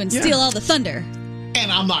marry you and Yeah. steal all the thunder? And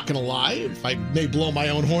I'm not going to lie, if I may blow my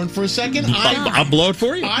own horn for a second, I'll blow it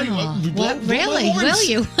for you. Well, really? Will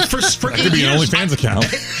you? For That 8 could be an years, OnlyFans account.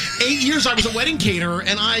 8 years I was a wedding caterer,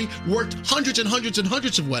 and I worked hundreds and hundreds and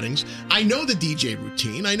hundreds of weddings. I know the DJ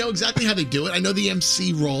routine. I know exactly how they do it. I know the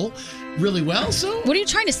MC role really well. So What are you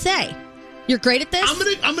trying to say? You're great at this?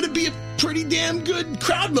 I'm gonna be a pretty damn good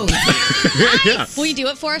crowd motivator. Yeah. Will you do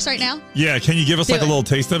it for us right now? Yeah, can you give us Do like a it. little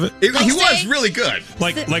taste of it? He was really good.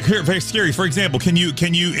 Like here, very scary. For example, can you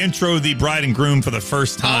intro the bride and groom for the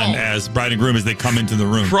first time as bride and groom as they come into the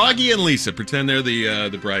room? Froggy and Lisa pretend they're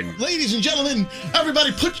the bride. And Ladies and gentlemen,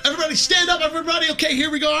 everybody stand up, everybody. Okay, here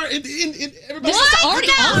we go. Everybody, This is already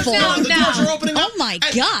awful. The doors are opening up. Oh my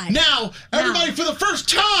And God. Now, everybody, for the first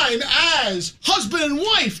time as husband and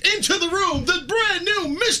wife into the room, the brand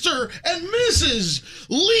new Mr. and Mrs.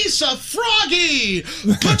 Lisa Froggy.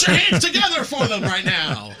 Put your hands together for them right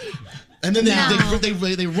now. And then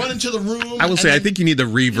they run into the room. I will say, I think you need the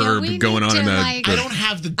reverb going on in the. I don't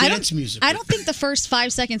have the dance music. I don't think the first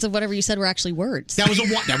 5 seconds of whatever you said were actually words. That was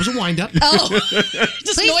a wind up. Oh,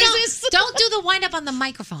 just Please noises. Don't do the wind up on the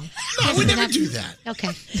microphone. No, we never do that. Okay.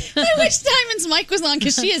 I wish Diamond's mic was on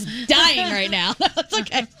because she is dying right now. It's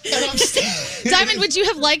okay. Diamond, would you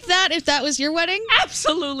have liked that if that was your wedding?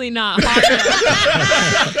 Absolutely not.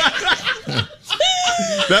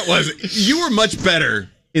 That was. You were much better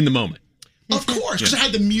in the moment. Of course, because I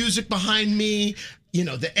had the music behind me,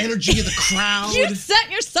 the energy of the crowd. You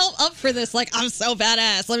set yourself up for this. Like, I'm so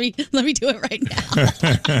badass. Let me do it right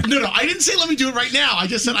now. No, I didn't say let me do it right now. I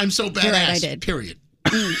just said I'm so badass. You're right, I did. Period.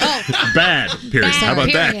 Bad. Period. How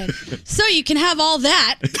about that? So you can have all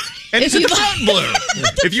that. And it's at the Fontainebleau.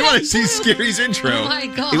 If you want to see Scary's intro, Oh my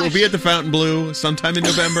gosh. it will be at the Fontainebleau sometime in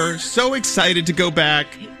November. So excited to go back.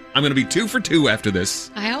 I'm going to be 2 for 2 after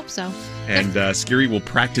this. I hope so. And Scary will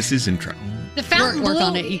practice his intro. The Fountain Work Blue.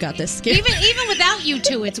 on it. You got this. Even without you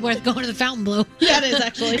two, it's worth going to the Fountain Blue. Yeah, it is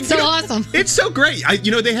actually. It's so awesome. It's so great.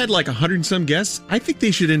 They had like 100 and some guests. I think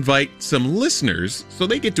they should invite some listeners so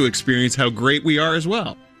they get to experience how great we are as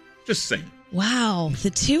well. Just saying. Wow, the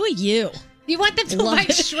two of you. You want them to Love invite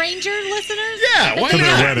it. stranger listeners? Yeah, why To their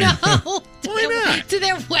not? wedding. No. Why not? To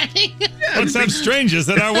their wedding. Let's have strangers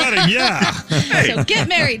at our wedding. Yeah. So get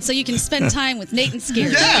married so you can spend time with Nate and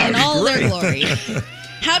Scary Yeah, in it'd be all their great. glory.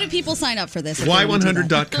 How do people sign up for this? if they want to do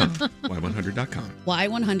that? Y100.com. Y100.com.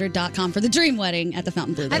 Y100.com for the dream wedding at the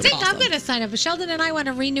Fountain Blue. I That's think I'm awesome. going to sign up. Sheldon and I want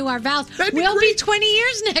to renew our vows. That'd be We'll great. be 20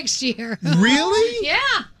 years next year. Really? Yeah.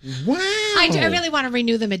 Wow. I really want to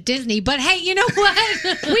renew them at Disney, but hey, you know what?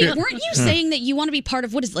 Wait, weren't you saying that you want to be part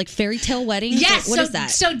of what is it, like fairy tale weddings? Yes. What is that?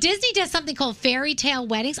 So Disney does something called Fairy Tale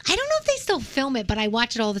Weddings. I don't know if they still film it, but I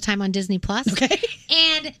watch it all the time on Disney Plus. Okay.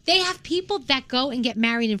 And they have people that go and get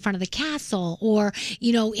married in front of the castle or,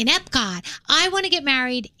 in Epcot. I want to get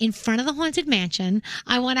married in front of the Haunted Mansion.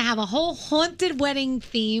 I want to have a whole haunted wedding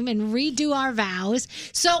theme and redo our vows.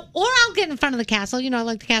 Or I'll get in front of the castle. I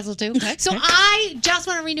like the castle too. Okay. So I just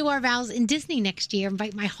want to renew our vows in Disney next year.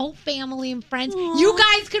 Invite my whole family and friends. You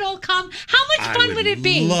guys could all come. How much fun would it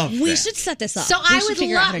be? We should set this up. So We I should would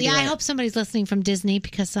figure out how love. to Yeah, do I it. hope somebody's listening from Disney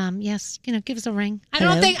because, yes, give us a ring. I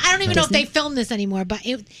Hello? don't even know if Disney? they film this anymore, but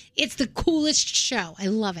it's the coolest show. I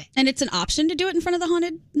love it. And it's an option to do it in front of the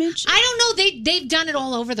Haunted Mansion? I don't know. They've done it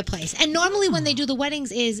all over the place, and normally when they do the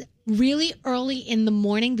weddings is really early in the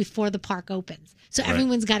morning before the park opens, so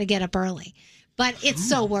everyone's got to get up early. But it's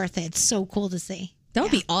so worth it. It's so cool to see. That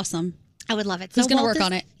would be awesome. I would love it. Who's So gonna Walt work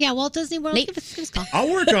on it? Yeah, Walt Disney World. Nate? Give us a call. I'll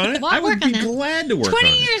work on it. Well, I I'll would work on be that. glad to work 20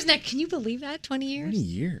 on it. years now. Can you believe that? 20 years? 20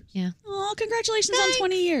 years. Yeah. Oh, congratulations on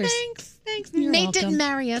 20 years. Thanks. You're Nate welcome. didn't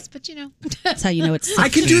marry us, but That's how you know it's. I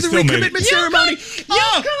can do the still made it. recommitment ceremony.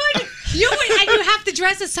 Oh, good. You would, and you have to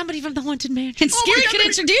dress as somebody from the Haunted Mansion. And Scary could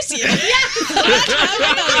introduce you. Yes.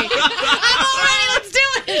 I'm all ready. Let's do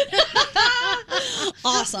it.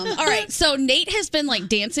 Awesome. All right. So Nate has been like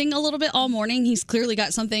dancing a little bit all morning. He's clearly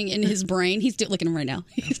got something in his brain. Look at him right now.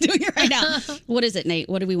 He's doing it right now. What is it, Nate?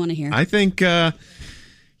 What do we want to hear? I think,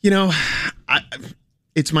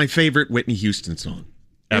 it's my favorite Whitney Houston song.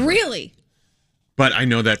 Ever. Really? But I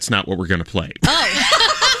know that's not what we're going to play.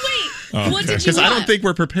 Wait. What did you Because I don't want? think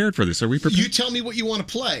we're prepared for this. Are we prepared? You tell me what you want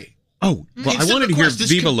to play. Oh, well, I Instant wanted to hear request, this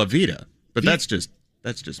Viva can- La Vida, but that's just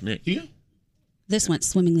me. Yeah. This went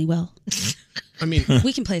swimmingly well. I mean,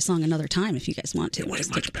 We can play a song another time if you guys want to. It was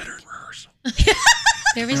much better in rehearsal.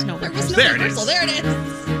 There is no rehearsal. There it is. There it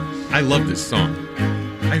is. I love this song.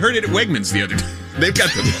 I heard it at Wegmans the other day. They've got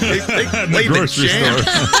they played the grocery jam.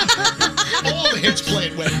 all the hits play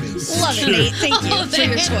at Wegmans. Love it, Nate. Thank you for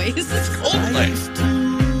your choice. Coldplay.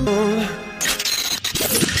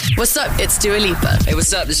 What's up? It's Dua Lipa. Hey,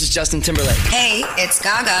 what's up? This is Justin Timberlake. Hey, it's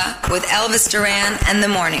Gaga with Elvis Duran and The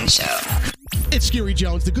Morning Show. It's Scary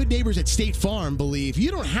Jones. The good neighbors at State Farm believe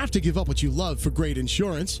you don't have to give up what you love for great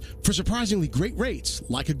insurance. For surprisingly great rates,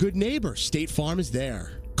 like a good neighbor, State Farm is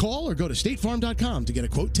there. Call or go to statefarm.com to get a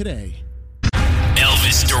quote today.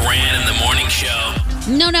 Elvis Duran in the Morning Show.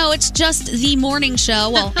 No, it's just the morning show.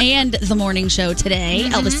 Well, and the morning show today.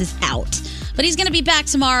 Elvis is out. But he's going to be back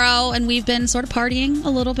tomorrow, and we've been sort of partying a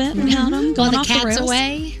little bit without him. Well, Going the off the cat's rails.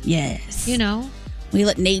 away. Yes. You know. We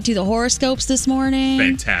let Nate do the horoscopes this morning.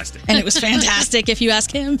 Fantastic. And it was fantastic if you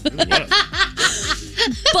ask him. But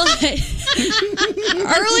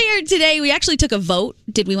earlier today, we actually took a vote.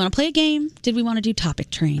 Did we want to play a game? Did we want to do Topic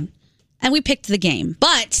Train? And we picked the game.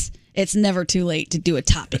 But it's never too late to do a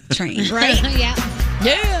Topic Train, right? Yeah.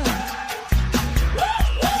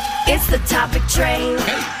 It's the topic train.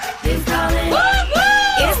 It's calling.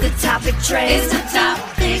 It's the topic train. It's the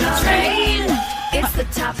topic train. It's the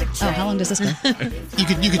topic train. Oh, how long does this go? You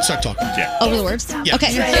can start talking. Yeah. Over the words? Yeah.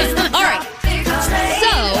 Okay. All right.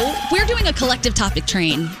 So we're doing a collective topic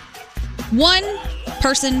train. One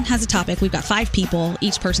person has a topic. We've got 5 people.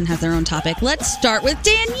 Each person has their own topic. Let's start with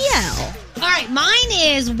Danielle. All right, mine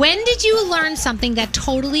is, when did you learn something that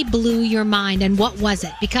totally blew your mind, and what was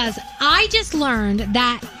it? Because I just learned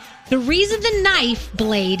that the reason the knife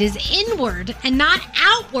blade is inward and not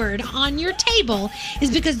outward on your table is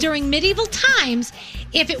because during medieval times,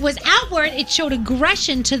 if it was outward, it showed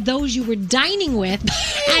aggression to those you were dining with.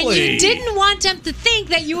 And you didn't want them to think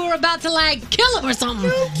that you were about to, like, kill them or something.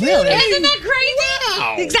 Really? Isn't that crazy?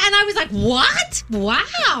 Wow. And I was like, what?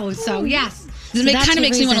 Wow. So, yes. It kind of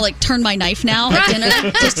makes me want to, like, turn my knife now at dinner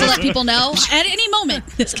just to let people know at any moment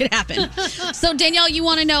this could happen. So, Danielle, you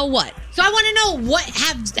want to know what? So I want to know what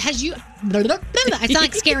has you... I sound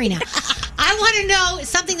like scary now. I want to know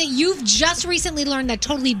something that you've just recently learned that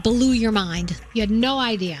totally blew your mind. You had no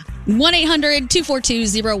idea.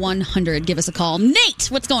 1-800-242-0100. Give us a call. Nate,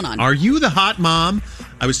 what's going on? Are you the hot mom?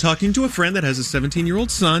 I was talking to a friend that has a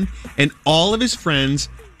 17-year-old son, and all of his friends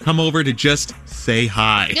come over to just say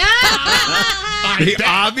hi. They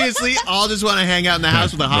obviously all just want to hang out in the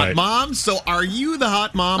house with a hot mom. So are you the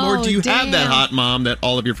hot mom, or do you have that hot mom that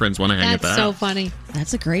all of your friends want to hang at the house? That's so funny.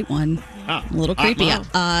 That's a great one. A little creepy.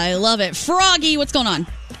 I love it. Froggy, what's going on?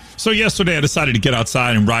 So yesterday I decided to get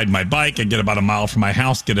outside and ride my bike and get about a mile from my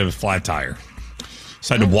house, get a flat tire.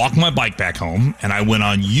 So I had to walk my bike back home, and I went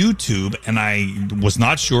on YouTube, and I was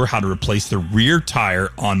not sure how to replace the rear tire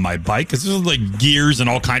on my bike because there's like gears and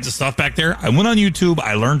all kinds of stuff back there. I went on YouTube,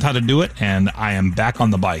 I learned how to do it, and I am back on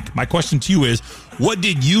the bike. My question to you is, what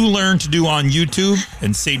did you learn to do on YouTube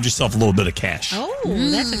and saved yourself a little bit of cash? Oh,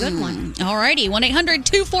 that's a good one. All righty.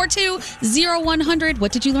 1-800-242-0100.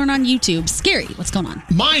 What did you learn on YouTube? Scary. What's going on?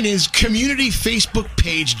 Mine is community Facebook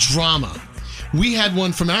page drama. We had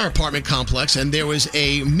one from our apartment complex, and there was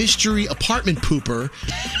a mystery apartment pooper,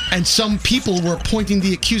 and some people were pointing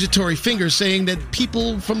the accusatory finger, saying that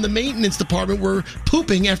people from the maintenance department were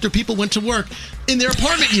pooping after people went to work in their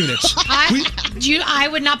apartment units. I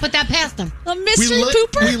would not put that past them. A mystery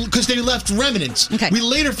pooper? Because they left remnants. Okay. We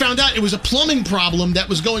later found out it was a plumbing problem that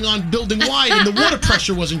was going on building-wide, and the water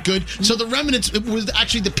pressure wasn't good, so the remnants, it was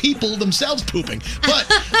actually the people themselves pooping. But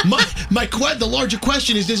the larger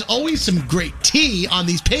question is, there's always some great tea on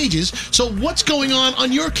these pages, so what's going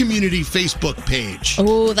on your community Facebook page?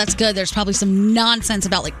 Oh, that's good. There's probably some nonsense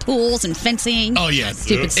about like pools and fencing. Oh, yeah.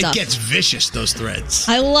 Stupid stuff. It gets vicious, those threads.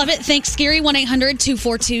 I love it. Thanks, Scary.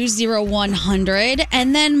 1-800-242-0100.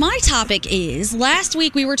 And then my topic is, last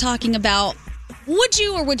week we were talking about, would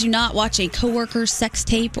you or would you not watch a coworker's sex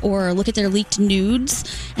tape or look at their leaked nudes?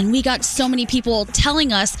 And we got so many people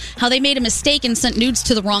telling us how they made a mistake and sent nudes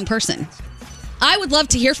to the wrong person. I would love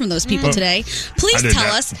to hear from those people today. Please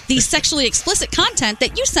tell us the sexually explicit content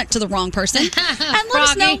that you sent to the wrong person, and let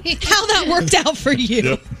us know how that worked out for you.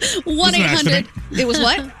 Yep. 1-800. It was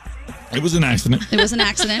what? It was an accident. It was an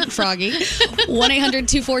accident, Froggy.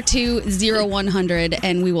 1-800-242-0100,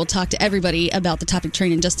 and we will talk to everybody about the topic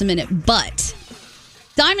train in just a minute. But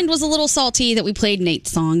Diamond was a little salty that we played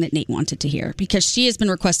Nate's song that Nate wanted to hear, because she has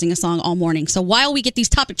been requesting a song all morning. So while we get these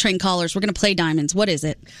topic train callers, we're going to play Diamond's. What is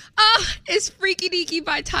it? It's Freaky Deaky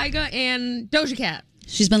by Tyga and Doja Cat.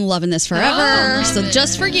 She's been loving this forever. So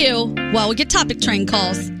just for you, while we get topic train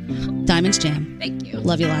calls, Diamond's Jam. Thank you.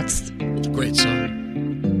 Love you lots. It's a great song.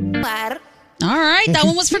 All right, that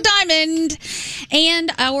one was for Diamond.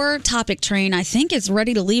 And our topic train, I think, is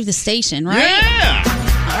ready to leave the station, right? Yeah!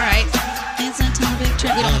 All right. It's a topic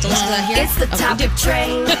train. We don't have to listen to that here. It's the topic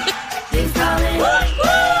train. It's calling.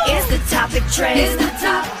 It's the topic train. It's the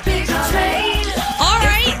topic train. All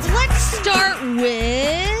right, let's start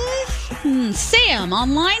with Sam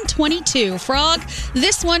on line 22. Frog,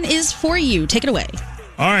 this one is for you. Take it away.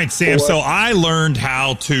 All right, Sam. So I learned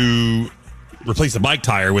how to replace a bike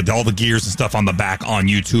tire with all the gears and stuff on the back on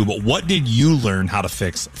YouTube. What did you learn how to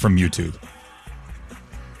fix from YouTube?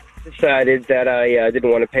 The decided that I didn't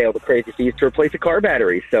want to pay all the crazy fees to replace a car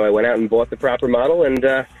battery. So I went out and bought the proper model, and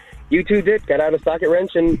YouTube it, got out a socket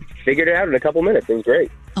wrench, and figured it out in a couple minutes. It was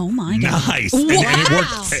great. Oh, my God. Nice. And it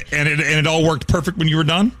worked, and it all worked perfect when you were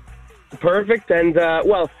done? Perfect, and,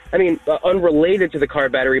 unrelated to the car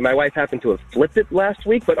battery, my wife happened to have flipped it last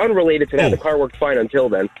week, but unrelated to that, the car worked fine until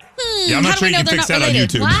then. Yeah, I'm not sure you can fix that on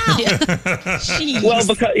YouTube. Wow. Well,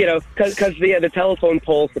 because the telephone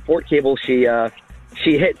pole support cable she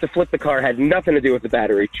hit to flip the car had nothing to do with the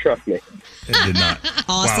battery. Trust me. It did not.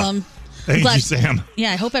 Awesome. Wow. Thank you, Sam.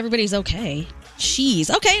 Yeah, I hope everybody's okay.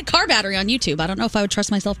 Jeez. Okay, car battery on YouTube. I don't know if I would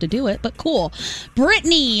trust myself to do it, but cool.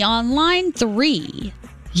 Brittany on line 3.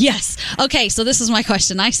 Yes. Okay, so this is my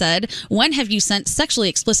question. I said, when have you sent sexually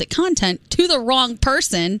explicit content to the wrong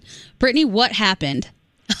person? Brittany, what happened?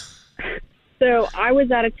 So I was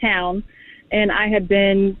out of town, and I had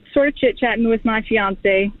been sort of chit-chatting with my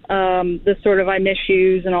fiance, the sort of I miss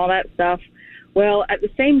yous and all that stuff. Well, at the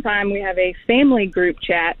same time, we have a family group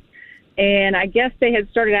chat, and I guess they had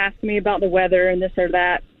started asking me about the weather and this or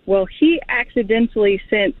that. Well, he accidentally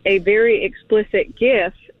sent a very explicit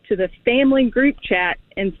GIF to the family group chat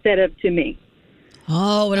instead of to me.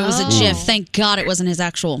 Oh, and it was a GIF. Thank God it wasn't his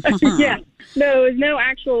actual. Yeah. No, it was no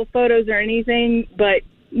actual photos or anything, but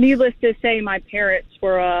needless to say, my parents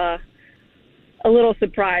were a little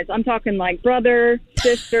surprised. I'm talking like brother,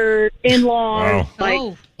 sister, in-laws,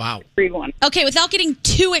 everyone. Okay, without getting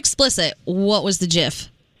too explicit, what was the GIF?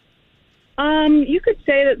 You could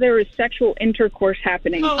say that there was sexual intercourse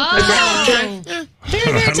happening. Very,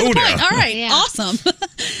 very to the point. All right, awesome.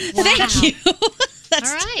 Thank you.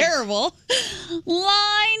 That's terrible.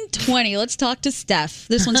 Line 20. Let's talk to Steph.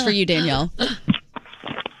 This one's for you, Danielle.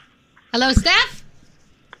 Hello, Steph.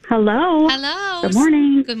 Hello. Hello. Good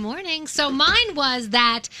morning. Good morning. So mine was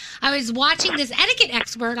that I was watching this etiquette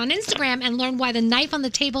expert on Instagram and learned why the knife on the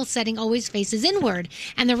table setting always faces inward.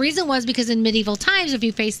 And the reason was because in medieval times, if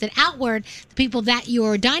you faced it outward, the people that you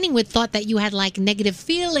were dining with thought that you had like negative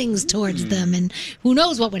feelings towards them, and who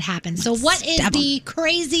knows what would happen. So what is the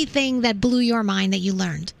crazy thing that blew your mind that you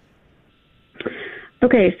learned?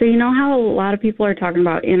 Okay, so you know how a lot of people are talking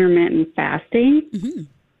about intermittent fasting? Mm-hmm.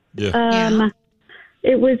 Yeah.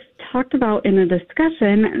 It was talked about in a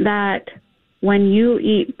discussion that when you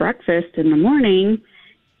eat breakfast in the morning,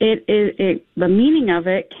 the meaning of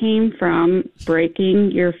it came from breaking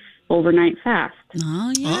your overnight fast.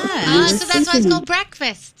 Oh, yeah. So that's why it's called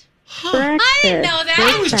breakfast. Breakfast. I didn't know that.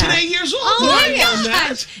 I was today years old. Oh, my God.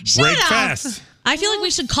 God. Break fast. I feel like we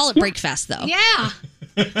should call it break fast, though. Yeah.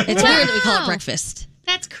 It's weird that we call it breakfast.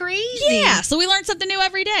 That's crazy. Yeah, so we learn something new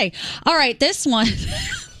every day. All right, this one.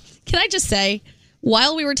 Can I just say,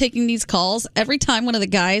 while we were taking these calls, every time one of the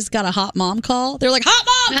guys got a hot mom call, they're like, hot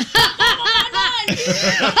mom!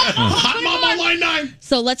 Hot mom on line 9.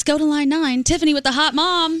 So let's go to line 9. Tiffany with the hot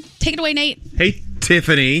mom. Take it away, Nate. Hey,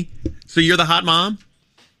 Tiffany. So you're the hot mom?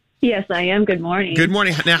 Yes, I am. Good morning. Good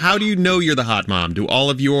morning. Now, how do you know you're the hot mom? Do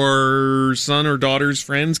all of your son or daughter's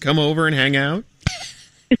friends come over and hang out?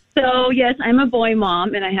 So, yes, I'm a boy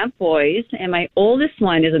mom, and I have boys, and my oldest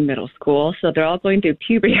one is in middle school, so they're all going through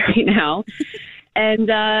puberty right now. And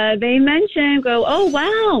they oh,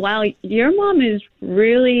 wow, your mom is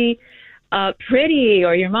really pretty,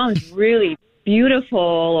 or your mom is really beautiful,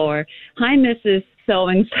 or hi, Mrs.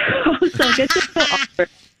 So-and-so. So get to know her.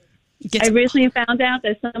 I recently found out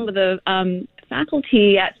that some of the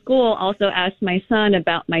faculty at school also asked my son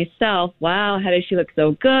about myself. Wow, how does she look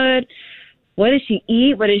so good? What does she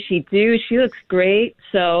eat? What does she do? She looks great.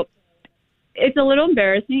 So it's a little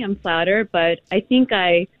embarrassing. I'm flattered, but I think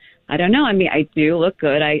I don't know. I mean, I do look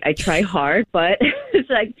good. I try hard, but it's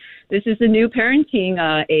like this is the new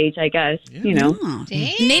parenting age, I guess, you know. Oh,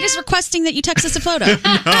 Nate is requesting that you text us a photo.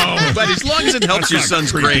 No, but as long as it helps your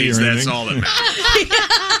son's grades, that's all that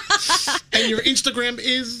matters. And your Instagram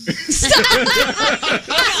is?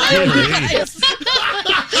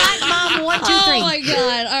 Hot mom 1, 2, 3. Oh, my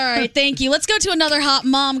God. All right, thank you. Let's go to another hot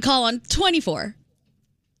mom call on 24.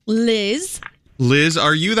 Liz. Liz,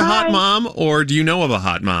 are you the hot mom, or do you know of a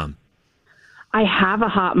hot mom? I have a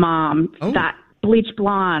hot mom, that bleach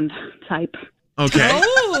blonde type. Okay.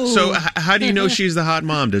 So how do you know she's the hot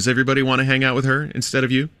mom? Does everybody want to hang out with her instead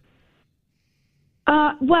of you?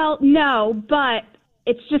 Well, no, but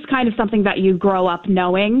it's just kind of something that you grow up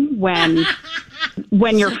knowing when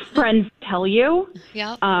your friends tell you.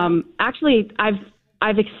 Yep. Actually,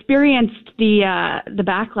 I've experienced the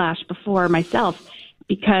backlash before myself,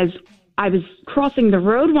 because I was crossing the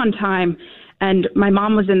road one time and my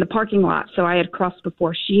mom was in the parking lot, so I had crossed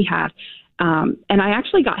before she had. And I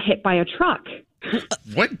actually got hit by a truck.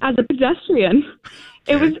 What? As a pedestrian.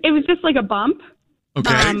 It was just like a bump.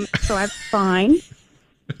 Okay. So I was fine.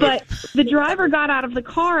 But the driver got out of the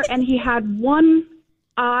car and he had one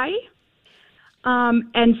eye.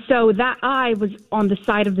 And so that eye was on the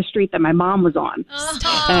side of the street that my mom was on.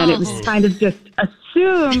 And it was kind of just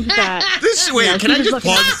assumed that. Can I just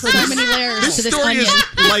pause? So many layers This to this story onion.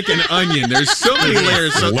 is like an onion. There's so many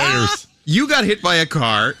layers. So Layers. You got hit by a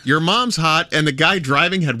car, your mom's hot, and the guy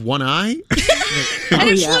driving had one eye? And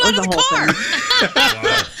it flew out of the car.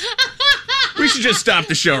 We should just stop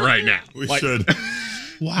the show right now. We should.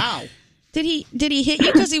 Wow. Did he hit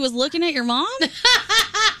you because he was looking at your mom?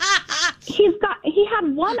 He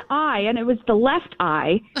had one eye, and it was the left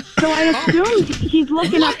eye. So I assumed he's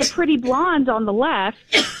looking at the pretty blonde on the left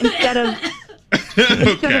instead of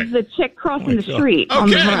the chick crossing the street on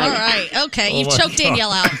the right. All right. Okay. You've my choked God.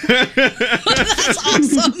 Danielle out. That's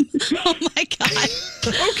awesome. Oh my God.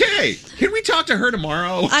 Okay. Can we talk to her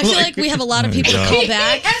tomorrow? I feel like we have a lot of people to call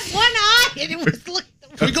back. He has one eye, and it was looking.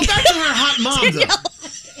 Can we go back to her hot mom, though?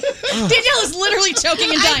 Danielle is literally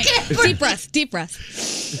choking and dying. Deep breath. Deep breath.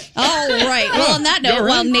 All right. Well, on that note,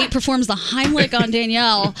 while Nate performs the Heimlich on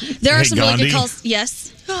Danielle, there are Hey, some really Gandhi? good calls.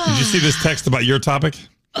 Yes. Did you see this text about your topic?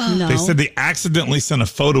 No. They said they accidentally sent a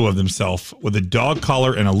photo of themselves with a dog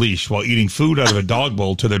collar and a leash while eating food out of a dog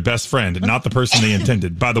bowl to their best friend, not the person they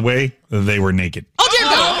intended. By the way, they were naked. Oh, dear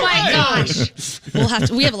God. Oh my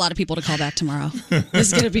gosh. We have a lot of people to call back tomorrow. This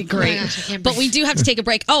is going to be great. Oh my gosh, I can't But we do have to take a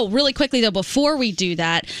break. Oh, really quickly, though, before we do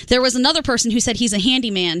that, there was another person who said he's a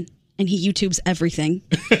handyman. And he YouTubes everything.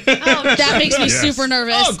 That makes me super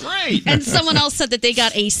nervous. Oh, great. And someone else said that they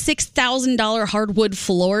got a $6,000 hardwood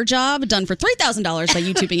floor job done for $3,000 by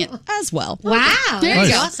YouTubing it as well. Wow. There That's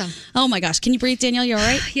you go. awesome. Oh my gosh. Can you breathe, Danielle? You all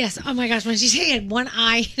right? Yes. Oh my gosh. When she said he had one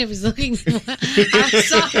eye and it was looking outside,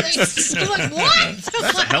 I'm like, what?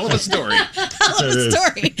 That's a hell of a story. Hell of a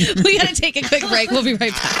story. We got to take a quick break. We'll be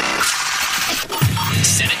right back.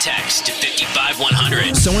 Send a text to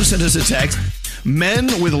 55100. Someone sent us a text. Men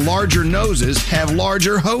with larger noses have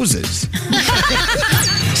larger hoses.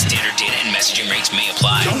 Standard data and messaging rates may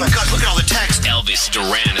apply. Oh my God, look at all the text. Elvis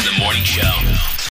Duran